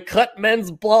where we cut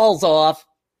men's balls off.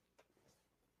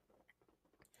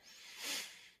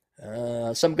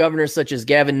 Some governors, such as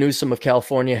Gavin Newsom of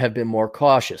California, have been more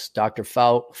cautious. Dr.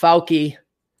 Fauci,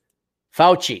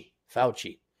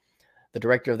 the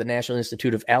director of the National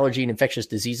Institute of Allergy and Infectious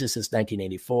Diseases since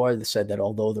 1984, said that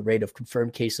although the rate of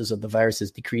confirmed cases of the virus has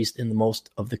decreased in the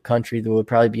most of the country, there will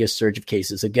probably be a surge of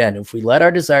cases again. If we let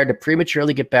our desire to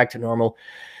prematurely get back to normal,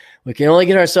 we can only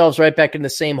get ourselves right back in the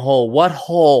same hole. What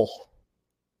hole?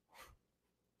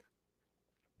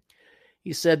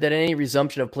 He said that any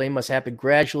resumption of play must happen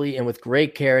gradually and with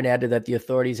great care, and added that the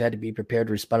authorities had to be prepared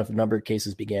to respond if the number of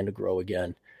cases began to grow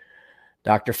again.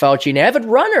 Dr. Fauci, an avid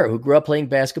runner who grew up playing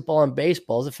basketball and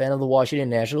baseball, is a fan of the Washington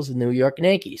Nationals and New York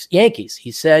Yankees.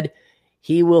 He said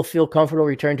he will feel comfortable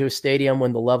returning to a stadium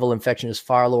when the level of infection is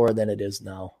far lower than it is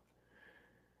now.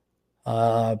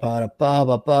 How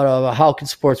can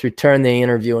sports return? They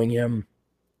interviewing him.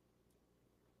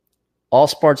 All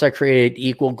sports are created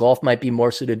equal. Golf might be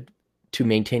more suited to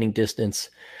maintaining distance,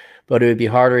 but it would be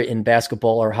harder in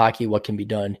basketball or hockey. What can be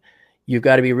done? You've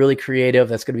got to be really creative.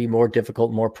 That's going to be more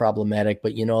difficult, more problematic.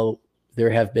 But, there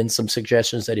have been some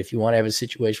suggestions that if you want to have a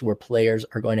situation where players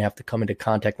are going to have to come into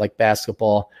contact like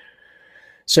basketball,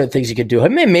 certain things you could do. I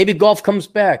mean, maybe golf comes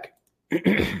back.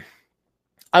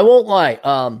 I won't lie.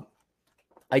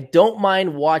 I don't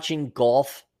mind watching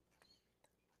golf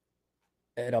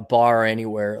at a bar or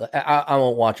anywhere. I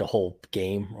won't watch a whole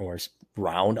game or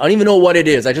round. I don't even know what it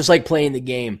is. I just like playing the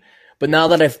game. But now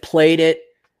that I've played it,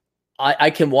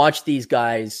 I can watch these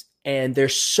guys, and they're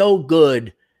so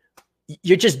good.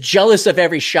 You're just jealous of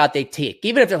every shot they take.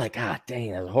 Even if they're like,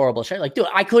 dang, that was a horrible shot. Like, dude,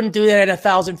 I couldn't do that in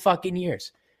 1,000 fucking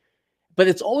years. But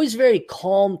it's always very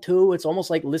calm, too. It's almost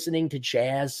like listening to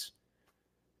jazz,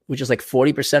 which is like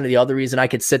 40% of the other reason I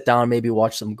could sit down and maybe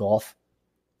watch some golf.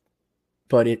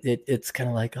 But it's kind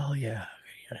of like, oh, yeah.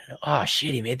 Oh,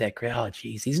 shit, he made that great. Oh,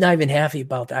 jeez. He's not even happy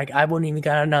about that. I wouldn't even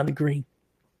got it on the green.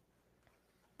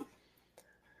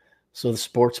 So the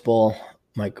sports ball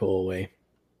might go away.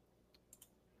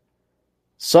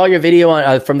 Saw your video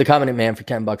on from the comment man for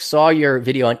 $10. Saw your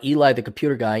video on Eli, the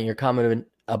computer guy, and your comment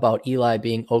about Eli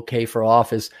being okay for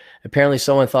office. Apparently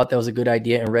someone thought that was a good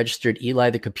idea and registered Eli,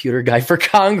 the computer guy for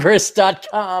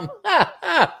Congress.com.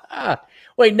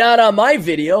 Wait, not on my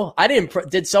video. I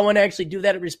didn't. Did someone actually do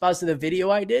that in response to the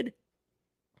video I did?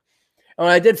 And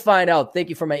I did find out, thank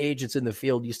you for my agents in the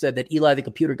field, you said that Eli, the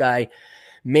computer guy,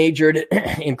 majored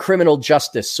in criminal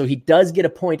justice. So he does get a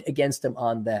point against him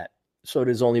on that. So it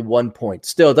is only 1 point.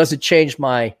 Still, it doesn't change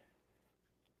my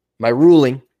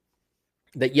ruling.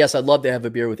 that, yes, I'd love to have a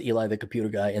beer with Eli, the computer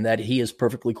guy, and that he is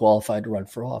perfectly qualified to run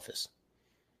for office.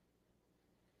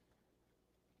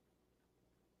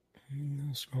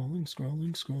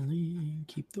 Scrolling.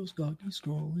 Keep those doggies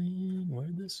scrolling. Where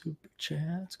the super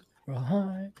chats go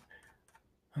right.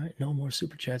 All right, no more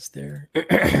super chats there.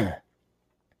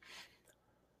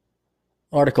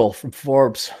 Article from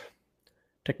Forbes.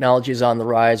 Technology is on the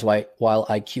rise while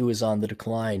IQ is on the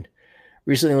decline.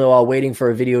 Recently, while waiting for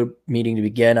a video meeting to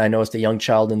begin, I noticed a young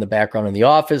child in the background in the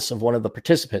office of one of the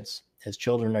participants. As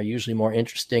children are usually more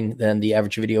interesting than the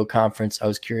average video conference, I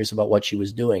was curious about what she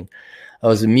was doing. I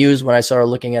was amused when I saw her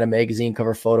looking at a magazine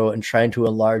cover photo and trying to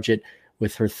enlarge it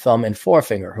with her thumb and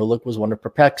forefinger. Her look was one of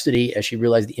perplexity as she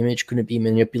realized the image couldn't be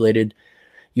manipulated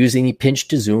using the pinch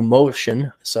to zoom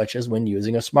motion, such as when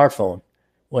using a smartphone.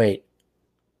 Wait.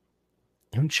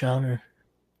 Young child.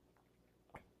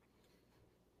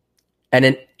 And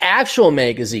an actual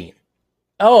magazine.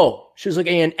 Oh, she was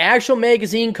looking at an actual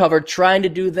magazine cover trying to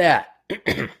do that.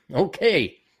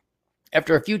 Okay.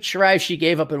 After a few tries, she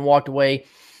gave up and walked away,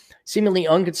 seemingly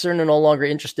unconcerned and no longer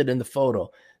interested in the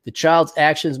photo. The child's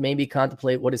actions made me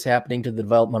contemplate what is happening to the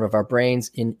development of our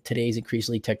brains in today's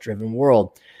increasingly tech-driven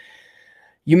world.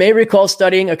 You may recall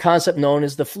studying a concept known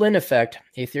as the Flynn effect,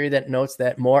 a theory that notes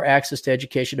that more access to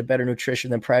education and better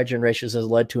nutrition than prior generations has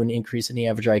led to an increase in the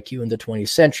average IQ in the 20th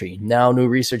century. Now, new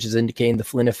research is indicating the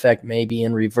Flynn effect may be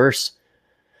in reverse.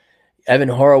 Evan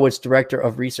Horowitz, director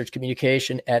of research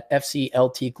communication at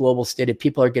FCLT Global, stated,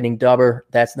 "People are getting dumber.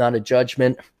 That's not a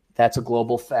judgment. That's a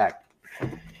global fact."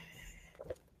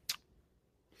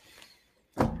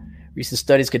 Recent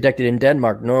studies conducted in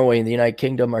Denmark, Norway, and the United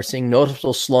Kingdom are seeing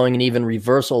noticeable slowing and even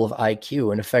reversal of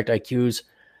IQ. In effect, IQs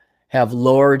have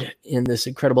lowered in this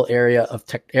incredible era of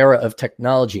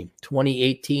technology.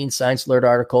 2018 Science Alert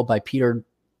article by Peter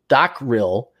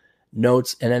Dockrill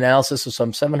notes an analysis of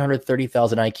some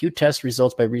 730,000 IQ test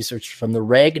results by research from the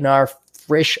Ragnar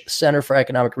Frisch Center for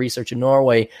Economic Research in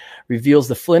Norway reveals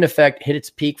the Flynn effect hit its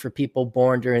peak for people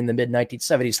born during the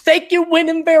mid-1970s. Thank you,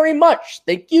 Wyndham, very much.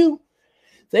 Thank you.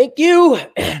 Thank you.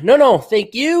 No,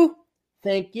 thank you.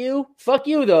 Thank you. Fuck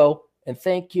you, though. And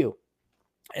thank you.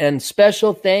 And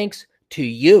special thanks to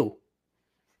you.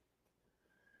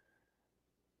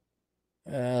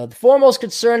 The foremost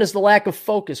concern is the lack of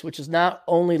focus, which is not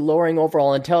only lowering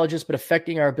overall intelligence, but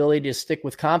affecting our ability to stick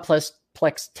with complex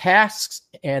tasks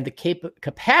and the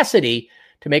capacity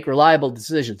to make reliable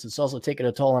decisions. It's also taken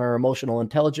a toll on our emotional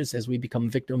intelligence as we become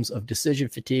victims of decision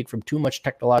fatigue from too much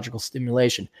technological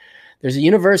stimulation. There's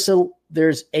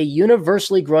a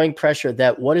universally growing pressure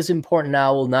that what is important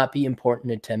now will not be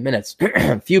important in 10 minutes.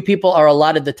 Few people are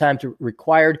allotted the time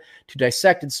required to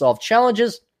dissect and solve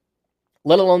challenges,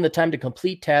 let alone the time to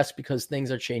complete tasks, because things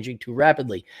are changing too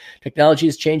rapidly. Technology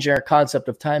is changing our concept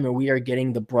of time, and we are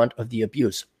getting the brunt of the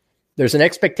abuse. There's an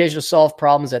expectation to solve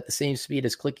problems at the same speed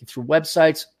as clicking through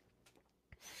websites.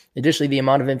 Additionally, the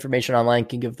amount of information online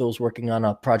can give those working on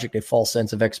a project a false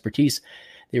sense of expertise.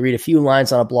 They read a few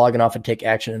lines on a blog and often take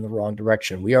action in the wrong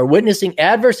direction. We are witnessing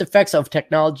adverse effects of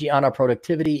technology on our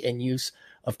productivity and use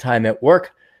of time at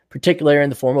work, particularly in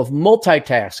the form of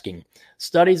multitasking.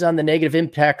 Studies on the negative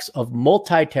impacts of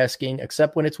multitasking,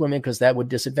 except when it's women, because that would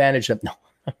disadvantage them. No.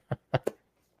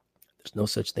 There's no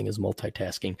such thing as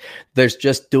multitasking. There's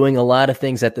just doing a lot of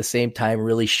things at the same time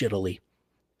really shittily.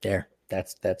 There,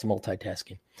 that's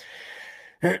multitasking.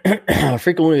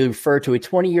 Frequently referred to a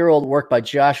 20-year-old work by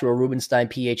Joshua Rubinstein,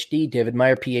 PhD, David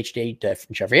Meyer, PhD,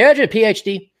 Jeffrey Edgett,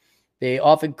 PhD. They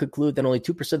often conclude that only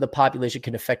 2% of the population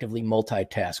can effectively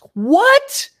multitask.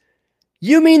 What?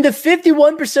 You mean the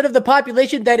 51% of the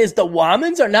population that is the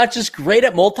womans are not just great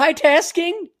at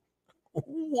multitasking?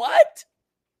 What?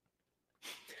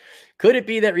 Could it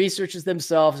be that researchers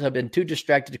themselves have been too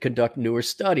distracted to conduct newer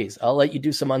studies? I'll let you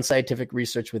do some unscientific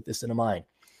research with this in mind.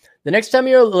 The next time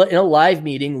you're in a live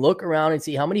meeting, look around and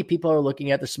see how many people are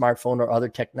looking at the smartphone or other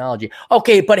technology.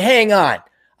 Okay, but hang on.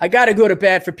 I got to go to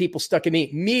bat for people stuck in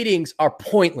meetings are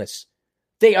pointless.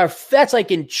 That's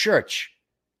like in church.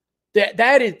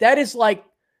 That is like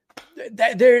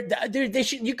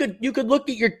you could look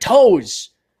at your toes.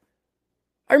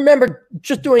 I remember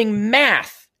just doing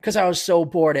math because I was so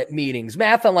bored at meetings.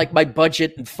 Math on like my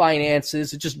budget and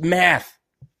finances. It's just math.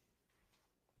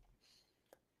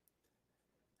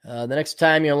 The next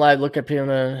time you're live, look at people on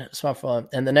a smartphone.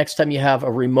 And the next time you have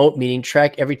a remote meeting,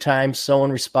 track every time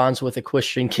someone responds with a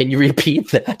question. Can you repeat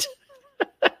that?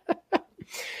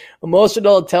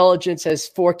 Emotional intelligence has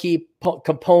 4 key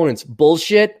components: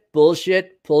 bullshit,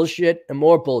 and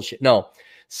more bullshit. No.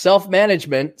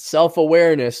 Self-management,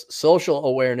 self-awareness, social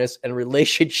awareness, and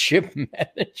relationship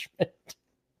management.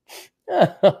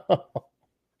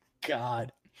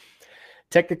 God.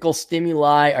 Technical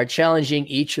stimuli are challenging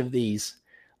each of these.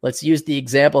 Let's use the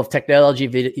example of technology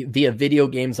via video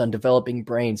games on developing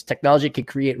brains. Technology can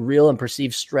create real and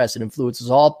perceived stress. It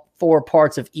influences all four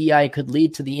parts of EI and could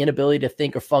lead to the inability to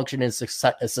think or function in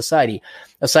society.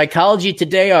 A Psychology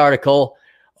Today article,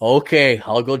 okay,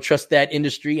 I'll go trust that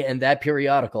industry and that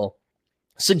periodical,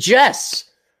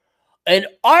 suggests an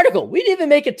article. We didn't even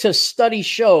make it to study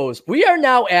shows. We are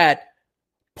now at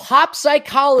Pop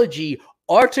Psychology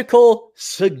article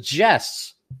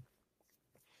suggests.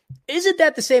 Isn't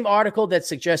that the same article that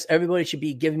suggests everybody should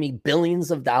be giving me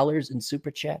billions of dollars in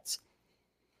super chats?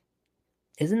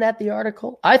 Isn't that the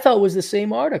article? I thought it was the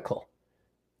same article.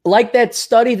 Like that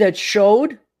study that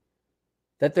showed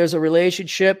that there's a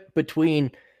relationship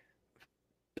between,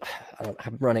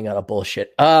 I'm running out of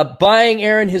bullshit, buying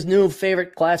Aaron his new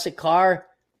favorite classic car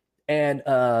and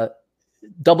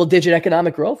double-digit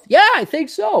economic growth? Yeah, I think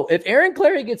so. If Aaron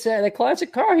Clary gets that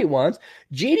classic car he wants,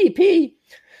 GDP,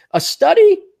 a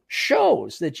study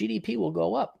shows that GDP will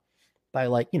go up by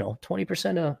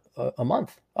 20% a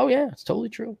month. Oh, yeah, it's totally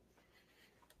true.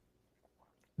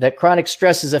 That chronic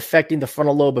stress is affecting the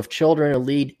frontal lobe of children and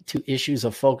lead to issues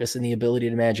of focus and the ability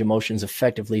to manage emotions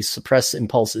effectively, suppress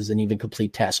impulses, and even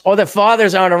complete tasks. Or the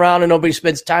fathers aren't around and nobody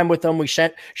spends time with them. We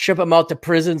ship them out to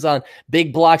prisons on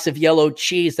big blocks of yellow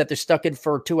cheese that they're stuck in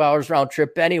for 2 hours round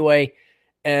trip anyway.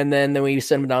 And then we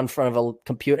send them down in front of a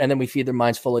computer and then we feed their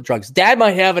minds full of drugs. That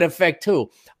might have an effect too.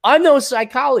 I'm no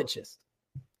psychologist.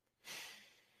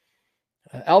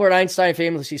 Albert Einstein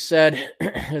famously said,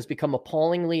 it has become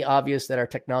appallingly obvious that our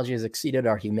technology has exceeded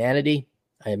our humanity.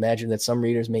 I imagine that some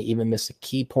readers may even miss a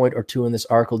key point or two in this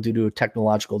article due to a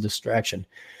technological distraction.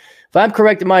 If I'm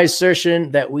correct in my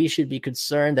assertion that we should be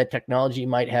concerned that technology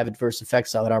might have adverse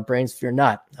effects on our brains, fear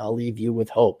not. I'll leave you with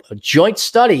hope. A joint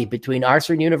study between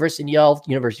Oxford University and Yale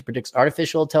University predicts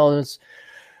artificial intelligence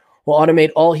will automate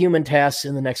all human tasks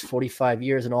in the next 45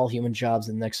 years and all human jobs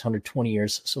in the next 120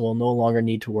 years. So we'll no longer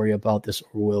need to worry about this,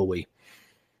 or will we?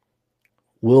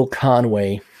 Will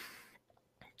Conway,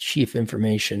 Chief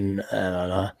Information, I don't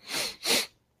know. I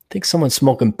think someone's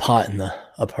smoking pot in the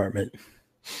apartment.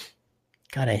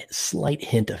 Got a slight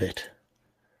hint of it.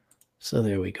 So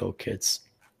there we go, kids.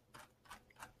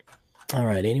 All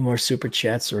right, any more super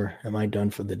chats or am I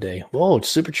done for the day? Whoa,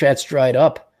 super chats dried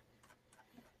up.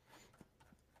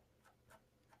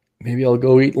 Maybe I'll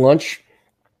go eat lunch.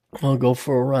 I'll go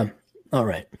for a run. All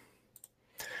right.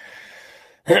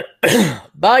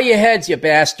 Bow your heads, you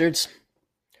bastards.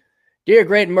 Dear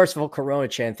great and merciful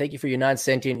Coronachan, thank you for your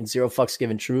non-sentient and zero fucks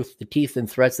given truth, the teeth and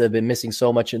threats that have been missing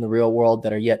so much in the real world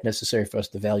that are yet necessary for us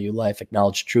to value life,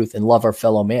 acknowledge truth, and love our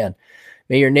fellow man.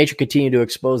 May your nature continue to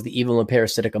expose the evil and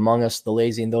parasitic among us, the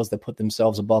lazy and those that put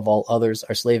themselves above all others,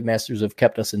 our slave masters who have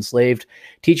kept us enslaved,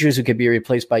 teachers who can be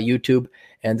replaced by YouTube,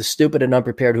 and the stupid and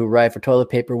unprepared who arrive for toilet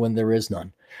paper when there is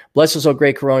none. Bless us, O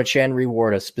great Coronachan,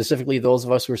 reward us, specifically those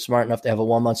of us who are smart enough to have a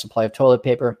 1-month supply of toilet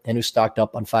paper and who stocked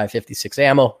up on 5.56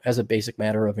 ammo as a basic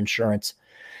matter of insurance.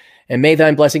 And may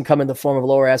thine blessing come in the form of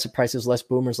lower asset prices, less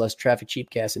boomers, less traffic, cheap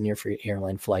gas, and near-free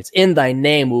airline flights. In thy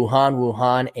name, Wuhan,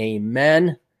 Wuhan,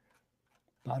 amen.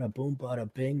 Bada boom,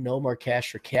 bada bing. No more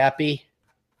cash for Cappy.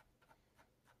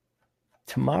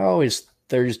 Tomorrow is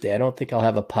Thursday. I don't think I'll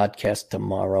have a podcast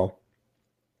tomorrow.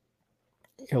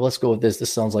 Here, let's go with this.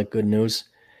 This sounds like good news.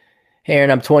 Hey, Aaron,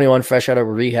 I'm 21, fresh out of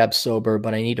rehab, sober,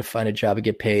 but I need to find a job and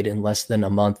get paid in less than a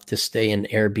month to stay in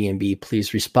Airbnb.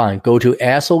 Please respond. Go to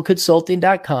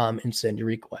assholeconsulting.com and send your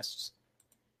requests.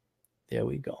 There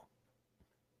we go.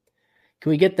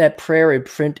 Can we get that prayer in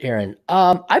print, Aaron?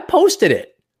 I posted it.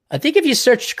 I think if you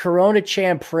search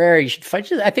Coronachan prayer, you should find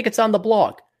it. I think it's on the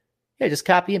blog. Yeah, just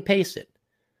copy and paste it.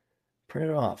 Print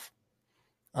it off.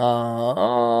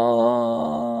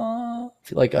 If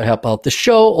you'd like to help out the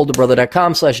show,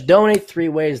 olderbrother.com/donate. 3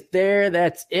 ways there.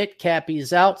 That's it.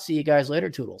 Cappy's out. See you guys later.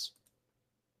 Toodles.